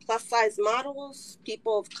finding plus size models,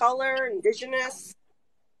 people of color, indigenous.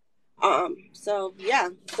 So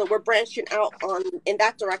we're branching out in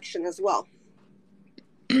that direction as well.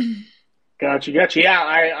 Gotcha. Yeah,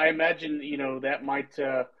 I imagine that might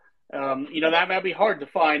that might be hard to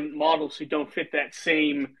find models who don't fit that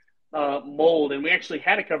same mold. And we actually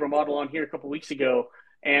had a cover model on here a couple weeks ago,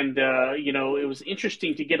 and it was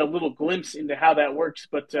interesting to get a little glimpse into how that works.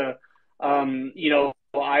 But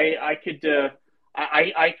I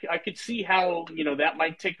could see how that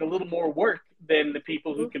might take a little more work than the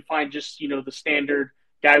people who can find just the standard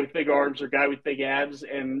guy with big arms or guy with big abs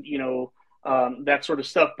and that sort of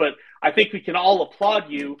stuff. But I think we can all applaud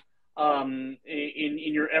you in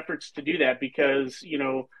your efforts to do that, because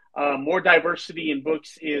more diversity in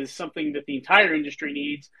books is something that the entire industry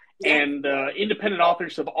needs. Yeah. And independent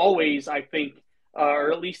authors have always, I think,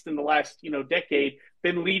 or at least in the last decade,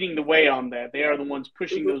 been leading the way on that. They are the ones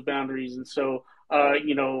pushing those boundaries, and so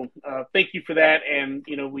thank you for that. And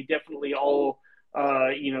we definitely all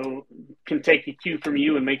can take a cue from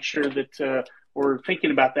you and make sure that we're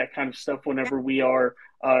thinking about that kind of stuff whenever we are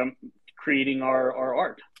creating our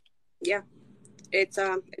art. Yeah, it's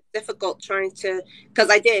difficult trying to, because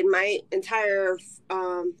I did my entire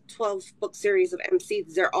 12 book series of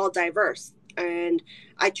MCs. They're all diverse, and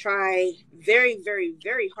I try very, very,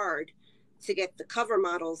 very hard to get the cover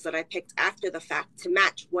models that I picked after the fact to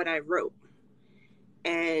match what I wrote,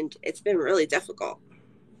 and it's been really difficult.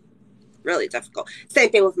 Really difficult. Same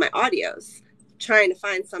thing with my audios. Trying to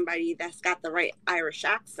find somebody that's got the right Irish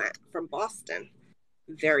accent from Boston.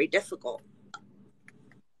 Very difficult.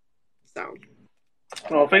 So,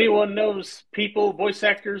 well, if anyone knows people, voice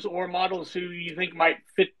actors, or models who you think might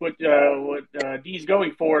fit what Dee's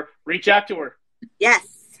going for, reach out to her.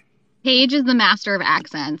 Yes. Paige is the master of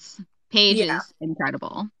accents. Paige is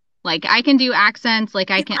incredible. Like, I can do accents,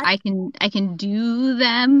 like I can do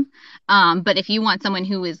them. But if you want someone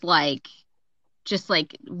who is just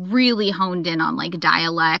really honed in on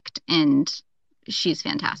dialect, and she's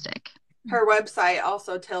fantastic. Her website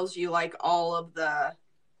also tells you all of the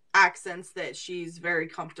accents that she's very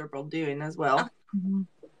comfortable doing as well. Mm-hmm.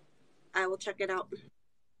 I will check it out.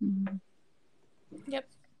 Mm-hmm. Yep.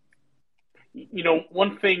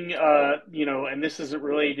 One thing, and this isn't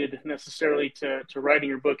related necessarily to writing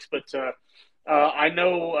your books, but I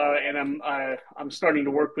know, and I'm starting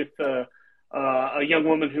to work with a young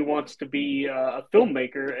woman who wants to be a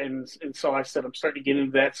filmmaker, and so I said I'm starting to get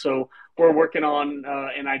into that. So we're working on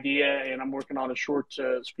an idea, and I'm working on a short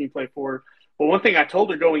screenplay for her. But one thing I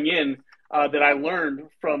told her going in that I learned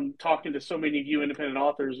from talking to so many of you independent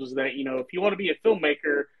authors was that if you want to be a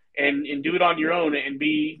filmmaker and do it on your own and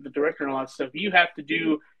be the director and all that stuff, you have to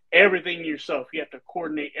do everything yourself. You have to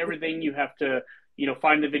coordinate everything. You have to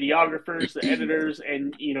find the videographers, the editors,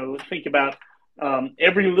 and think about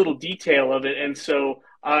every little detail of it. And so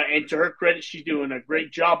And to her credit, she's doing a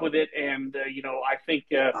great job with it. And, I think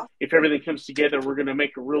if everything comes together, we're going to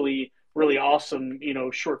make a really, really awesome,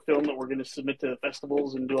 short film that we're going to submit to the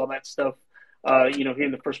festivals and do all that stuff, here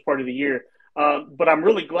in the first part of the year. But I'm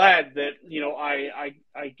really glad that,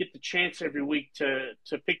 I get the chance every week to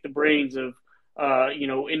pick the brains of,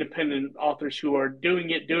 independent authors who are doing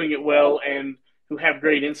it well, and who have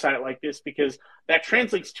great insight like this, because that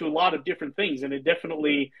translates to a lot of different things. And it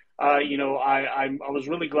definitely, I was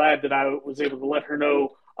really glad that I was able to let her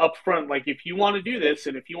know up front, like, if you want to do this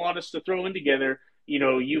and if you want us to throw in together,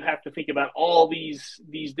 you have to think about all these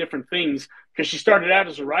different things, because she started out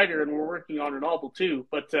as a writer and we're working on a novel too.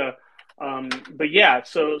 But yeah,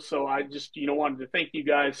 so I just, wanted to thank you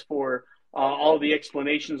guys for all the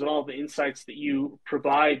explanations and all the insights that you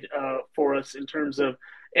provide for us in terms of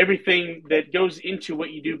everything that goes into what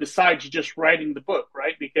you do besides just writing the book,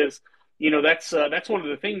 right? Because that's one of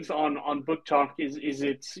the things on BookTalk is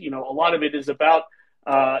it's a lot of it is about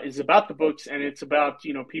the books, and it's about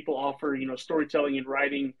people offer storytelling and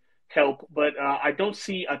writing help, but I don't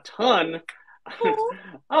see a ton.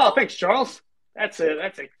 Oh, thanks, Charles. That's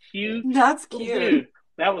a cute. That's little cute. dude.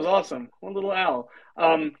 That was awesome. One little owl.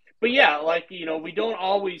 But yeah, like, we don't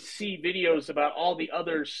always see videos about all the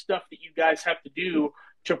other stuff that you guys have to do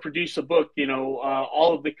to produce a book,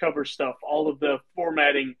 all of the cover stuff, all of the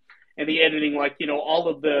formatting and the editing, like, all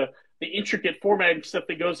of the intricate formatting stuff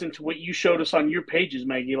that goes into what you showed us on your pages,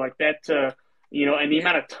 Maggie, like that, and the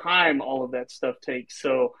amount of time all of that stuff takes.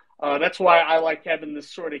 So that's why I like having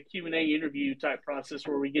this sort of Q&A interview type process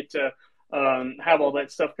where we get to have all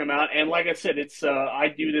that stuff come out. And like I said, it's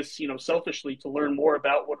I do this, selfishly to learn more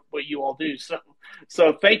about what you all do.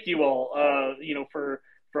 So thank you all,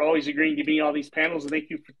 for always agreeing to be on these panels. And thank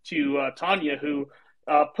you to Tanya, who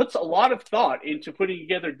puts a lot of thought into putting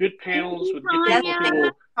together good panels with good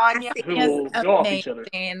people who will go off each other.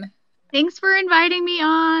 Thanks for inviting me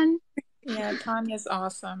on. Yeah, Tanya's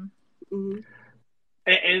awesome. Mm-hmm.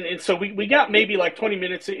 And so we got maybe like 20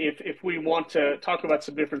 minutes if we want to talk about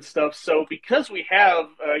some different stuff. So because we have,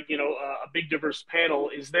 a big diverse panel,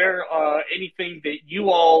 is there anything that you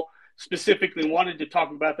all specifically wanted to talk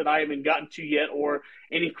about that I haven't gotten to yet, or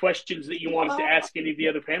any questions that you wanted to ask any of the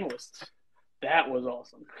other panelists? That was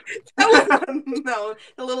awesome. No,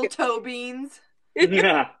 the little toe beans.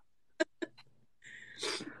 Yeah.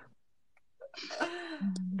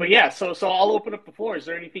 But yeah, so I'll open up the floor. Is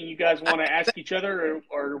there anything you guys want to ask each other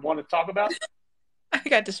or want to talk about? I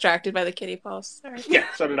got distracted by the kitty paws. Sorry. Yeah,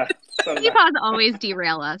 so did I. Kitty paws always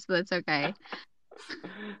derail us, but it's okay.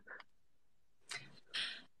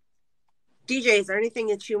 DJ, is there anything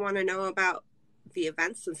that you want to know about the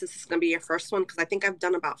events, since this is going to be your first one? Because I think I've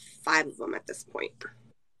done about 5 of them at this point.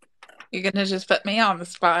 You're going to just put me on the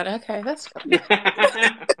spot. Okay, that's fine.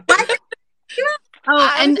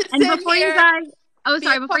 And before you guys,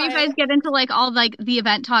 before you guys get into like all like the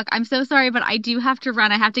event talk, I'm so sorry, but I do have to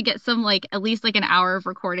run. I have to get some at least an hour of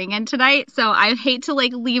recording in tonight. So I hate to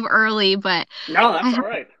leave early, but no, that's all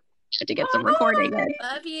right. I have to get some recording in.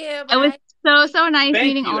 Love you. Bye. It was so nice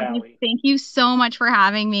meeting all of you. Allie. Thank you so much for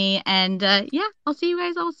having me, and yeah, I'll see you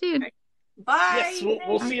guys all soon. Bye. Yes,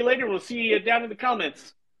 we'll see you later. We'll see you down in the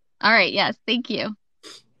comments. All right. Yes. Thank you.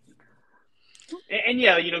 And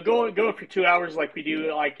yeah, go for 2 hours like we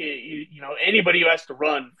do. Like anybody who has to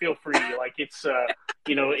run, feel free. Like it's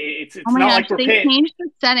it's oh my not gosh, like we're they paying. changed the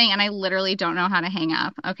setting, and I literally don't know how to hang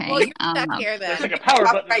up. Okay, well, here, there's like a power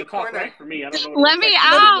button at the top right for me. I don't know. Let me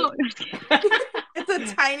out. It's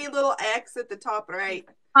a tiny little X at the top right.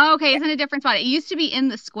 Oh, okay, it's in a different spot. It used to be in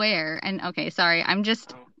the square, and okay, sorry, I'm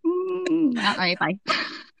just. All right, bye.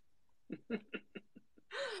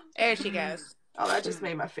 There she goes. Oh, that just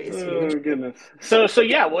made my face huge. Oh goodness. So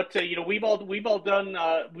yeah, what we've all done.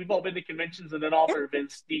 We've all been to conventions and then author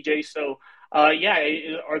events, DJ. So yeah,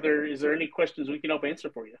 is there any questions we can help answer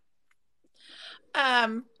for you?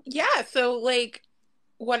 Yeah. So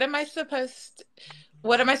what am I supposed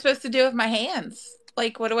to do with my hands?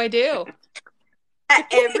 Like, what do I do?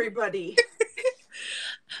 Everybody.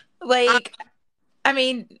 I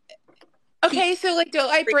mean, okay. So do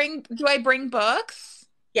I bring books?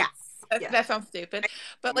 Yes. That sounds stupid.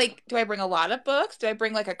 But do I bring a lot of books? Do I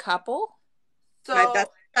bring a couple? So my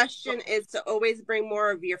best suggestion is to always bring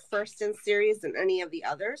more of your first in series than any of the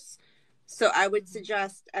others. So I would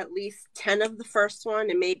suggest at least 10 of the first one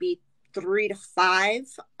and maybe 3 to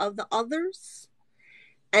 5 of the others.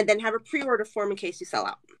 And then have a pre-order form in case you sell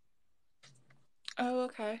out. Oh,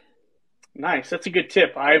 okay. Nice. That's a good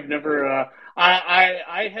tip. I've never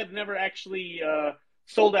I have never actually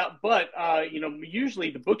sold out, but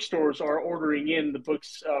usually the bookstores are ordering in the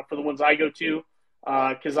books for the ones I go to.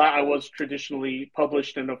 because I was traditionally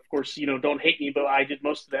published, and of course, don't hate me, but I did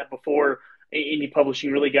most of that before indie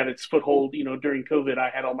publishing really got its foothold. During COVID, I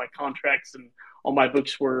had all my contracts and all my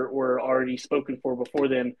books were already spoken for before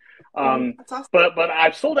then. That's awesome. But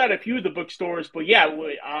I've sold out a few of the bookstores. But yeah,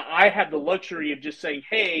 I have the luxury of just saying,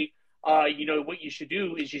 hey, what you should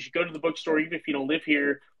do is you should go to the bookstore, even if you don't live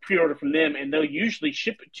here, pre-order from them, and they'll usually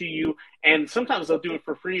ship it to you. And sometimes they'll do it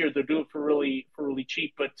for free, or they'll do it for really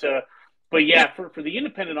cheap. But yeah, for the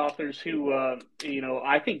independent authors who,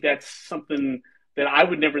 I think that's something that I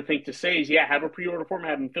would never think to say is, yeah, have a pre-order form,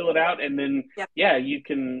 have them fill it out, and then you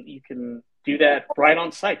can do that right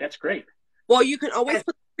on site. That's great. Well, you can always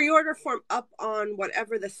put the pre-order form up on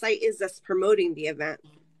whatever the site is that's promoting the event.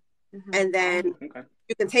 And then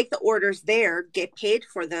you can take the orders there, get paid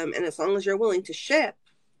for them, and as long as you're willing to ship,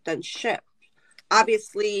 then ship.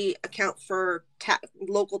 Obviously, account for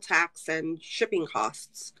local tax and shipping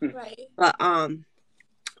costs. Right. But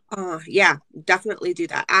yeah, definitely do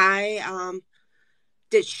that. I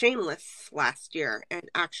did Shameless last year and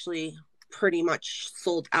actually pretty much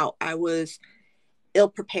sold out. I was ill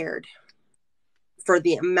prepared for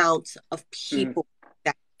the amount of people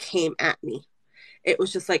that came at me. It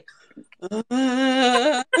was just like, and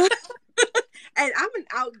I'm an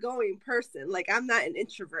outgoing person. Like, I'm not an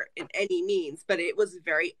introvert in any means, but it was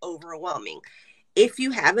very overwhelming. If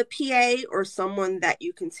you have a PA or someone that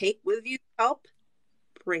you can take with you to help,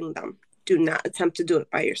 bring them. Do not attempt to do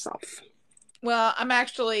it by yourself. Well, I'm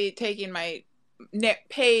actually taking my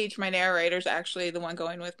Paige, my narrator's actually the one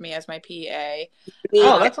going with me as my PA.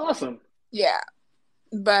 Oh, that's awesome. Yeah.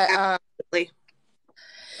 But absolutely.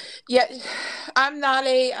 Yeah, I'm not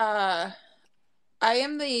I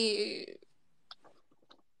am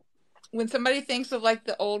when somebody thinks of like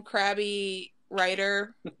the old crabby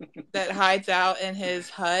writer that hides out in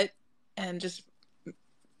his hut and just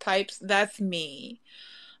types, that's me.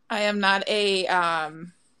 I am not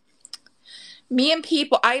me and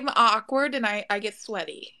people, I'm awkward and I get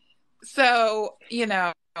sweaty. So,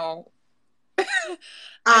 I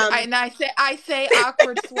say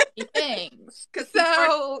awkward, sweaty things.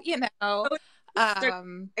 So,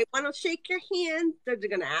 I want to shake your hand. They're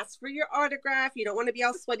going to ask for your autograph. You don't want to be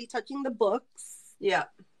all sweaty touching the books. Yeah.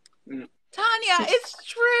 Tanya, it's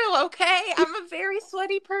true, okay? I'm a very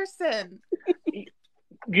sweaty person.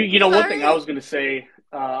 One thing I was going to say,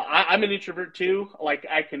 I'm an introvert too. Like,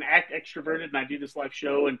 I can act extroverted, and I do this live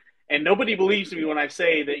show, and nobody believes me when I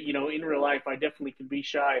say that, in real life, I definitely can be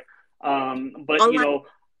shy.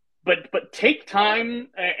 But take time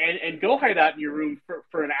and go hide out in your room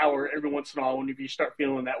for an hour every once in a while whenever you start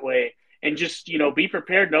feeling that way. And just, be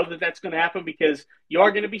prepared. Know that that's going to happen, because you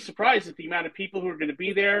are going to be surprised at the amount of people who are going to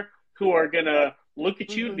be there, who are going to look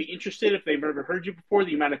at you and be interested if they've never heard you before,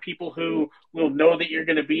 the amount of people who will know that you're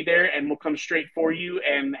going to be there and will come straight for you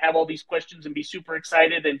and have all these questions and be super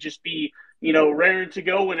excited and just be, raring to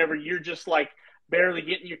go whenever you're just like barely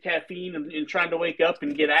getting your caffeine and trying to wake up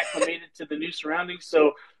and get acclimated to the new surroundings.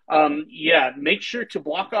 So, make sure to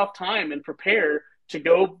block off time and prepare to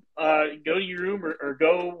go to your room or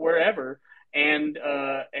go wherever and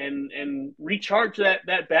recharge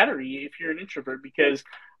that battery if you're an introvert, because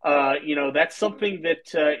that's something that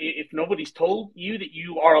if nobody's told you that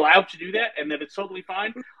you are allowed to do that and that it's totally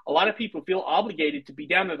fine, a lot of people feel obligated to be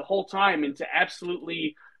down there the whole time and to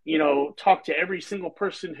absolutely talk to every single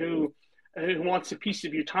person who wants a piece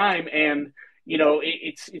of your time. And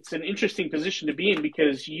it's an interesting position to be in,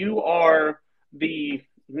 because you are the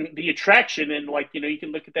attraction, and you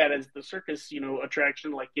can look at that as the circus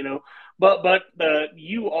attraction, but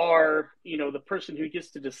you are the person who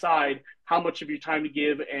gets to decide how much of your time to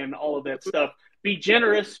give and all of that stuff. Be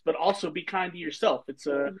generous, but also be kind to yourself. It's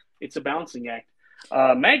a balancing act.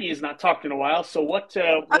 Maggie has not talked in a while, so what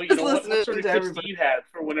sort of tips do you have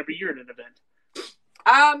for whenever you're at an event?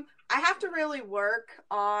 I have to really work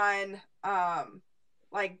on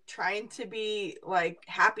trying to be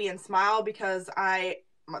happy and smile, because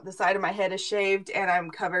the side of my head is shaved and I'm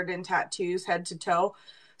covered in tattoos head to toe.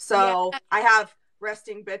 So I have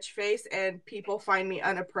resting bitch face and people find me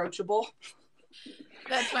unapproachable.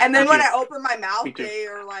 And then when I open my mouth, they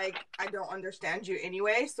are like, I don't understand you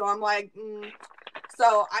anyway. So I'm like,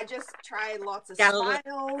 So I just try lots of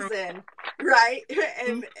smiles and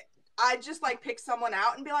and I just pick someone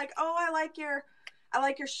out and be like, oh, I like your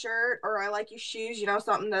shirt, or I like your shoes,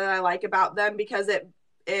 something that I like about them, because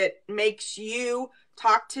it makes you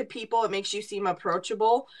talk to people. It makes you seem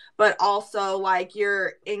approachable, but also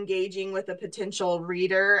you're engaging with a potential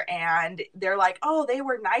reader and they're like, oh, they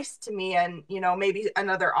were nice to me. And, maybe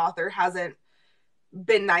another author hasn't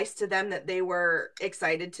been nice to them that they were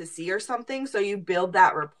excited to see or something. So you build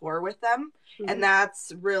that rapport with them. Mm-hmm. And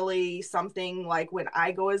that's really something like when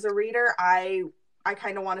I go as a reader, I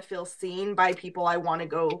kind of want to feel seen by people I want to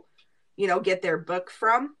go, get their book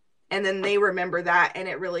from. And then they remember that, and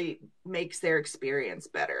it really makes their experience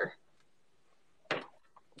better.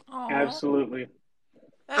 Aww. Absolutely.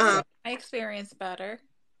 That makes my experience better.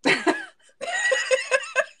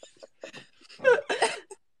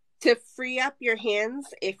 To free up your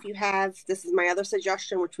hands, if you have, this is my other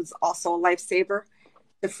suggestion, which was also a lifesaver,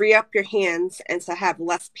 to free up your hands and to have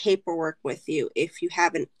less paperwork with you. If you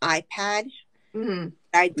have an iPad,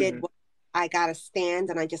 I did what I got a stand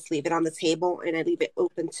and I just leave it on the table and I leave it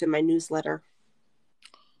open to my newsletter.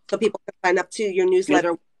 So people can sign up to your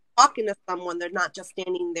newsletter talking to someone. They're not just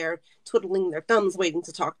standing there twiddling their thumbs waiting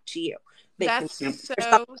to talk to you. That's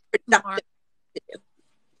so smart.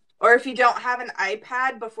 Or if you don't have an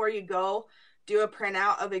iPad, before you go, do a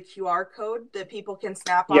printout of a QR code that people can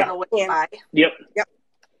snap on the way by. Yep.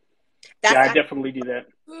 That's I definitely do that.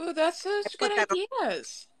 Ooh, that's such good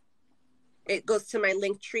ideas. It goes to my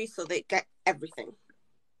link tree, so they get everything.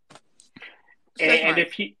 And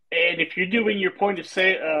if you're doing your point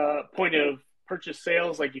of purchase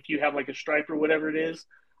sales, like if you have like a Stripe or whatever it is,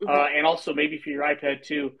 and also maybe for your iPad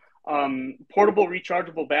too, portable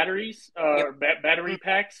rechargeable batteries, battery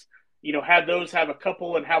packs, have those, have a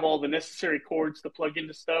couple, and have all the necessary cords to plug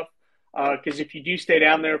into stuff. Because if you do stay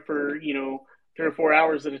down there for 3 or 4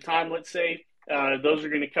 hours at a time, let's say, those are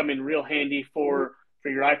going to come in real handy for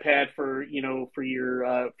your iPad, for your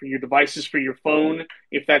devices, for your phone,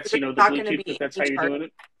 if that's the Bluetooth, if that's how you're doing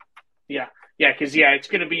it. Yeah, because it's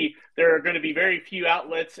going to be, there are going to be very few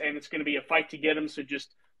outlets, and it's going to be a fight to get them. So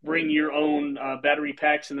just bring your own battery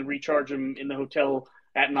packs and then recharge them in the hotel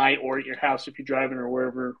at night or at your house if you're driving or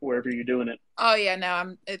wherever you're doing it. Oh yeah,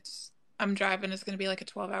 no, I'm driving. It's going to be like a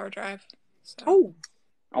 12-hour drive. So.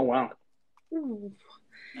 Oh wow. Ooh.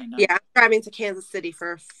 Yeah, I'm driving to Kansas City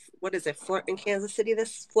for, what is it, Flirty in Kansas City?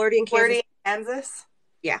 Kansas?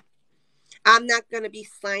 Yeah. I'm not going to be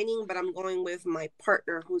signing, but I'm going with my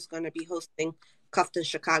partner who's going to be hosting Cuffed in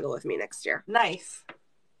Chicago with me next year. Nice.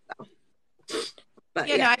 So, but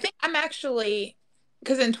no, I think I'm actually,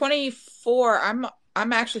 because in 24,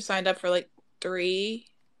 I'm actually signed up for like 3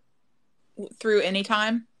 through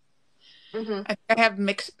Anytime. I have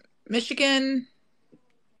Michigan,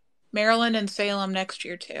 Maryland, and Salem next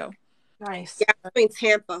year too. Nice. Yeah, I'm doing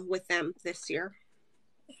Tampa with them this year.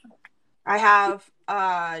 I have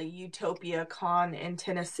Utopia Con in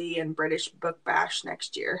Tennessee and British Book Bash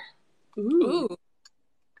next year. Ooh. So.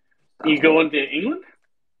 You going to England?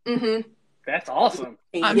 Mm-hmm. That's awesome.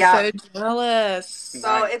 I'm so jealous.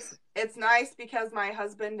 So it's nice because my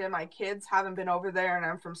husband and my kids haven't been over there, and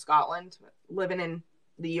I'm from Scotland, living in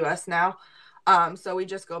the U.S. now. So we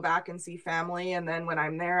just go back and see family, and then when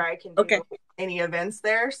I'm there, I can do any events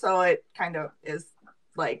there. So it kind of is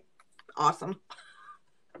like awesome.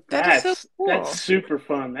 That's so cool. That's super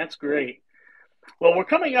fun. That's great. Well, we're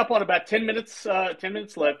coming up on about 10 minutes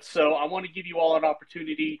left. So I want to give you all an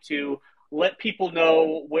opportunity to let people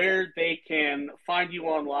know where they can find you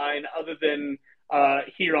online, other than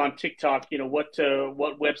here on TikTok. What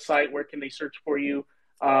website, where can they search for you?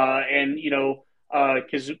 And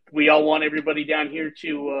because we all want everybody down here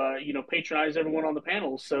to patronize everyone on the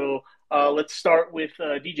panel. So let's start with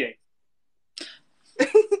DJ.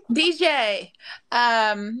 DJ,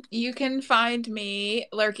 you can find me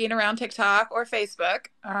lurking around TikTok or Facebook.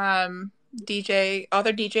 Author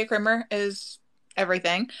DJ Krimmer is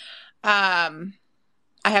everything. I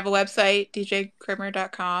have a website,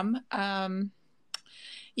 djkrimmer.com.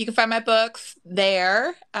 You can find my books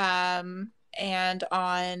there, and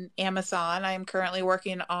on Amazon. I am currently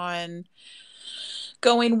working on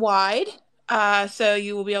going wide, so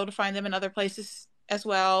you will be able to find them in other places as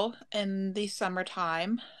well in the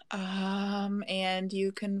summertime. And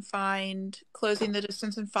you can find Closing the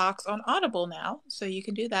Distance and Fox on Audible now, so you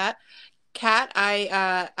can do that. Kat,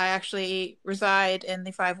 I actually reside in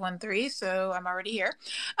the 513, so I'm already here.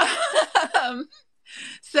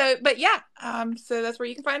 So that's where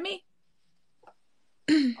you can find me.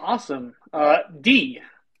 Awesome. D,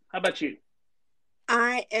 how about you?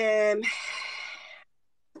 I am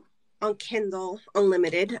on Kindle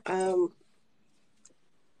Unlimited.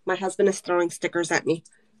 My husband is throwing stickers at me.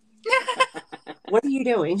 What are you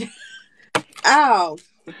doing? Oh,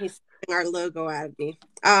 he's throwing our logo at me.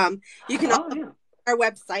 You can also our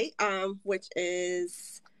website, which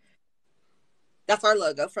is, that's our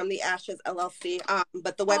logo, From the Ashes LLC.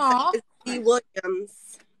 But the website is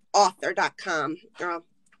dwilliamsauthor.com.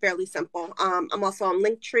 Fairly simple. I'm also on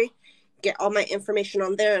Linktree. Get all my information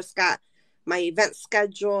on there. It's got my event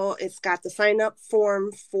schedule. It's got the sign up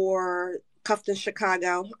form for Cuffed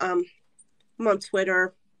Chicago. I'm on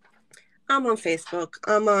Twitter. I'm on Facebook.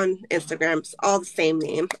 I'm on Instagram. It's all the same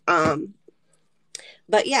name.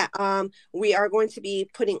 But yeah, we are going to be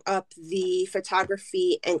putting up the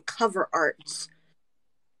photography and cover art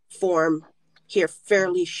form here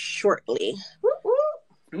fairly shortly.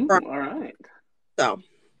 Ooh, all right. So,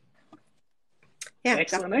 yeah.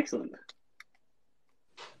 Excellent.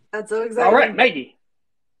 That's so exciting. All right, Maggie.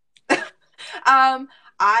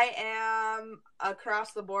 I am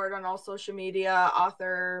across the board on all social media,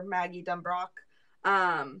 author Maggie Dunbrock.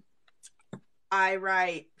 I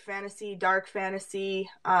write fantasy, dark fantasy,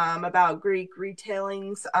 about Greek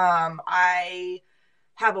retellings. I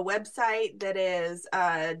have a website that is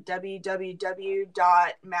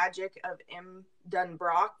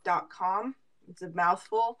www.magicofmdunbrock.com. It's a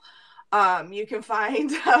mouthful. You can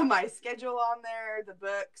find my schedule on there, the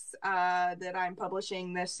books that I'm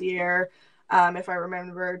publishing this year. If I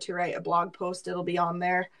remember to write a blog post, it'll be on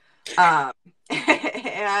there. And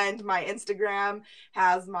my Instagram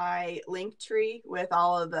has my link tree with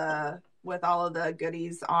all of the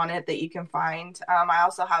goodies on it that you can find. I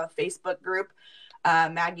also have a Facebook group,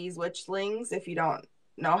 Maggie's Witchlings. If you don't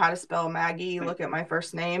know how to spell Maggie, look at my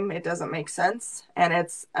first name. It doesn't make sense. And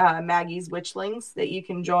it's Maggie's Witchlings that you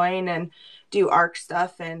can join and do ARC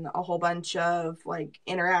stuff and a whole bunch of like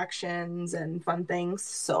interactions and fun things.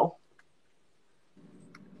 So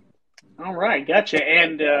all right, gotcha.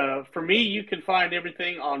 And for me, you can find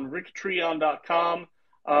everything on ricktreon.com.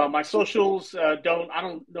 My socials I don't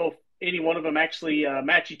know if any one of them actually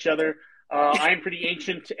match each other. I'm pretty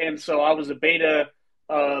ancient, and so I was a beta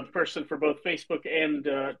person for both Facebook and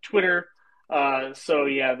Twitter. So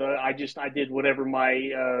yeah, I did whatever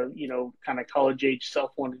my kind of college age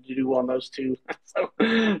self wanted to do on those two. so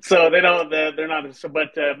they're not. So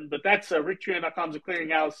but that's ricktreon.com is a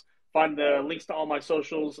clearinghouse. Find the links to all my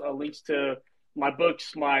socials, links to my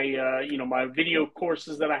books, my my video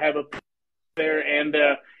courses that I have up there, and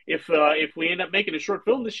if we end up making a short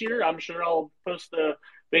film this year, I'm sure I'll post the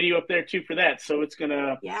video up there too for that. So it's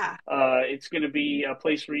gonna be a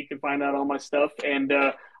place where you can find out all my stuff. And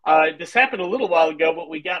this happened a little while ago, but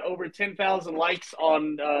we got over 10,000 likes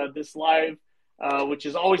on this live, which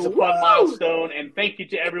is always a fun milestone. And thank you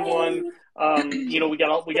to everyone. We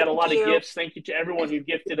got a lot of gifts. Thank you to everyone who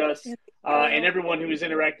gifted us, and everyone who is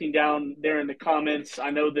interacting down there in the comments.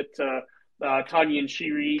 I know that Tanya and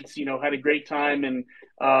She Reads, had a great time, and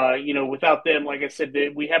without them, like I said,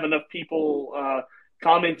 we have enough people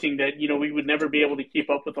commenting that we would never be able to keep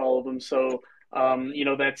up with all of them. So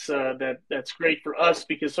that's great for us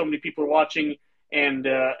because so many people are watching. And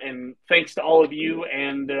thanks to all of you,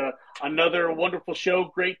 and another wonderful show,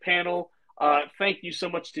 great panel. Thank you so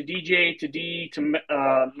much to DJ, to Dee, to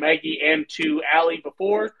Maggie, and to Allie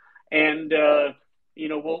before. And,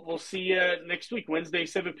 we'll see you next week, Wednesday,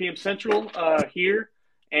 7 p.m. Central here.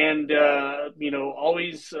 And,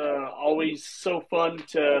 always so fun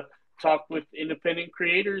to talk with independent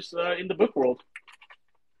creators in the book world.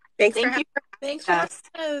 Thanks for us.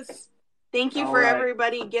 Thank you for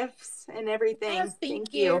everybody, gifts and everything. Yes,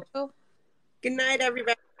 thank you. Good night,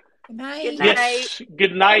 everybody. Good night. Good night. Yes,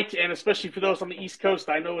 good night, and especially for those on the East Coast,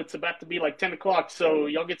 I know it's about to be like 10 o'clock, so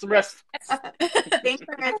y'all get some rest. Thanks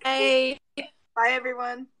for having me. Bye,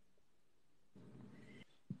 everyone.